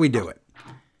 Here's how we do it.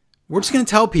 We're just going to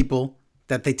tell people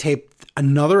that they taped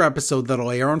another episode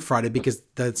that'll air on Friday because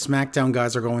the SmackDown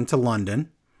guys are going to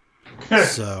London.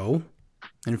 So,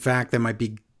 in fact, they might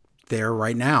be there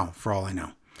right now, for all I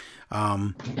know.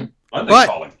 But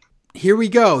calling. Here we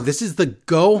go. This is the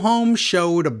go-home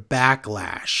show to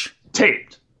Backlash.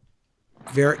 Taped.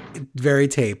 Very, very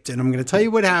taped. And I'm going to tell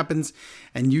you what happens,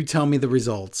 and you tell me the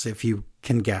results if you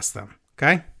can guess them.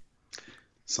 Okay?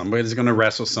 Somebody's going to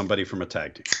wrestle somebody from a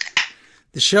tag team.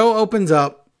 The show opens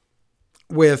up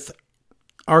with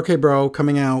RK Bro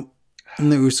coming out, and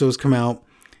the Usos come out,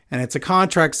 and it's a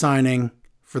contract signing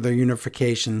for their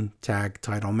unification tag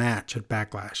title match at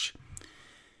Backlash.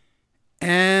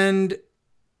 And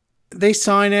they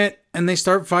sign it, and they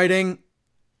start fighting,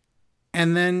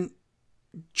 and then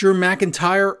Drew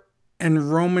McIntyre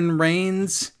and Roman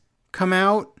Reigns come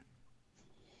out,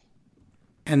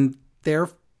 and they're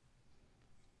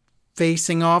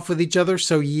facing off with each other.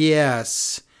 So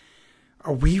yes,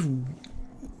 are we?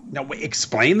 Now wait,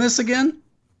 explain this again.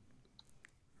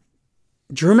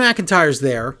 Drew McIntyre's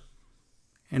there,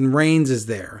 and Reigns is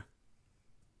there.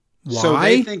 Why? So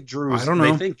they think Drew's. I don't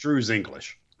know. They think Drew's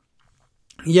English.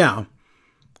 Yeah,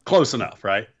 close enough,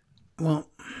 right? Well,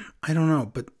 I don't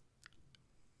know, but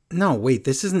no, wait,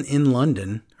 this isn't in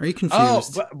London. Are you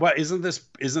confused? Oh, but isn't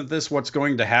this what's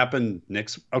going to happen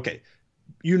next? Okay.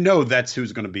 You know that's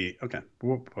who's going to be. Okay.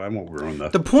 Well, I won't ruin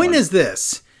the point is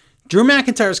this. Drew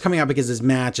McIntyre is coming out because his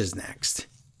match is next.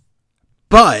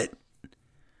 But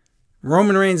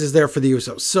Roman Reigns is there for the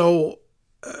Usos. So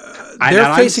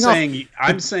they're facing off.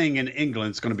 I'm saying in England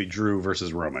it's going to be Drew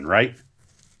versus Roman, right?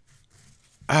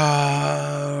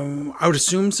 I would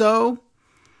assume so.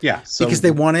 Yeah. So, because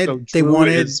they wanted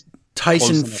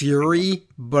Tyson Fury,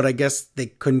 but I guess they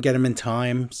couldn't get him in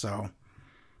time. So,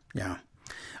 yeah.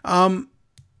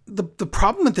 The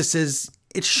problem with this is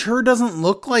it sure doesn't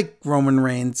look like Roman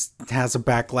Reigns has a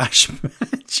Backlash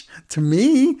match to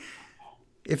me.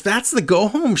 If that's the go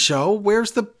home show,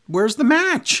 where's the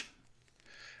match?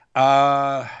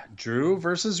 Drew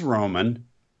versus Roman.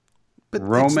 But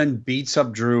Roman beats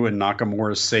up Drew and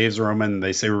Nakamura saves Roman.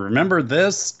 They say, remember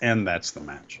this? And that's the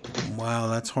match. Wow,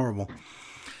 that's horrible.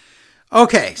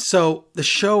 Okay, so the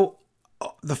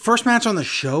first match on the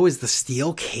show is the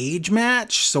steel cage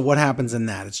match. So what happens in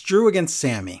that? It's Drew against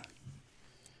Sammy.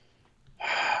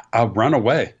 I'll run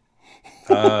away.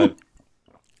 No.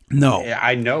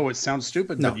 I know it sounds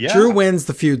stupid, no, but yeah. Drew wins,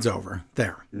 the feud's over.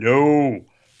 There. No.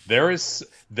 There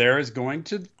is going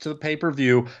to the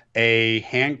pay-per-view a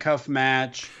handcuff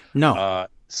match. No.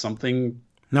 Something.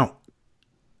 No.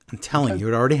 I'm telling you,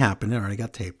 it already happened. It already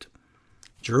got taped.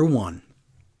 Drew won.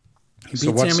 He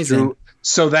beat Sami Zayn.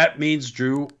 So that means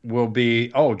Drew will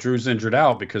be. Oh, Drew's injured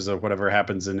out because of whatever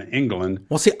happens in England.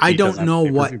 Well, see, I don't know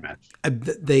what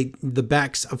the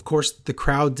backs. Of course, the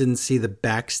crowd didn't see the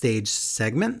backstage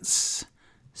segments,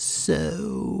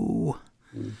 so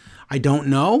I don't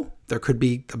know. There could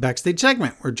be a backstage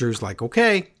segment where Drew's like,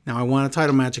 "Okay, now I want a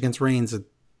title match against Reigns at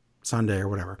Sunday or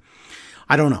whatever."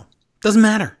 I don't know. Doesn't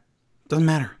matter. Doesn't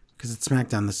matter because it's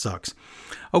SmackDown. This sucks.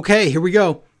 Okay, here we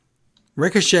go.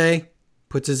 Ricochet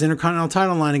puts his Intercontinental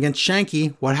title line against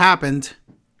Shanky. What happened?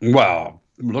 Well,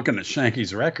 looking at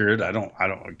Shanky's record, I don't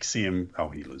see him. Oh,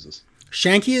 he loses.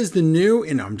 Shanky is the new.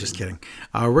 No, I'm just kidding.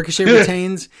 Ricochet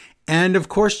retains, and of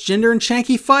course, Jinder and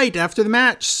Shanky fight after the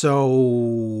match.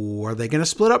 So, are they going to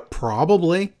split up?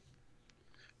 Probably.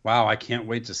 Wow, I can't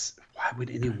wait to. Why would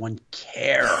anyone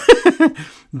care?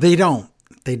 They don't.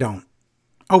 They don't.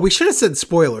 Oh, we should have said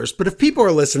spoilers, but if people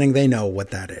are listening, they know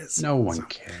what that is. No one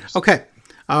cares. Okay.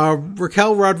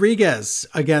 Raquel Rodriguez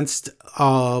against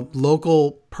a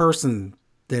local person.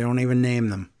 They don't even name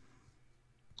them.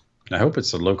 I hope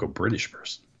it's a local British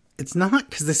person. It's not,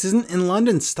 because this isn't in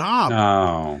London. Stop.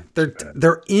 No.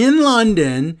 They're in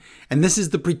London, and this is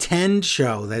the pretend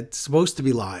show that's supposed to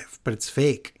be live, but it's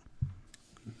fake.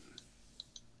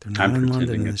 They're not in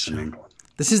London in this show.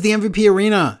 This is the MVP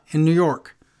Arena in New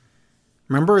York.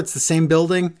 Remember, it's the same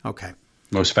building? Okay.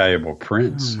 Most Valuable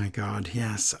Prince. Oh, my God.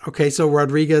 Yes. Okay, so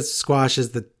Rodriguez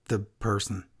squashes the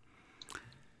person.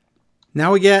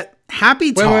 Now we get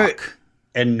Happy Talk. Wait.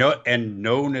 And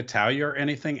no Natalya or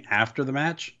anything after the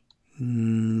match?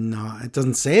 No, it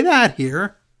doesn't say that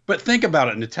here. But think about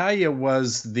it. Natalya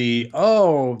was this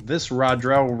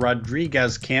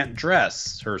Rodriguez can't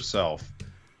dress herself.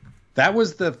 That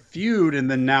was the feud, and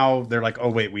then now they're like, oh,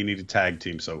 wait, we need a tag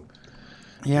team. So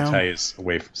Natalya's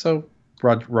away from... So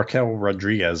Raquel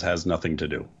Rodriguez has nothing to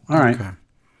do. All right. Okay.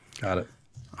 Got it.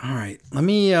 All right. Let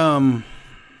me... I don't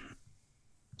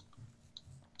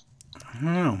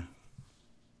know.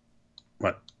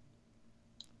 What?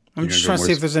 I'm just trying to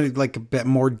see if there's any like a bit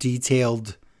more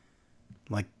detailed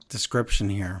like description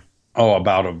here. Oh,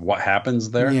 about what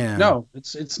happens there? Yeah. No,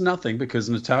 it's nothing because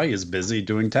Natalya's busy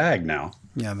doing tag now.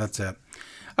 Yeah, that's it.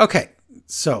 Okay.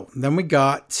 So then we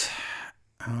got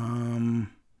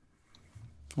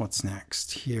what's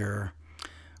next here?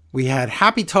 We had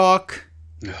Happy Talk.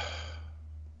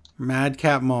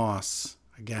 Madcap Moss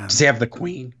again. Does he have the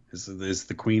Queen? Is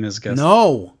the Queen his guest?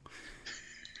 No.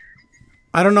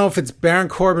 I don't know if it's Baron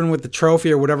Corbin with the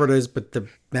trophy or whatever it is, but the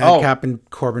Madcap and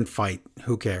Corbin fight.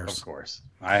 Who cares? Of course.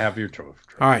 I have your trophy.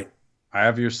 All right. I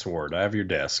have your sword. I have your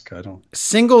desk. I don't.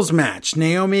 Singles match.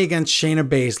 Naomi against Shayna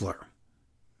Baszler.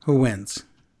 Who wins?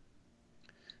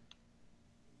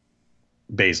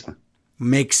 Baszler.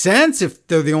 Makes sense if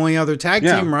they're the only other tag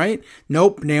team, right?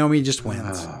 Nope. Naomi just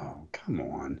wins. Oh, come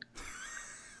on.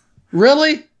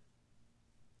 Really?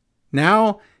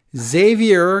 Now,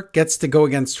 Xavier gets to go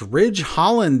against Ridge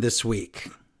Holland this week.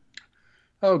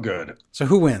 Oh, good. So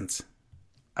who wins?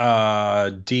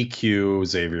 DQ,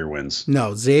 Xavier wins.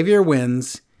 No, Xavier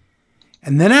wins.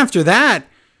 And then after that,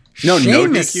 no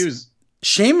DQs.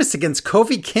 Sheamus against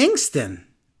Kofi Kingston.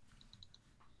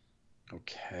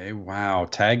 Okay, wow.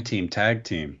 Tag team.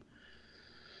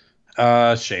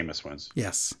 Sheamus wins.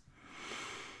 Yes.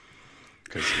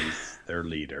 Because he's their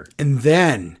leader. And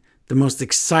then the most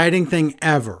exciting thing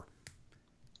ever.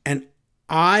 An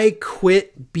I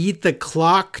Quit Beat the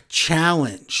Clock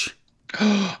challenge.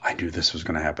 I knew this was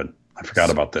going to happen. I forgot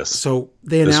about this. So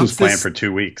they announced this was planned for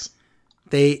 2 weeks.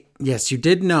 Yes, you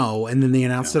did know. And then they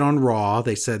announced it on Raw.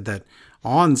 They said that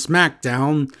on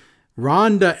SmackDown,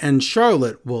 Ronda and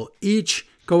Charlotte will each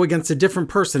go against a different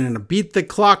person in a Beat the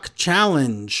Clock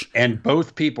challenge. And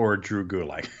both people are Drew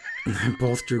Gulak.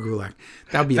 Both Drew Gulak.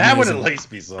 That'd be amazing. That would at least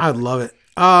be something. I'd love it.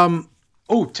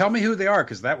 Tell me who they are,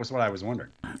 because that was what I was wondering.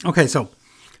 Okay, so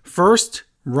first,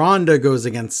 Ronda goes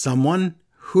against someone.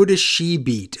 Who does she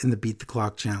beat in the Beat the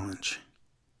Clock challenge?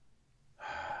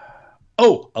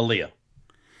 Oh, Aaliyah.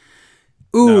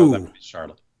 Ooh. No, that would be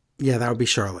Charlotte. Yeah, that would be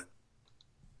Charlotte.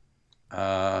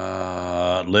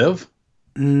 Liv?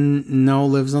 No,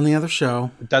 Liv's on the other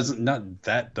show.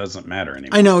 That doesn't matter anymore.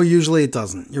 I know, usually it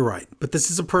doesn't. You're right. But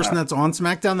this is a person that's on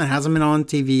SmackDown that hasn't been on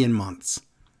TV in months.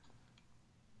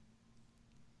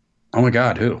 Oh my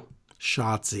God, who?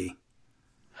 Shotzi.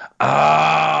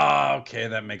 Okay,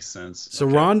 that makes sense. So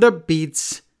Ronda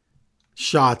beats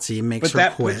Shotzi, makes her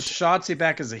quit. But that puts Shotzi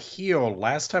back as a heel.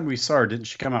 Last time we saw her, didn't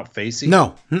she come out facey?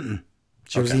 No.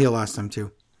 She was a heel last time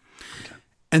too. Okay.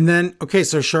 And then,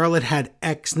 so Charlotte had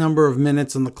X number of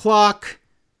minutes on the clock.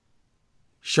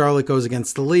 Charlotte goes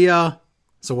against Aaliyah.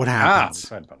 So what happens?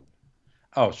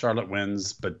 Charlotte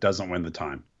wins, but doesn't win the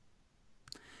time.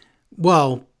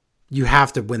 Well, you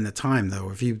have to win the time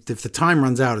though. If the time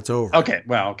runs out, it's over. Okay.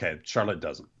 Well, okay. Charlotte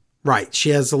doesn't. Right. She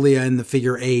has Aaliyah in the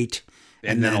figure 8.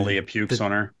 And then Aaliyah pukes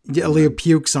on her. Yeah, Aaliyah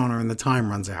pukes on her and the time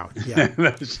runs out. Yeah.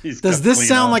 Does this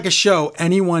sound like a show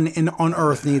anyone on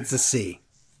Earth needs to see?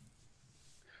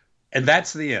 And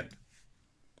that's the end.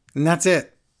 And that's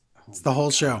it. It's the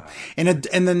whole show. And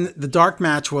then the dark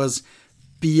match was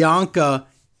Bianca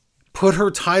put her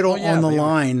title on the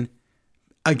line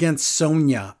against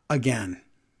Sonya again.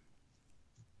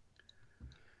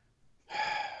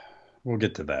 We'll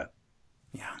get to that.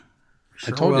 Yeah.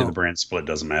 Sure I told you the brand split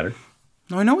doesn't matter.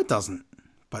 No, I know it doesn't,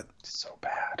 but it's so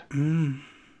bad.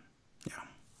 Yeah.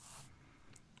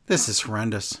 This is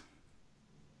horrendous.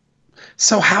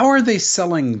 So how are they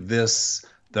selling this?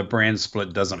 The brand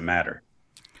split doesn't matter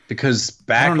because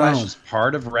Backlash is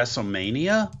part of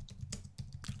WrestleMania.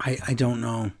 I don't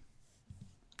know.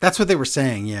 That's what they were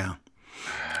saying. Yeah.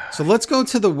 So let's go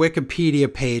to the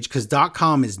Wikipedia page because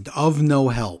 .com is of no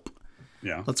help.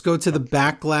 Yeah. Let's go to the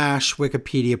Backlash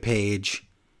Wikipedia page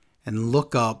and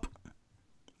look up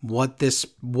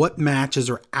what matches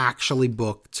are actually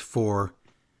booked for.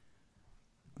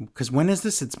 Because when is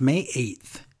this? It's May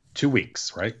 8th. 2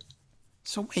 weeks, right?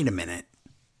 So wait a minute.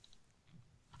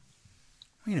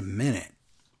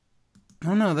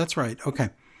 Oh no, that's right. Okay.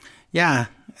 Yeah,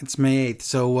 it's May 8th.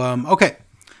 So, okay.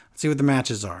 Let's see what the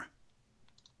matches are.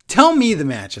 Tell me the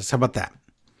matches. How about that?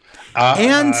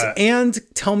 And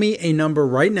tell me a number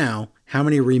right now. How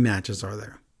many rematches are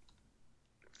there?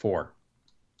 4.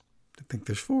 I think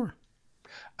there's 4.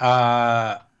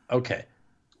 Okay.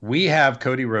 We have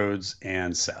Cody Rhodes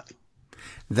and Seth.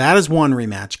 That is one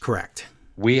rematch, correct.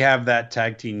 We have that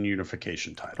tag team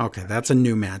unification title. Okay, that's a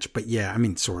new match, but yeah, I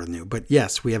mean, sort of new. But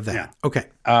yes, we have that. Yeah. Okay.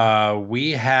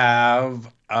 We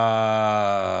have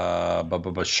Charlotte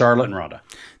and Ronda.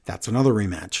 That's another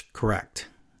rematch, correct.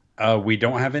 We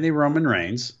don't have any Roman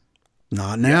Reigns.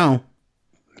 Not now.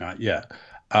 Not yet.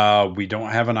 We don't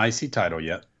have an IC title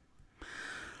yet.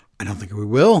 I don't think we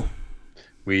will.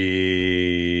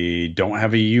 We don't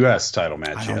have a US title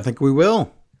match yet. I don't think we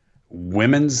will.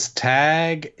 Women's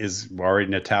tag is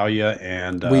already Natalya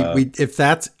and if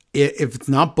it's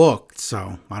not booked,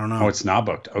 so I don't know. Oh, it's not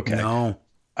booked. Okay. No.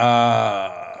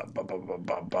 I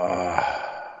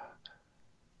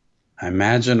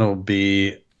imagine it'll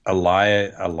be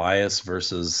Elias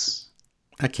versus.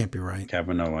 That can't be right.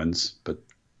 Kevin Owens, but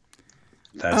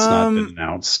that's not been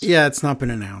announced. Yeah, it's not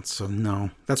been announced, so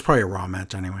no. That's probably a Raw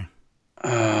match anyway.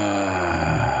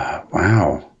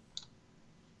 Wow.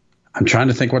 I'm trying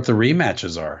to think what the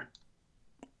rematches are.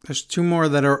 There's 2 more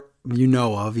that are you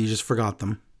know of. You just forgot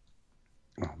them.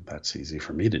 Well, that's easy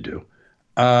for me to do.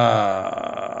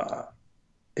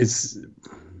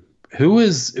 Who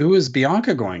is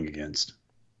Bianca going against?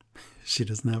 She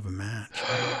doesn't have a match.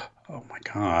 Oh my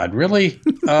God! Really?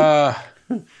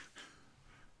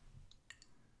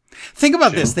 Think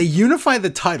about this. They unify the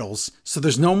titles, so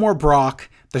there's no more Brock.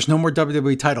 There's no more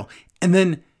WWE title, and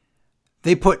then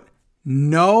they put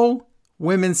no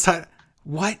women's title.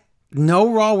 What?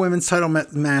 No Raw women's title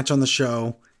match on the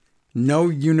show. No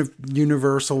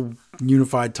Universal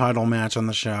Unified title match on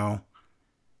the show.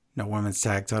 No women's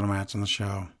tag title match on the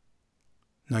show.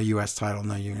 No US title.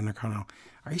 No Intercontinental.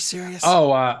 Are you serious?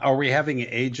 Oh, are we having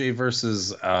AJ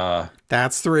versus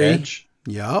That's 3. Edge?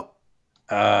 Yep.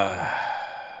 There's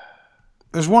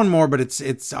one more, but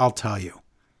it's I'll tell you.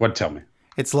 What? Tell me.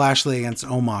 It's Lashley against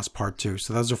Omos Part 2.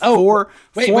 So those are 4.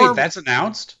 Wait, that's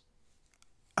announced?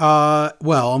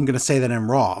 Well, I'm going to say that on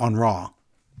Raw.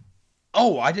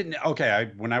 Oh, I didn't.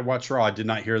 Okay, when I watched Raw, I did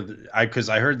not hear because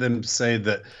I heard them say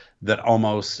that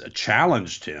Omos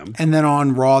challenged him. And then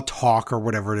on Raw Talk or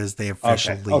whatever it is, they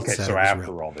officially said so it was after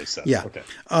real. all they said. Yeah. Okay.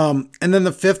 And then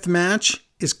the 5th match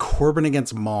is Corbin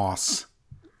against Moss.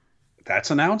 That's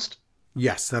announced?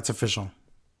 Yes, that's official.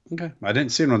 Okay. I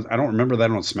didn't see it on, I don't remember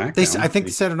that on SmackDown. I think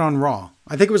they said it on Raw.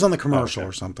 I think it was on the commercial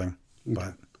or something.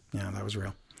 But yeah, that was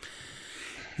real.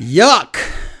 Yuck.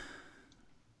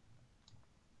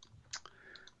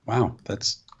 Wow,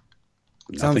 that's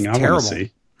Sounds nothing I terrible. want to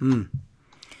see.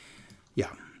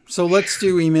 Yeah. So let's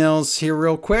do emails here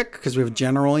real quick because we have a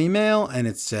general email and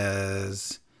it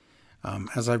says,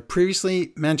 as I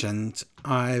previously mentioned,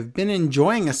 I've been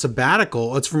enjoying a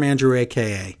sabbatical. It's from Andrew,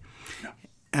 a.k.a.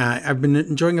 I've been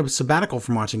enjoying a sabbatical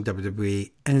from watching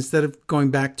WWE, and instead of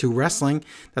going back to wrestling,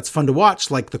 that's fun to watch,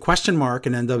 like the question mark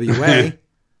in NWA.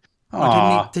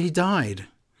 He died.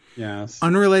 Yes.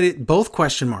 Unrelated, both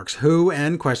question marks, who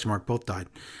and question mark, both died.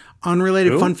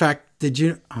 Unrelated fun fact, did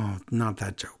you, not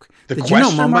that joke. Did you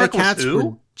know Mumbai Cats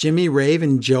were Jimmy Rave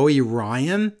and Joey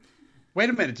Ryan? Wait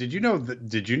a minute. Did you know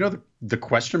the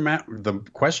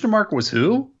question mark was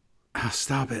who? Oh,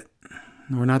 stop it.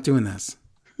 We're not doing this.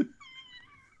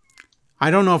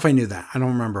 I don't know if I knew that. I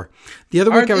don't remember. The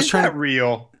other week I was trying to...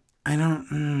 real? I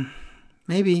don't...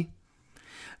 maybe.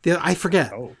 I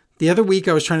forget. Oh. The other week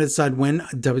I was trying to decide when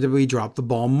WWE dropped the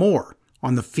ball more,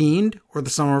 on The Fiend or the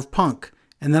Summer of Punk.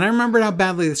 And then I remembered how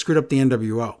badly they screwed up the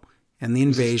NWO and the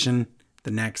Invasion,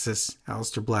 the Nexus,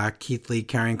 Aleister Black, Keith Lee,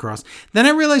 Karrion Kross. Then I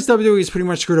realized WWE has pretty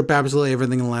much screwed up absolutely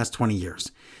everything in the last 20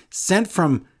 years. Sent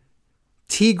from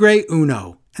Tigre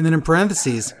Uno, and then in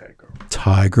parentheses,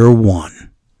 Tiger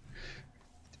 1.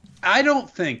 I don't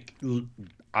think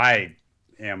I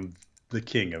am the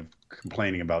king of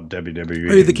complaining about WWE.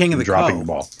 Are you the king of the dropping the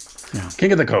ball? Yeah.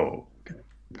 King of the co.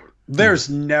 There's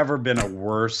never been a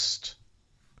worse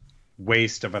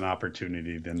waste of an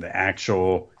opportunity than the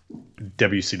actual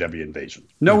WCW Invasion.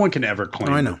 No one can ever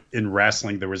claim that in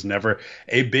wrestling there was never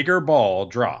a bigger ball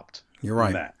dropped. You're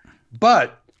right. Than that.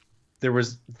 But there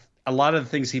was a lot of the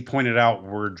things he pointed out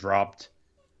were dropped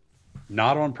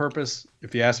not on purpose.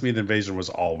 If you ask me, the Invasion was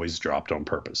always dropped on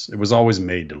purpose. It was always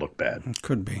made to look bad. It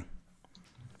could be.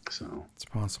 So it's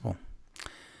possible.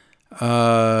 We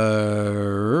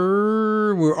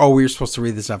were supposed to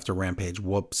read this after Rampage.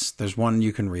 Whoops. There's one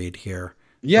you can read here.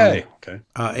 Yay. Okay.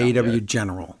 AEW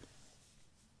General.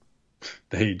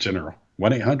 The General.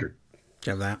 1-800. Do you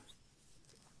have that?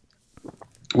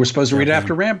 We're supposed to read it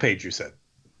after Rampage, you said.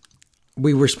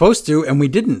 We were supposed to, and we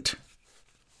didn't.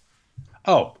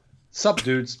 Oh, sup,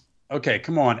 dudes. Okay,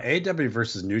 come on. AEW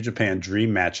versus New Japan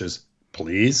dream matches,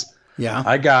 please. Yeah.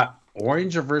 I got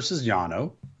Orange versus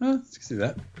Yano. See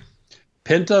that.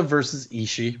 Penta versus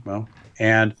Ishii. Well,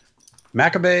 and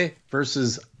Makabe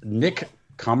versus Nick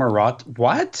Kamarat.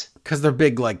 What? Because they're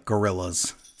big like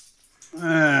gorillas.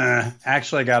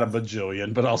 Actually, I got a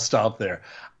bajillion, but I'll stop there.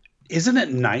 Isn't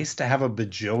it nice to have a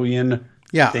bajillion?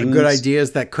 Yeah, good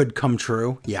ideas that could come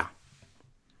true. Yeah.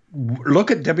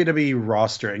 Look at WWE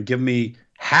roster and give me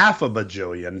half a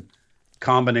bajillion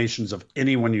combinations of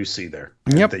anyone you see there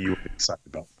that you would be excited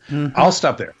about. Mm-hmm. I'll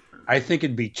stop there. I think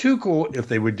it'd be too cool if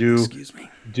they would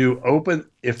could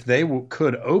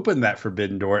open that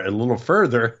Forbidden Door a little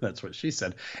further. That's what she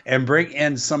said, and bring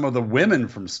in some of the women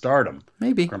from Stardom.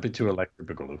 Maybe Grumpy to Electric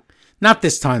Boogaloo. Not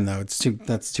this time though.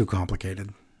 That's too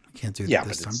complicated. I can't do that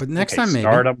this time. But next time maybe.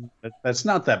 Stardom. That's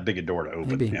not that big a door to open.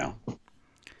 Maybe. Yeah.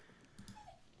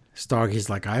 Starkey's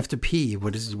like, I have to pee.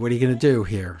 What are you gonna do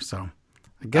here? So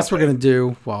I guess we're gonna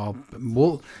do. Well,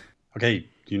 we'll. Okay.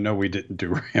 We didn't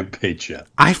do Rampage yet.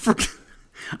 I forgot.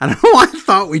 I don't know why I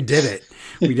thought we did it.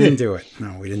 We didn't do it.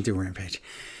 No, we didn't do Rampage.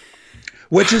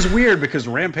 Which is weird because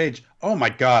Rampage, oh my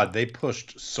God, they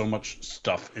pushed so much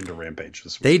stuff into Rampage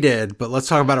this week. They did, but let's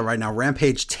talk about it right now.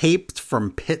 Rampage taped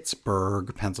from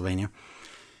Pittsburgh, Pennsylvania.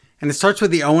 And it starts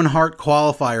with the Owen Hart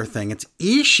qualifier thing. It's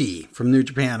Ishii from New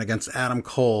Japan against Adam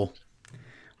Cole.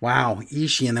 Wow,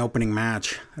 Ishii in the opening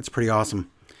match. That's pretty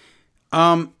awesome.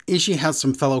 Ishii has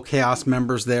some fellow Chaos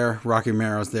members there. Rocky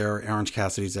Romero's there. Orange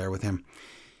Cassidy's there with him.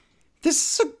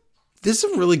 This is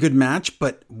a really good match,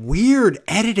 but weird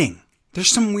editing. There's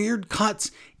some weird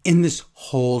cuts in this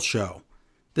whole show.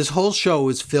 This whole show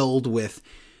is filled with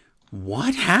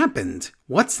what happened?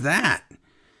 What's that?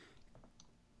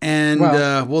 And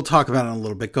we'll talk about it in a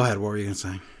little bit. Go ahead. What were you going to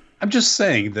say? I'm just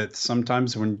saying that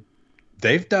sometimes when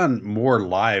they've done more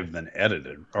live than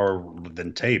edited or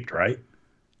than taped, right?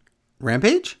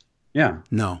 Rampage? Yeah.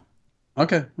 No.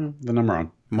 Okay. Then I'm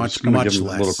wrong. Much give less. A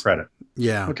little credit.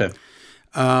 Yeah. Okay.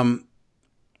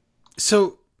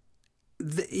 So,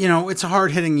 it's a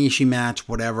hard-hitting Ishii match,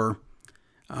 whatever.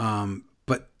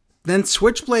 But then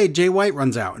Switchblade Jay White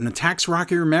runs out and attacks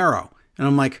Rocky Romero. And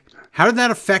I'm like, how did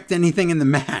that affect anything in the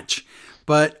match?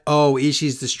 But,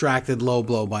 Ishii's distracted, low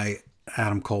blow by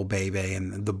Adam Cole, baby,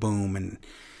 and the boom. And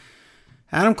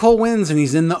Adam Cole wins, and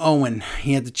he's in the Owen.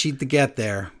 He had to cheat to get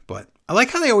there, but I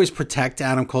like how they always protect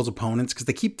Adam Cole's opponents because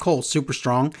they keep Cole super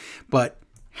strong, but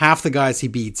half the guys he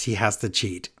beats, he has to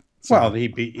cheat. So, well,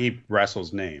 he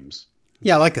wrestles names.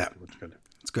 Yeah, I like that. That's good.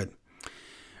 It's good.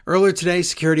 Earlier today,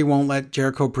 security won't let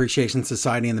Jericho Appreciation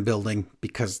Society in the building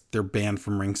because they're banned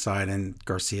from ringside and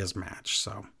Garcia's match.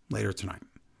 So later tonight.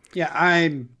 Yeah,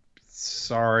 I'm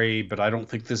sorry, but I don't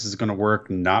think this is going to work.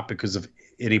 Not because of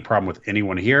any problem with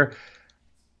anyone here.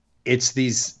 It's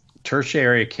these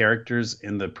tertiary characters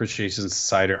in the Appreciation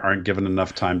Society aren't given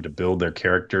enough time to build their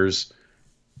characters.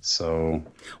 So,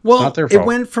 well, it's not their fault. It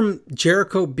went from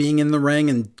Jericho being in the ring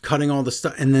and cutting all the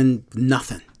stuff and then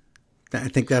nothing. I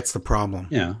think that's the problem.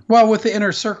 Yeah. Well, with the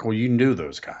Inner Circle, you knew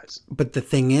those guys. But the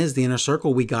thing is, the Inner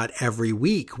Circle we got every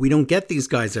week. We don't get these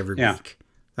guys every week.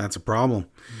 That's a problem.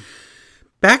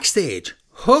 Backstage,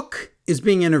 Hook is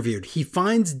being interviewed. He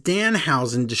finds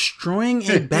Danhausen destroying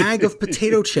a bag of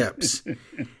potato chips.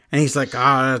 And he's like,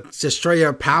 destroy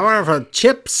your power for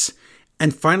chips.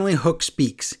 And finally, Hook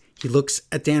speaks. He looks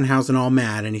at Danhausen all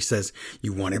mad and he says,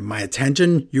 you wanted my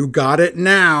attention? You got it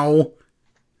now.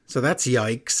 So that's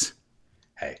yikes.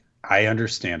 Hey, I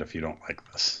understand if you don't like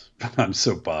this. I'm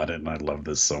so bought in and I love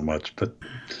this so much. But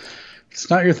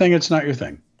it's not your thing. It's not your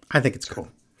thing. I think it's cool.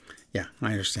 Yeah,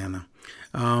 I understand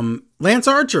though. Lance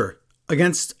Archer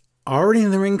against already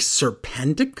in the ring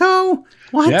Serpentico?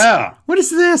 What? Yeah. What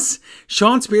is this?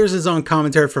 Sean Spears is on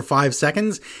commentary for 5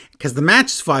 seconds because the match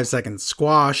is 5 seconds.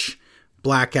 Squash,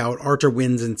 blackout, Archer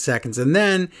wins in seconds. And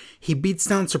then he beats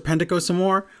down Serpentico some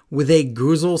more with a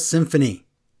Goozle Symphony.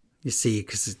 You see,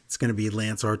 because it's going to be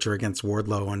Lance Archer against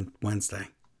Wardlow on Wednesday.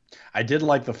 I did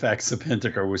like the fact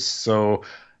Serpentico was so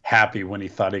happy when he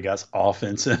thought he got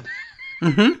offense in.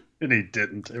 Mm-hmm. And he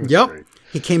didn't. It was great.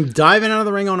 He came diving out of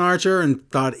the ring on Archer and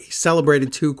thought he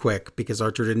celebrated too quick because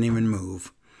Archer didn't even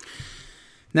move.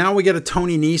 Now we get a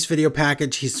Tony Nese video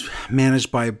package. He's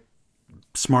managed by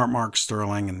Smart Mark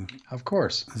Sterling. And of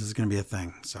course. This is going to be a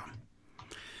thing. So,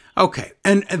 okay.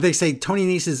 And they say Tony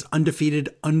Nese is undefeated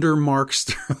under Mark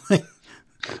Sterling.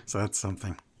 So that's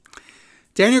something.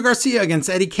 Daniel Garcia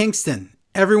against Eddie Kingston.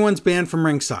 Everyone's banned from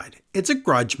ringside. It's a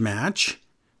grudge match.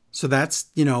 So that's,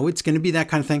 it's going to be that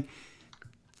kind of thing.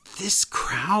 This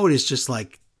crowd is just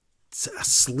like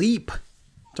asleep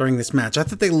during this match. I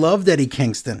thought they loved Eddie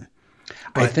Kingston.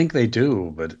 I think they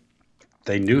do, but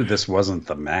they knew this wasn't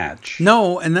the match.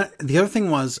 No, and the other thing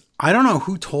was, I don't know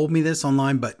who told me this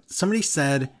online, but somebody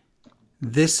said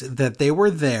that they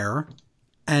were there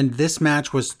and this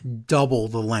match was double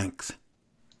the length.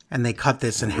 And they cut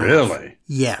this in half. Really?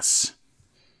 Yes.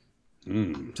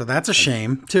 So that's a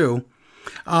shame, too.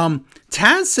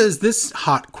 Taz says this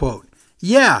hot quote.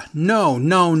 Yeah,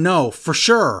 no, for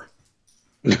sure.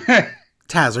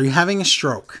 Taz, are you having a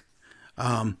stroke?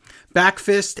 Back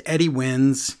fist, Eddie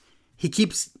wins. He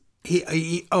takes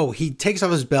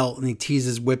off his belt and he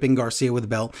teases whipping Garcia with the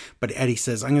belt. But Eddie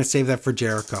says, I'm going to save that for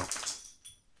Jericho.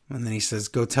 And then he says,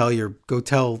 go tell your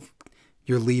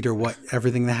leader what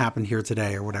everything that happened here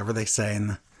today or whatever they say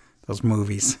in those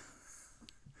movies.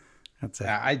 That's it.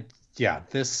 I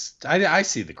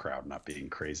see the crowd not being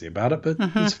crazy about it, but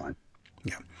it's fine.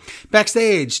 Yeah.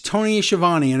 Backstage, Tony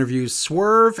Schiavone interviews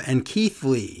Swerve and Keith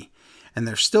Lee. And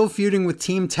they're still feuding with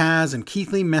Team Taz, and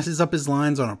Keith Lee messes up his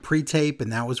lines on a pre-tape,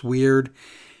 and that was weird.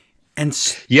 And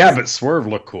but Swerve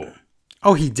looked cool.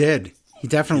 Oh, he did. He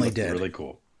definitely did. Really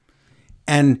cool.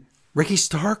 And Ricky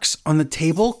Starks on the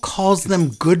table calls them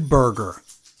Good Burger.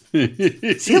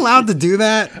 Is he allowed to do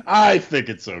that? I think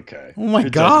it's okay. Oh my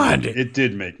God. It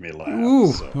did make me laugh.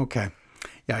 Ooh, okay.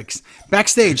 Yikes.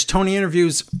 Backstage, Tony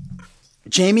interviews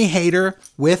Jamie Hayter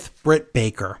with Britt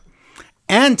Baker.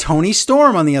 And Tony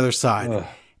Storm on the other side. Ugh.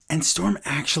 And Storm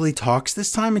actually talks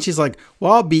this time. And she's like,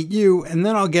 well, I'll beat you. And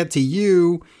then I'll get to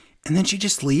you. And then she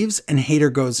just leaves. And Hayter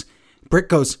goes, Britt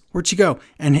goes, where'd she go?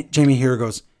 And Jamie Hayter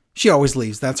goes, she always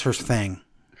leaves. That's her thing.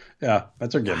 Yeah,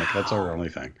 that's her gimmick. That's her only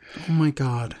thing. Oh, my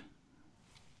God.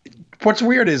 What's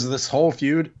weird is this whole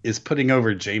feud is putting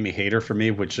over Jamie Hayter for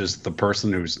me, which is the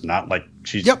person who's not like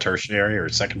she's tertiary or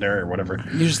secondary or whatever.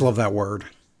 You just love that word.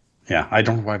 Yeah, I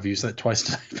don't know why I've used that twice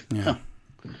tonight. Yeah.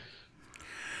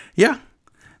 Yeah.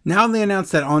 Now they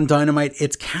announced that on Dynamite,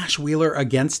 it's Cash Wheeler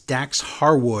against Dax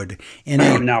Harwood in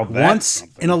a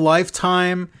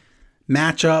once-in-a-lifetime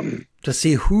matchup to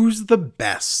see who's the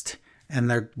best. And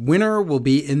their winner will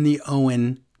be in the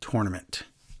Owen tournament.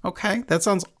 Okay, that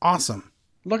sounds awesome.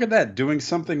 Look at that, doing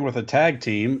something with a tag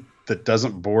team that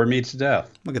doesn't bore me to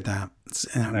death. Look at that.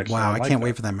 Wow, I can't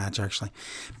wait for that match, actually.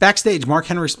 Backstage, Mark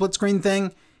Henry split screen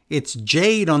thing. It's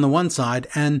Jade on the one side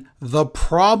and the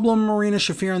problem Marina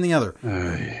Shafir on the other.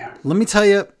 Yeah. Let me tell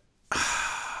you,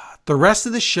 the rest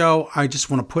of the show, I just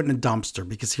want to put in a dumpster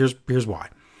because here's why.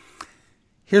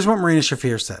 Here's what Marina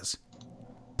Shafir says.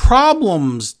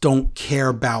 Problems don't care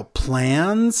about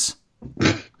plans.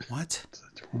 What?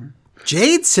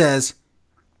 Jade says,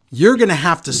 you're going to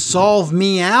have to solve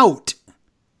me out.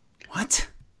 What?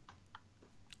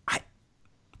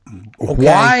 Okay.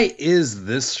 Why is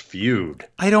this feud?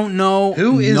 I don't know.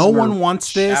 No one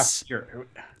wants this. Shafir?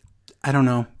 I don't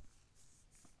know.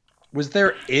 Was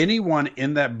there anyone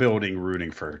in that building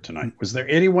rooting for her tonight? Was there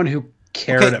anyone who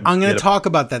cared? Okay, I'm going to talk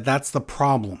about that. That's the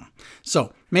problem.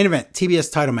 So, main event,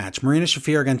 TBS title match, Marina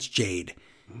Shafir against Jade.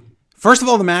 First of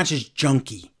all, the match is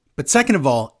junky. But second of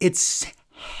all, it's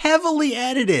heavily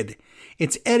edited.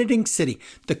 It's editing city.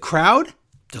 The crowd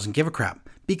doesn't give a crap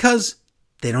because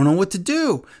they don't know what to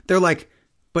do. They're like,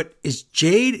 but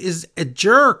Jade is a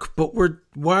jerk, but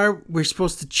why are we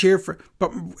supposed to cheer for,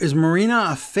 but is Marina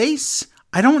a face?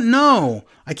 I don't know.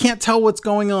 I can't tell what's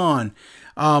going on.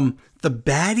 The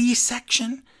baddie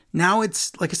section, now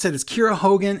it's, like I said, it's Kiera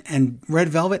Hogan and Red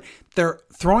Velvet. They're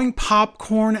throwing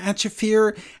popcorn at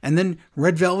Shafir, and then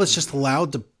Red Velvet's just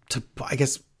allowed to I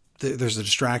guess there's a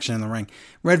distraction in the ring.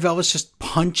 Red Velvet's just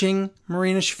punching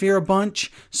Marina Shafir a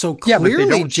bunch. So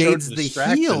clearly Jade's the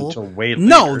heel.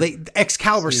 No,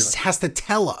 Excalibur has to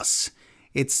tell us.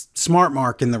 It's Smart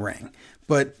Mark in the ring.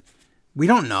 But we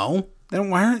don't know.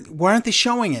 Why aren't they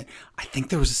showing it? I think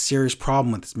there was a serious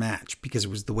problem with this match because it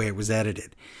was the way it was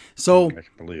edited. So I can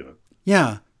believe it.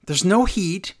 Yeah, there's no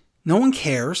heat. No one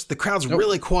cares. The crowd's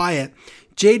really quiet.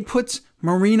 Jade puts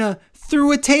Marina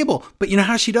through a table, but you know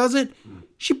how she does it?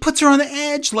 She puts her on the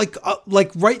edge, like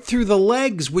right through the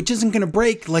legs, which isn't going to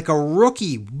break, like a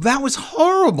rookie. That was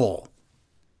horrible.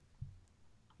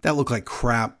 That looked like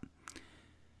crap.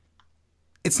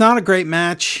 It's not a great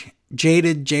match.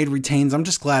 Jade retains. I'm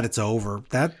just glad it's over.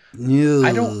 I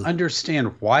don't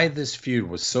understand why this feud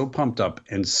was so pumped up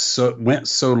and went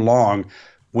so long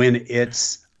when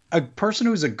it's a person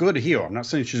who's a good heel. I'm not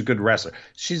saying she's a good wrestler.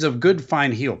 She's a good,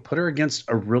 fine heel. Put her against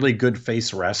a really good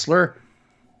face wrestler.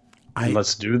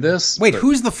 Let's do this. Wait,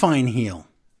 who's the fine heel?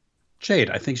 Jade.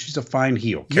 I think she's a fine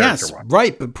heel. Yes,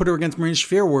 right. But put her against Marina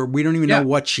Shafir where we don't even know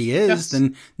what she is.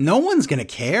 Then no one's going to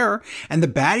care. And the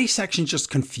baddie section's just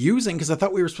confusing because I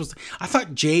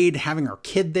thought Jade having her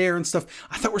kid there and stuff,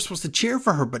 I thought we're supposed to cheer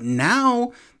for her. But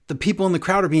now the people in the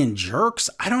crowd are being jerks.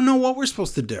 I don't know what we're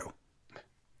supposed to do.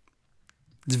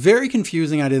 It's very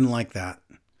confusing. I didn't like that.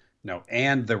 No,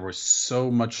 and there was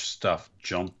so much stuff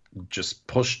just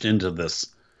pushed into this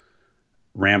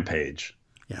Rampage.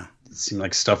 Yeah. It seemed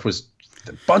like stuff was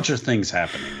a bunch of things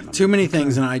happening. Too many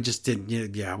things, and I just didn't.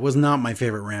 Yeah, it was not my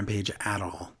favorite Rampage at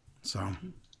all. So,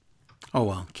 oh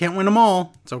well, can't win them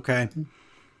all. It's okay.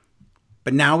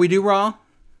 But now we do Raw.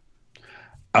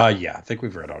 Yeah, I think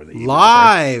we've read all the emails,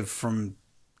 live from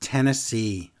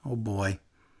Tennessee. Oh boy,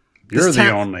 you're the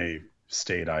only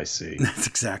state I see. That's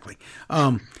exactly.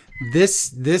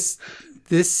 This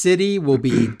city will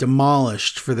be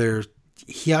demolished for their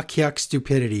yuck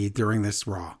stupidity during this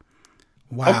Raw.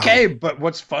 Wow. Okay, but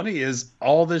what's funny is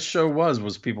all this show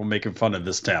was people making fun of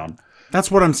this town. That's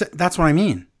what I'm saying. That's what I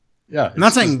mean. Yeah, I'm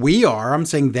not saying we are. I'm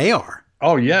saying they are.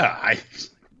 Oh yeah.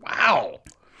 Wow.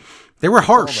 They were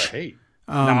harsh. All the hate.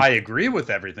 Now I agree with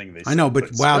everything they said. I know,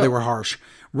 but wow, they were harsh.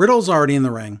 Riddle's already in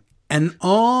the ring. And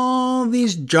all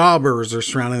these jobbers are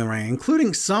surrounding the ring,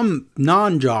 including some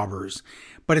non-jobbers.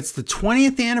 But it's the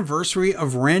 20th anniversary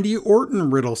of Randy Orton,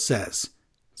 Riddle says.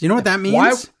 Do you know what that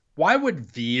means? Why would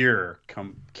Veer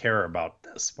care about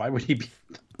this? Why would he be...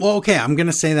 Well, okay, I'm going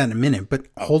to say that in a minute. But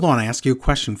hold on, I ask you a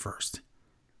question first.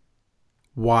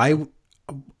 Why?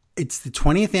 It's the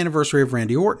 20th anniversary of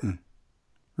Randy Orton.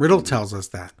 Riddle tells us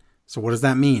that. So what does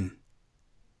that mean?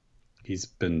 He's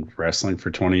been wrestling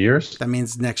for 20 years? That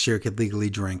means next year he could legally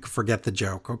drink. Forget the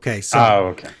joke. Okay, so... Oh,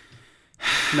 okay.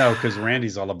 No, because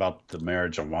Randy's all about the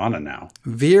marijuana now.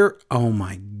 Veer, oh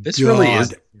my God. This really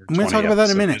is... I'm going to talk about that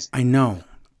in a minute. I know.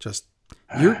 Just...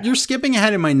 You're skipping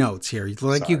ahead in my notes here.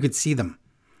 Like you could see them.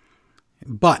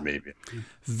 But... Maybe.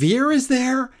 Veer is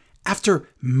there after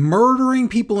murdering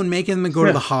people and making them go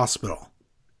to the hospital.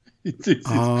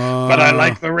 But I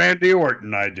like the Randy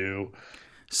Orton, I do.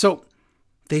 So...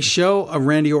 They show a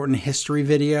Randy Orton history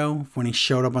video when he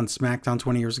showed up on SmackDown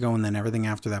 20 years ago and then everything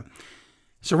after that.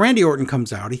 So Randy Orton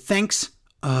comes out. He thanks,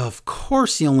 of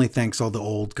course he only thanks all the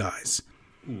old guys.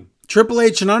 Triple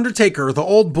H and Undertaker, the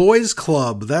old boys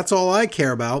club. That's all I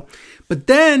care about. But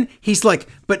then he's like,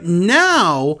 but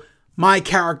now my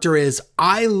character is,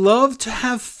 I love to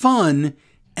have fun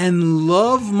and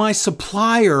love my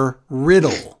supplier,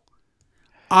 Riddle.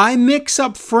 I mix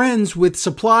up friends with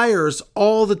suppliers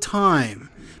all the time.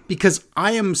 Because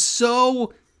I am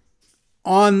so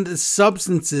on the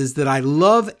substances that I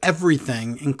love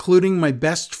everything, including my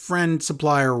best friend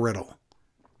supplier, Riddle.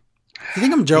 I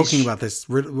think I'm joking about this.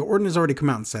 Orton has already come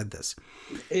out and said this.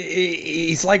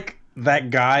 He's like that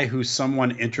guy who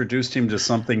someone introduced him to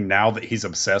something now that he's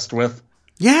obsessed with.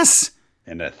 Yes.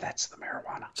 And that's the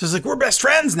marijuana. So it's like, we're best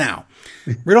friends now.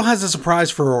 Riddle has a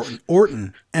surprise for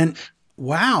Orton. And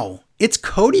wow. It's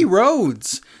Cody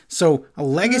Rhodes. So a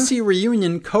legacy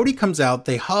reunion. Cody comes out.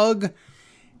 They hug.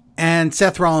 And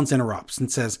Seth Rollins interrupts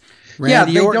and says,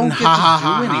 Randy Orton, don't get to do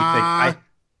anything.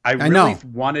 I really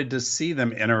wanted to see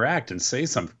them interact and say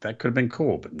something. That could have been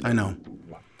cool. But I know.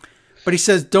 But he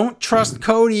says, don't trust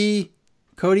Cody.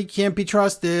 Cody can't be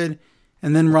trusted.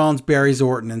 And then Rollins buries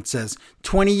Orton and says,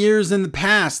 20 years in the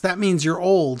past, that means you're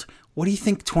old. What do you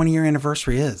think 20-year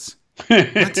anniversary is?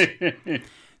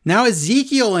 Now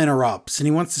Ezekiel interrupts and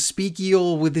he wants to speak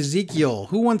eel with Ezekiel.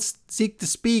 Who wants Zeke to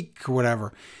speak or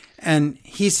whatever? And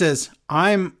he says, I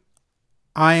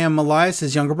am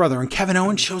Elias's younger brother. And Kevin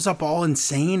Owens shows up all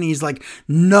insane. He's like,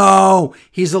 no,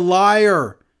 he's a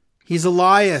liar. He's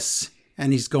Elias.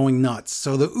 And he's going nuts.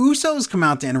 So the Usos come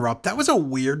out to interrupt. That was a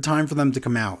weird time for them to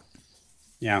come out.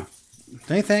 Yeah.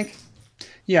 Don't you think?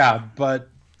 Yeah, but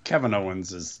Kevin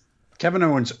Owens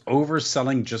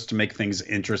overselling just to make things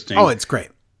interesting. Oh, it's great.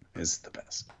 Is the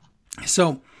best.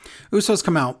 So Usos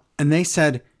come out and they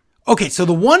said, okay, so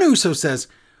the one Uso says,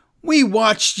 we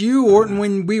watched you, Orton,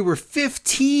 when we were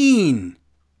 15.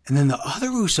 And then the other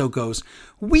Uso goes,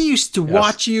 we used to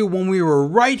watch you when we were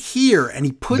right here. And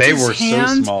he puts his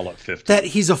hand so small at 15. That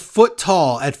he's a foot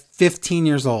tall at 15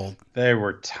 years old. They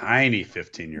were tiny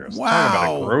 15-year-olds. Wow. Talk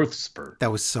about a growth spurt.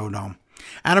 That was so dumb.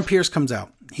 Adam Pearce comes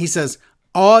out. He says,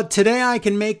 oh, today I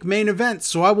can make main events,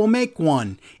 so I will make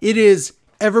one. It is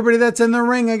everybody that's in the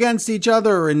ring against each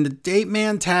other in the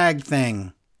 8-man tag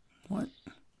thing. What?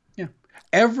 Yeah.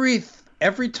 Every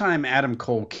time Adam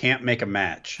Cole can't make a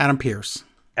match. Adam Pearce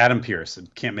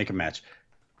can't make a match.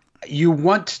 You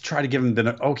want to try to give him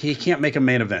he can't make a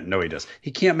main event. No, he does.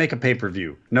 He can't make a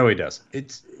pay-per-view. No, he does.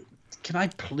 Can I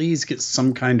please get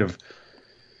some kind of...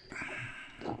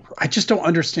 I just don't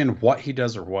understand what he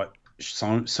does or what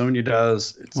Sonya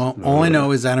does. All I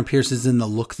know is Adam Pearce is in the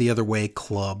Look the Other Way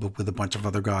club with a bunch of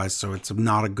other guys, so it's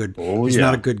not a good. He's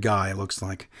not a good guy. It looks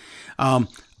like.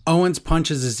 Owens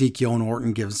punches Ezekiel, and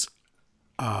Orton gives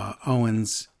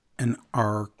Owens an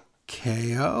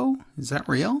RKO. Is that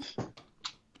real?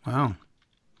 Wow.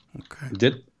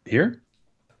 Okay.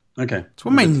 Okay. That's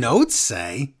what my notes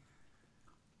say.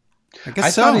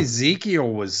 I thought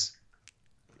Ezekiel was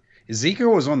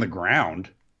on the ground.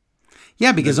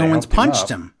 Yeah, because Owens punched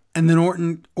him. And then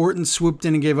Orton swooped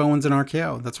in and gave Owens an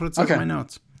RKO. That's what it says in my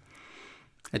notes.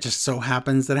 It just so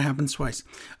happens that it happens twice.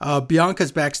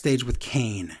 Bianca's backstage with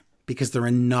Kane because they're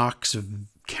in Knox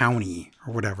County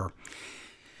or whatever.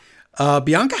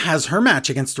 Bianca has her match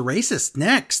against a racist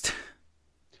next.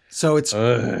 So it's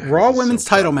Raw Women's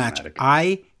title match.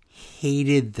 I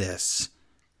hated this.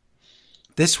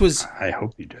 This was... I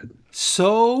hope you did.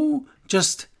 So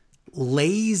just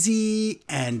lazy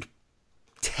and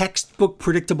textbook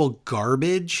predictable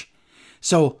garbage.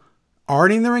 So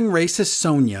already in the ring, racist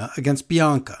Sonya against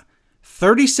Bianca.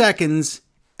 30 seconds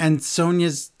and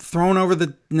Sonya's thrown over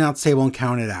the announce table and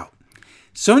counted out.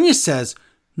 Sonya says,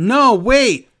 no,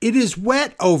 wait, it is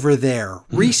wet over there.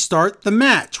 Restart the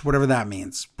match. Whatever that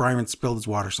means. Byron spilled his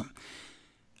water or something.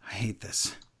 I hate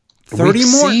this. 30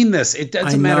 We've more. Seen this. It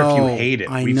doesn't matter if you hate it.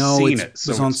 We've seen it.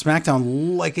 So it was on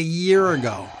SmackDown like a year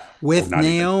ago with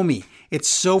Naomi. Even. It's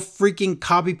so freaking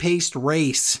copy-paste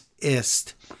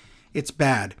racist. It's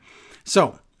bad.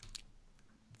 So,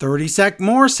 30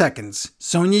 more seconds.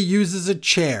 Sonya uses a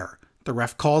chair. The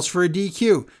ref calls for a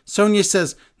DQ. Sonya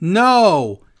says,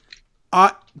 no.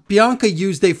 Bianca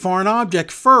used a foreign object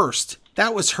first.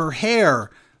 That was her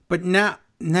hair. But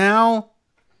now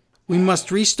we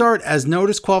must restart as no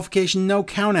disqualification, no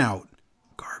count out.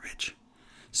 Garbage.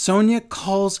 Sonya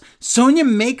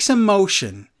makes a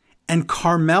motion. And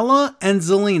Carmella and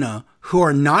Zelina, who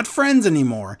are not friends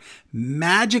anymore,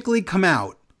 magically come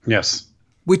out. Yes.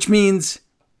 Which means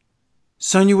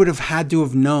Sonya would have had to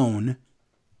have known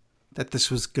that this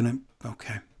was going to...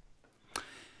 Okay.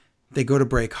 They go to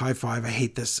break. High five. I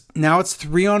hate this. Now it's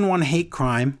 3-on-1 hate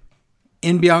crime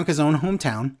in Bianca's own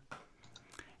hometown.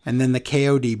 And then the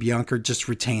KOD, Bianca just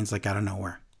retains like out of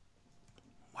nowhere.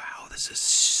 Wow, this is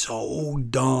so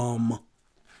dumb.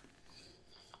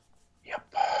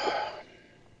 Yep.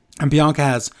 And Bianca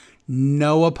has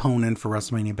no opponent for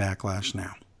WrestleMania Backlash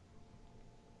now.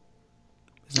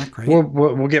 Isn't that great?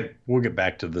 We'll get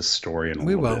back to this story in a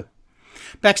little bit.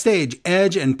 Backstage,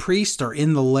 Edge and Priest are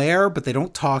in the lair, but they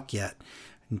don't talk yet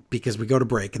because we go to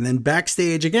break. And then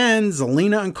backstage again,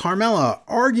 Zelina and Carmella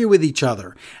argue with each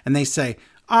other. And they say,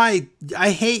 I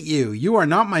hate you. You are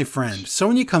not my friend.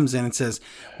 Sonya comes in and says,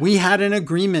 we had an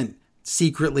agreement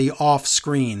secretly off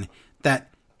screen that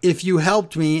if you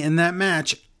helped me in that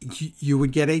match, you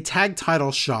would get a tag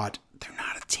title shot. They're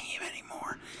not a team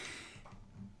anymore.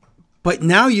 But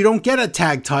now you don't get a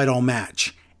tag title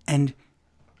match. And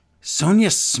Sonya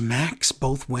smacks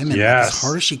both women as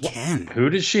hard as she can.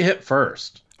 Who did she hit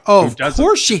first? Oh, of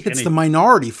course she hits the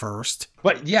minority first.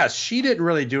 But yes, she didn't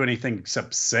really do anything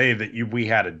except say that we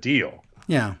had a deal.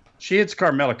 Yeah. She hits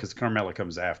Carmella because Carmella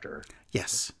comes after her.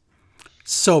 Yes.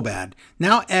 So bad.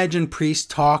 Now Edge and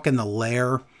Priest talk in the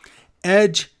lair.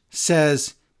 Edge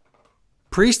says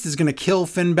Priest is going to kill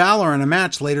Finn Balor in a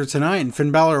match later tonight, and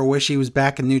Finn Balor will wish he was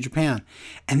back in New Japan.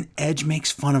 And Edge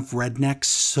makes fun of Redneck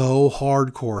so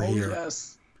hardcore here.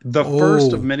 Yes. The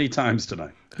first of many times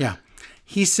tonight. Yeah.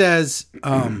 He says,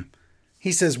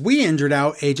 we injured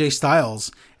out AJ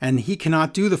Styles, and he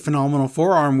cannot do the phenomenal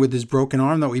forearm with his broken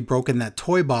arm that we broke in that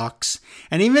toy box.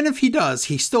 And even if he does,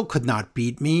 he still could not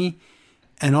beat me.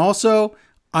 And also,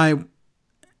 I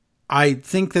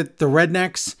think that the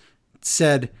Rednecks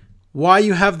said, why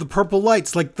you have the purple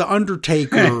lights like the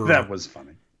Undertaker. That was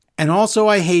funny. And also,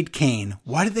 I hate Kane.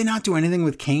 Why did they not do anything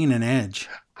with Kane and Edge?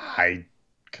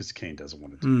 Because Kane doesn't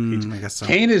want to do it. I guess so.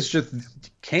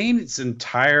 Kane's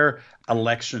entire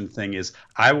election thing is,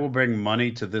 I will bring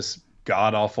money to this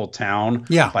god-awful town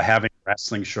by having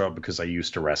wrestling show up because I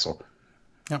used to wrestle.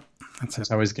 Yep, that's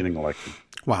how he's getting elected.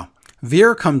 Wow.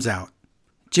 Veer comes out.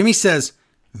 Jimmy says,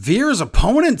 Veer's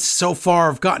opponents so far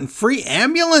have gotten free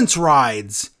ambulance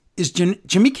rides. Is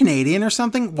Jimmy Canadian or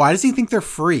something? Why does he think they're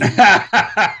free?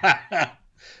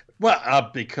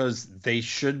 Well, because they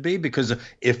should be. Because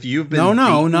if you've been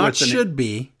not should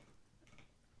be.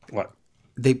 What?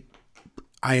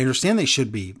 I understand they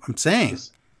should be. I'm saying,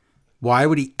 why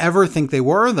would he ever think they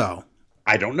were though?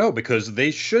 I don't know, because they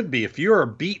should be. If you are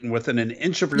beaten within an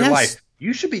inch of your life,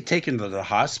 you should be taken to the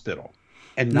hospital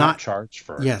and not charged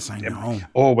for it. Yes, I know.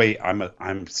 Oh wait,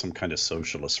 I'm some kind of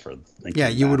socialist for thinking. Yeah,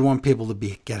 you would want people to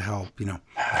get help.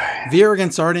 Veer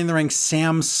against already in the ring.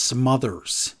 Sam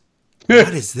Smothers.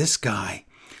 What is this guy?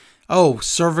 Oh,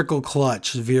 cervical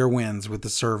clutch. Veer wins with the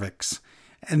cervix.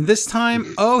 And this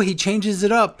time, he changes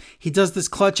it up. He does this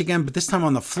clutch again, but this time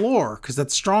on the floor because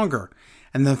that's stronger.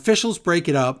 And the officials break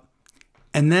it up.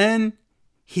 And then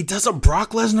he does a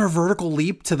Brock Lesnar vertical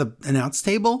leap to the announce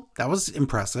table. That was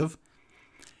impressive.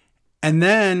 And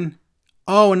then,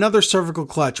 another cervical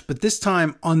clutch, but this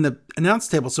time on the announce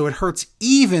table, so it hurts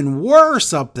even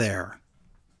worse up there.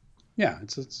 Yeah,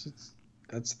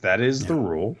 that is the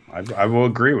rule. I will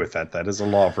agree with that. That is a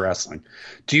law of wrestling.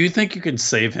 Do you think you can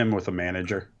save him with a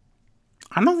manager?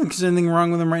 I don't think there's anything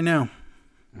wrong with him right now.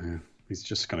 He's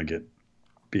just going to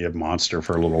be a monster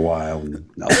for a little while. And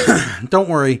don't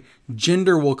worry.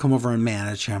 Jinder will come over and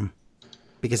manage him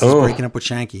because he's breaking up with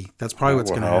Shanky. That's probably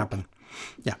what's going to happen.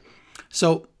 Yeah.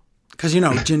 So, because,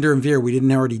 Jinder and Veer, we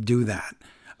didn't already do that.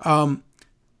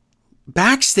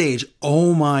 Backstage,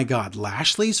 oh my God,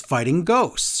 Lashley's fighting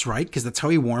ghosts, right? Because that's how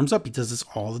he warms up. He does this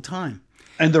all the time.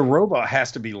 And the robot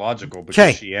has to be logical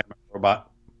because she am a robot.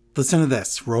 Listen to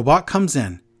this. Robot comes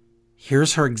in.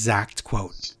 Here's her exact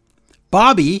quote.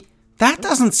 Bobby, that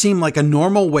doesn't seem like a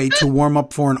normal way to warm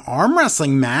up for an arm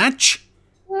wrestling match.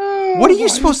 What are you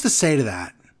supposed to say to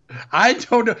that? I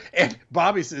don't know. And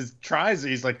Bobby tries.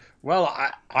 He's like, well,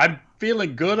 I'm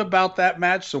feeling good about that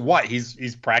match. So what?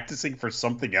 He's practicing for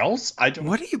something else? How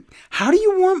do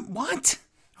you warm? What?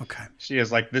 Okay. She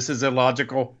is like, this is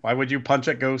illogical. Why would you punch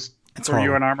a ghost for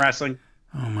you in arm wrestling?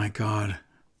 Oh my God.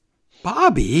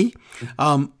 Bobby.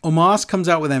 Omos comes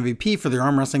out with MVP for the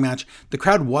arm wrestling match. The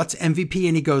crowd, what's MVP?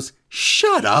 And he goes,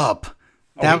 shut up.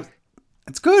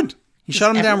 That's good. He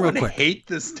shut him down real quick. Hate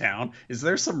this town? Is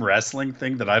there some wrestling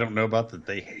thing that I don't know about that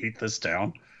they hate this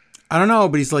town? I don't know,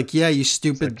 but he's like, yeah, you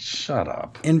stupid. Shut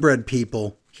up. Inbred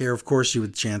people. Here, of course, you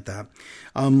would chant that.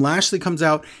 Lashley comes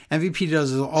out. MVP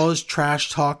does all his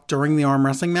trash talk during the arm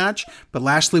wrestling match, but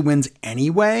Lashley wins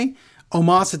anyway.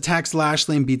 Omos attacks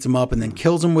Lashley and beats him up and then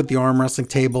kills him with the arm wrestling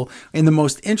table in the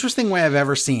most interesting way I've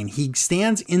ever seen. He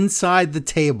stands inside the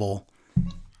table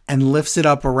and lifts it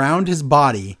up around his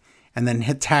body and then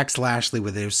attacks Lashley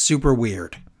with it. It was super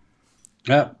weird.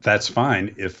 Yeah, that's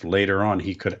fine if later on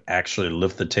he could actually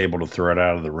lift the table to throw it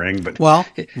out of the ring. But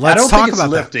let's talk about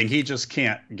lifting. That. He just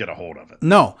can't get a hold of it.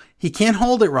 No, he can't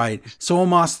hold it right. So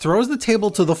Omos throws the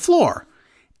table to the floor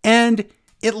and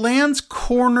it lands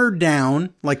corner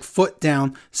down, like foot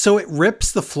down. So it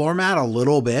rips the floor mat a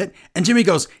little bit. And Jimmy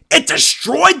goes, it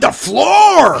destroyed the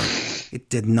floor. It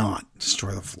did not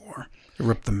destroy the floor. It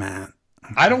ripped the mat.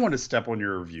 Okay. I don't want to step on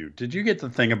your review. Did you get the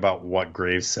thing about what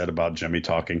Graves said about Jimmy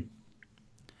talking?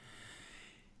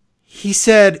 He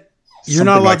said, you're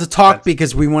not allowed to talk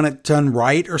because we want it done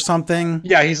right or something.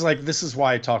 Yeah, he's like, this is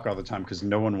why I talk all the time because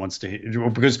no one wants to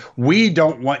because we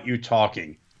don't want you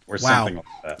talking or something like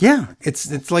that. Yeah,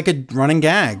 it's like a running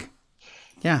gag.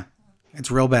 Yeah,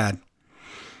 it's real bad.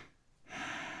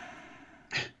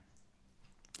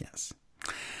 Yes.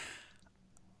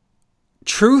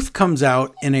 Truth comes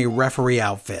out in a referee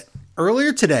outfit.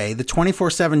 Earlier today, the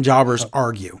 24/7 jobbers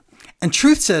argue. And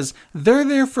Truth says they're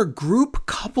there for group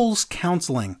couples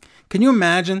counseling. Can you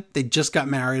imagine? They just got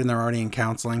married and they're already in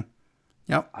counseling.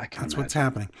 Yep, that's what's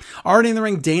happening. Already in the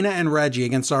ring, Dana and Reggie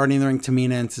against already in the ring,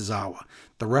 Tamina and Tozawa.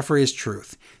 The referee is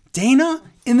Truth. Dana,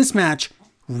 in this match,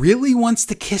 really wants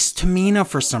to kiss Tamina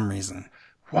for some reason.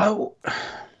 Well,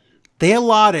 they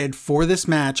allotted for this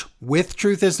match, with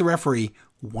Truth as the referee,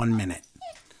 1 minute.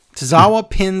 Tozawa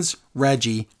pins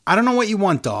Reggie. I don't know what you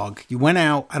want, dog. You went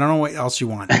out. I don't know what else you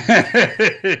want.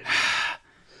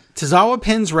 Tozawa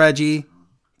pins Reggie.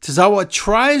 Tozawa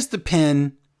tries to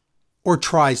pin, or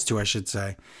tries to, I should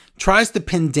say, tries to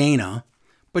pin Dana,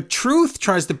 but Truth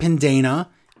tries to pin Dana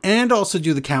and also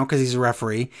do the count because he's a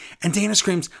referee. And Dana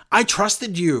screams, "I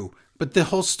trusted you." But the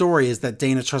whole story is that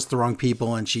Dana trusts the wrong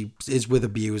people and she is with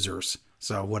abusers.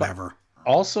 So whatever.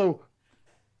 Also,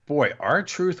 boy,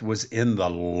 R-Truth was in the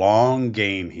long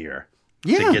game here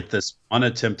to get this one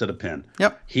attempt at a pin.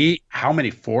 Yep. How many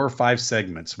 4 or 5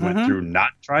 segments went through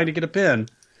not trying to get a pin?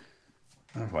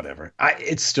 Whatever.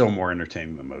 It's still more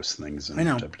entertaining than most things in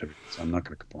WWE, so I'm not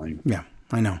going to complain. Yeah,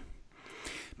 I know.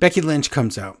 Becky Lynch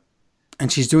comes out,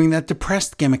 and she's doing that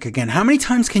depressed gimmick again. How many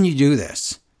times can you do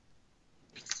this?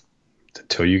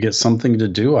 Until you get something to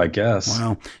do, I guess.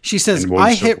 Wow. She says,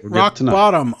 I hit rock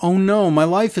bottom. Oh no, my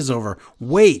life is over.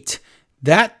 Wait,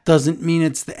 that doesn't mean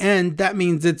it's the end. That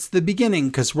means it's the beginning,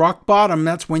 because rock bottom,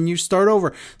 that's when you start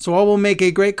over. So I will make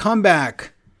a great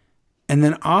comeback. And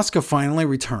then Asuka finally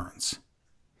returns.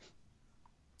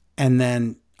 And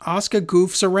then Asuka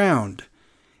goofs around.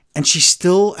 And she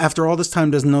still, after all this time,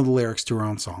 doesn't know the lyrics to her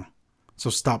own song. So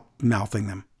stop mouthing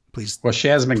them, please. Well, she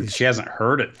hasn't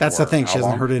heard it. That's the thing. She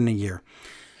hasn't heard it in a year.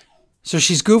 So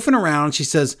she's goofing around. She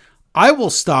says, I will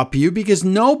stop you because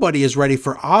nobody is ready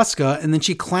for Asuka. And then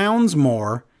she clowns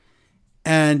more.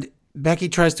 And Becky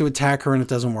tries to attack her and it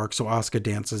doesn't work. So Asuka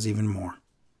dances even more.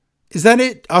 Is that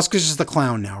it? Asuka's just a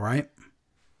clown now, right?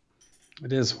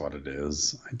 It is what it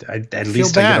is. At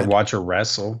least I get to watch her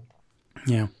wrestle.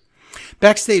 Yeah.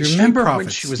 Backstage, remember when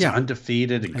she was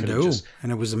undefeated and could have just,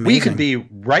 and it was amazing. We could be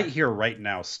right here, right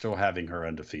now, still having her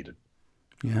undefeated.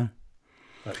 Yeah.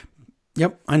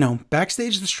 Yep, I know.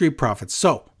 Backstage, the Street Profits.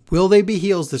 So, will they be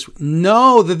heels this week?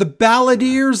 No, they're the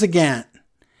Balladeers again.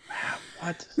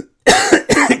 What?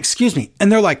 Excuse me.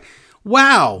 And they're like,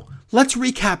 wow, let's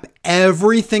recap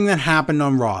everything that happened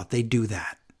on Raw. They do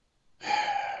that.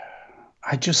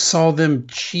 I just saw them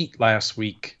cheat last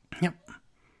week. Yep.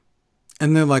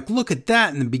 And they're like, look at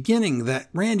that in the beginning, that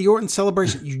Randy Orton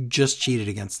celebration. You just cheated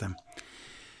against them.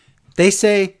 They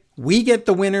say, we get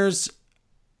the winners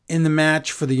in the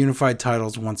match for the unified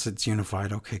titles once it's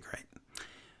unified. Okay, great.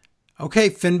 Okay,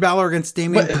 Finn Balor against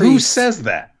Damian Priest. Who says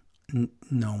that?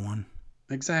 No one.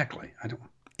 Exactly. I don't.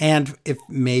 And if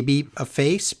maybe a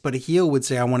face, but a heel would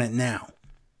say, I want it now.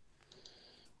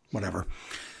 Whatever.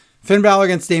 Finn Balor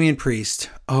against Damian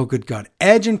Priest. Oh, good God.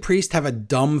 Edge and Priest have a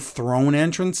dumb throne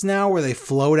entrance now where they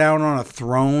float out on a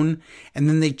throne and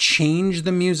then they change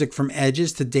the music from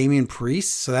Edge's to Damian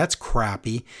Priest. So that's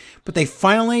crappy. But they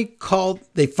finally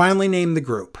named the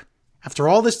group. After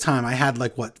all this time, I had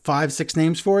 5, 6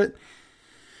 names for it.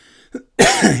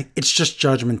 It's just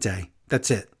Judgment Day.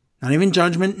 That's it. Not even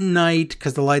Judgment Night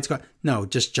because the lights go. No,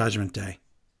 just Judgment Day.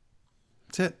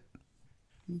 That's it.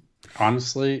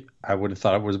 Honestly, I would have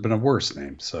thought it would have been a worse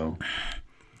name. So,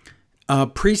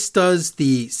 Priest does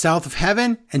the South of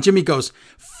Heaven, and Jimmy goes,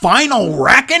 Final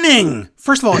Reckoning!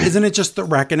 First of all, isn't it just the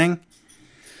Reckoning?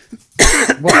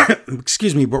 Well,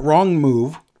 excuse me, but wrong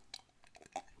move.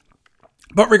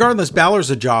 But regardless, Balor's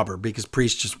a jobber because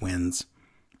Priest just wins.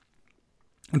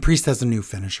 And Priest has a new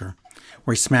finisher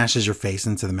where he smashes your face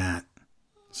into the mat.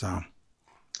 So,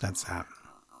 that's that.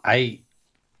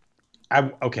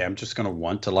 Okay, I'm just going to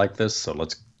want to like this, so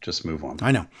let's just move on.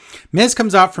 I know. Miz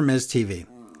comes out from Miz TV.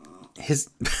 His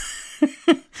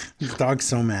dog's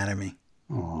so mad at me.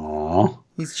 Aww.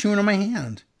 He's chewing on my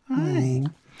hand. Hi.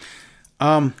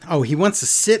 He wants to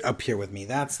sit up here with me.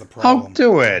 That's the problem. I'll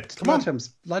do it.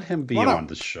 Let him be on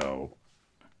the show.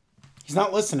 He's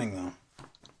not listening, though.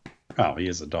 Oh, he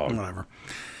is a dog. Whatever.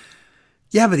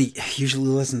 Yeah, but he usually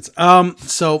listens.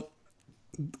 So,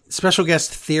 special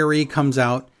guest Theory comes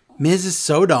out. Miz is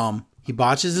so dumb. He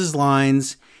botches his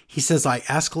lines. He says, I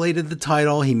escalated the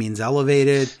title. He means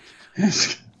elevated.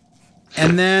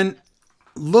 And then,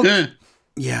 look.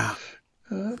 Yeah.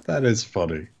 That is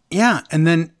funny. Yeah. And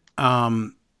then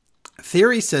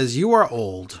Theory says, you are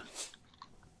old.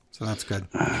 So that's good.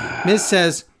 Miz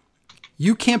says,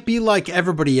 you can't be like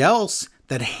everybody else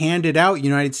that handed out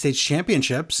United States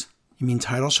championships. You mean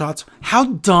title shots? How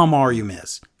dumb are you,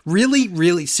 Miz? Really,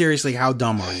 really, seriously, how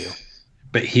dumb are you?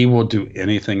 But he will do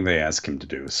anything they ask him to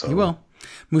do. So he will.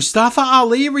 Mustafa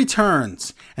Ali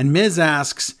returns. And Miz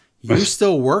asks, you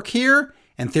still work here?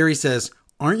 And Theory says,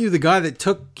 aren't you the guy that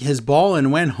took his ball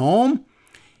and went home?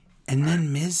 And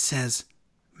then Miz says,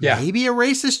 maybe a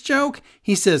racist joke?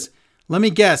 He says, let me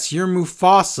guess, you're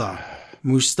Mufasa,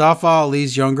 Mustafa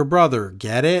Ali's younger brother.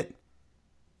 Get it?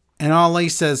 And Ali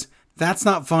says, that's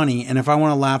not funny, and if I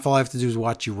want to laugh, all I have to do is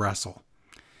watch you wrestle.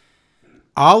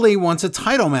 Ali wants a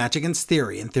title match against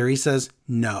Theory, and Theory says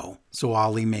no. So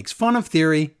Ali makes fun of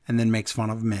Theory and then makes fun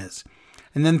of Miz.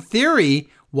 And then Theory,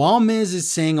 while Miz is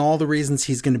saying all the reasons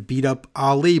he's going to beat up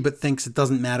Ali but thinks it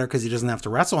doesn't matter because he doesn't have to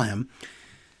wrestle him,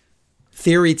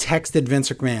 Theory texted Vince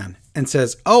McMahon and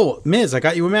says, oh, Miz, I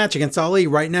got you a match against Ali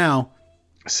right now.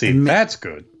 See, that's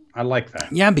good. I like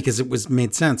that. Yeah, because it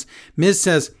made sense. Miz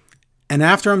says, and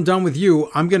after I'm done with you,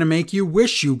 I'm going to make you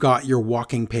wish you got your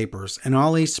walking papers. And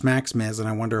Ali smacks Miz, and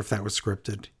I wonder if that was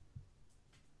scripted.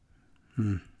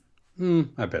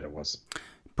 I bet it was.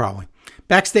 Probably.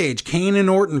 Backstage, Kane and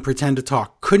Orton pretend to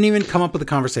talk. Couldn't even come up with a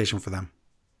conversation for them.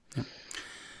 Yep.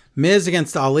 Miz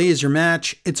against Ali is your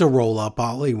match. It's a roll-up.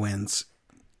 Ali wins.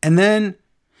 And then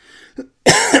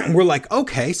we're like,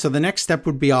 okay, so the next step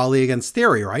would be Ali against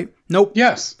Theory, right? Nope.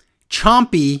 Yes.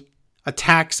 Ciampa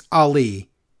attacks Ali.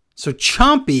 So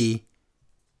Ciampa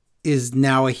is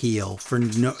now a heel for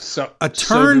a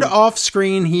turned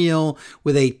off-screen heel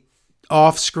with a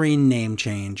off-screen name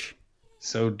change.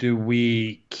 So do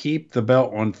we keep the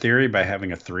belt on Theory by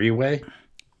having a three-way?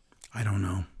 I don't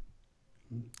know.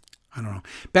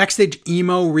 Backstage,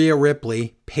 emo Rhea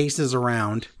Ripley paces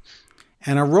around,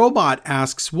 and a robot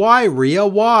asks, "Why, Rhea?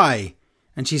 Why?"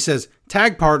 And she says,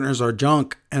 "Tag partners are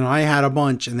junk, and I had a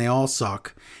bunch, and they all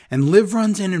suck." And Liv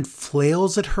runs in and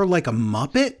flails at her like a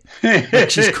Muppet. Like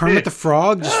she's Kermit the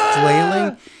Frog, just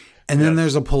flailing. And then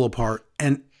there's a pull apart.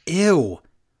 And ew.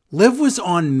 Liv was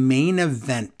on Main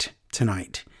Event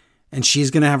tonight. And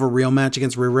she's going to have a real match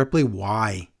against Rhea Ripley.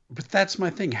 Why? But that's my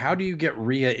thing. How do you get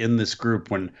Rhea in this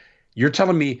group when you're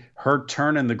telling me her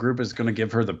turn in the group is going to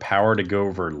give her the power to go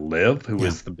over Liv, who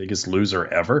is the biggest loser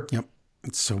ever? Yep.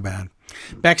 It's so bad.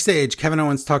 Backstage, Kevin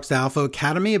Owens talks to Alpha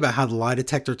Academy about how the lie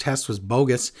detector test was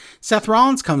bogus. Seth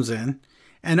Rollins comes in,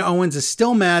 and Owens is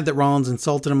still mad that Rollins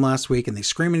insulted him last week, and they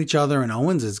scream at each other, and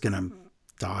Owens is going to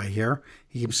die here.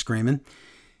 He keeps screaming.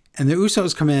 And the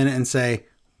Usos come in and say,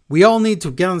 we all need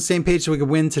to get on the same page so we can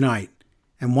win tonight.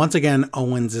 And once again,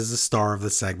 Owens is the star of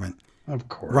the segment. Of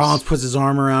course. Rollins puts his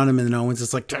arm around him, and then Owens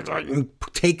is like,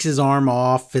 takes his arm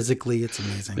off physically. It's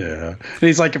amazing. Yeah. And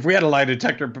he's like, if we had a lie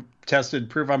detector tested,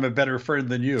 prove I'm a better friend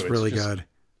than you. It's really good.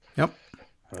 Yep.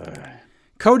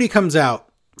 Cody comes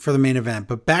out for the main event,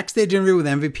 but backstage interview with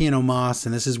MVP and Omos,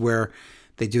 and this is where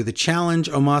they do the challenge.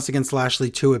 Omos against Lashley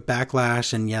 2 at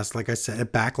Backlash, and yes, like I said,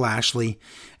 at Backlashley.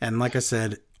 And like I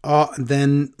said,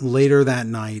 then later that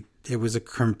night, it was a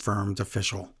confirmed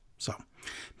official. So,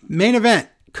 main event.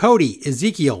 Cody,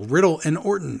 Ezekiel, Riddle, and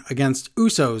Orton against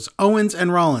Usos, Owens,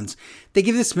 and Rollins. They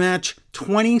give this match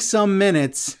 20-some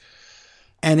minutes,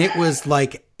 and it was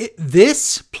like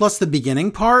this plus the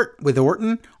beginning part with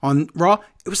Orton on Raw.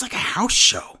 It was like a house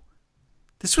show.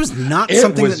 This was not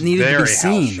something that needed to be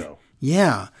seen.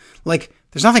 Yeah. Like,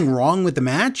 there's nothing wrong with the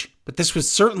match, but this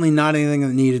was certainly not anything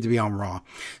that needed to be on Raw.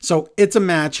 So it's a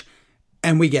match,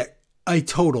 and we get a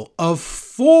total of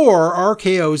 4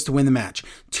 RKOs to win the match.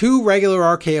 2 regular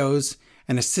RKOs,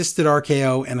 an assisted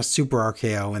RKO, and a super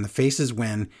RKO, and the faces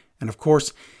win. And of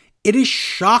course, it is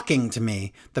shocking to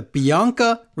me that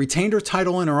Bianca retained her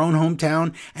title in her own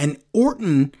hometown, and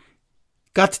Orton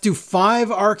got to do 5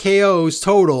 RKOs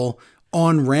total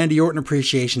on Randy Orton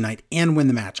Appreciation Night and win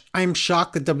the match. I'm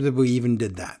shocked that WWE even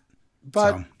did that.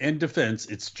 But in defense,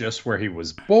 it's just where he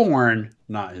was born,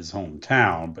 not his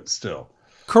hometown, but still.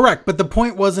 Correct, but the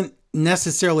point wasn't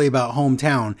necessarily about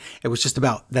hometown. It was just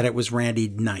about that it was Randy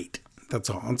Night. That's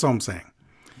all. That's all I'm saying.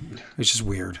 It's just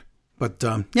weird. But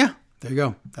yeah, there you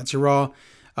go. That's your Raw.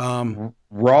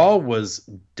 Raw was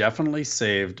definitely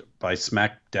saved by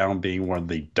SmackDown being one of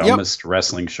the dumbest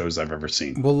wrestling shows I've ever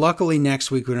seen. Well, luckily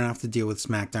next week we don't have to deal with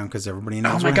SmackDown because everybody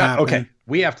knows what God. happened. Okay,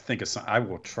 we have to think of something. I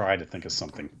will try to think of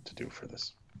something to do for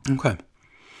this. Okay.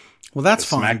 Well, that's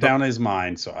fine. SmackDown is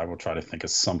mine, so I will try to think of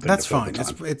something. That's fine.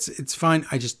 It's fine.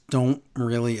 I just don't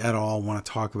really at all want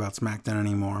to talk about SmackDown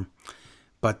anymore.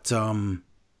 But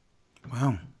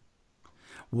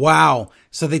wow.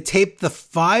 So they taped the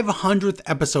 500th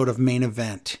episode of Main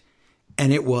Event,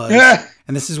 and it was,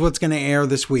 and this is what's going to air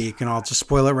this week, and I'll just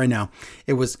spoil it right now.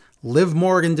 It was Liv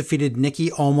Morgan defeated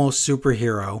Nikki Almost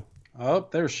Superhero. Oh,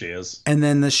 there she is. And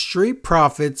then the Street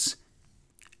Profits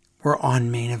were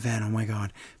on Main Event. Oh my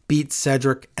God. Beat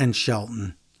Cedric and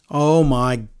Shelton. Oh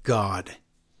my God.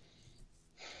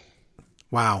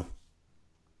 Wow.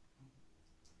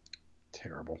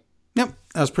 Terrible. Yep.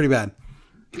 That was pretty bad.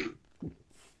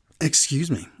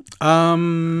 Excuse me.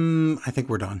 I think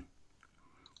we're done.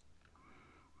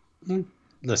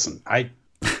 Listen, I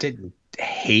didn't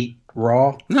hate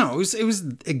Raw. No, it was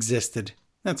existed.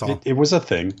 That's all. It was a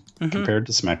thing compared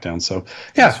to SmackDown. So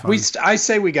yeah, I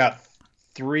say we got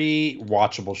 3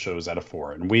 watchable shows out of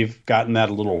 4, and we've gotten that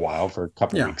a little while for a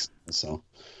couple weeks. So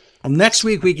next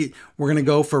week we're gonna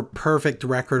go for perfect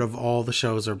record of all the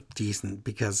shows are decent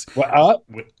because.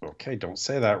 Okay, don't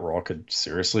say that. Raw could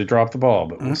seriously drop the ball,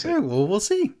 but we'll see. Well, we'll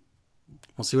see.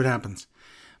 We'll see what happens,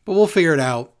 but we'll figure it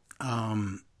out.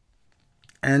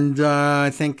 And I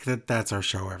think that's our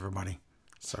show, everybody.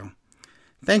 So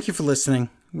thank you for listening.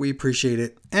 We appreciate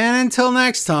it. And until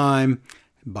next time,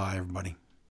 bye, everybody.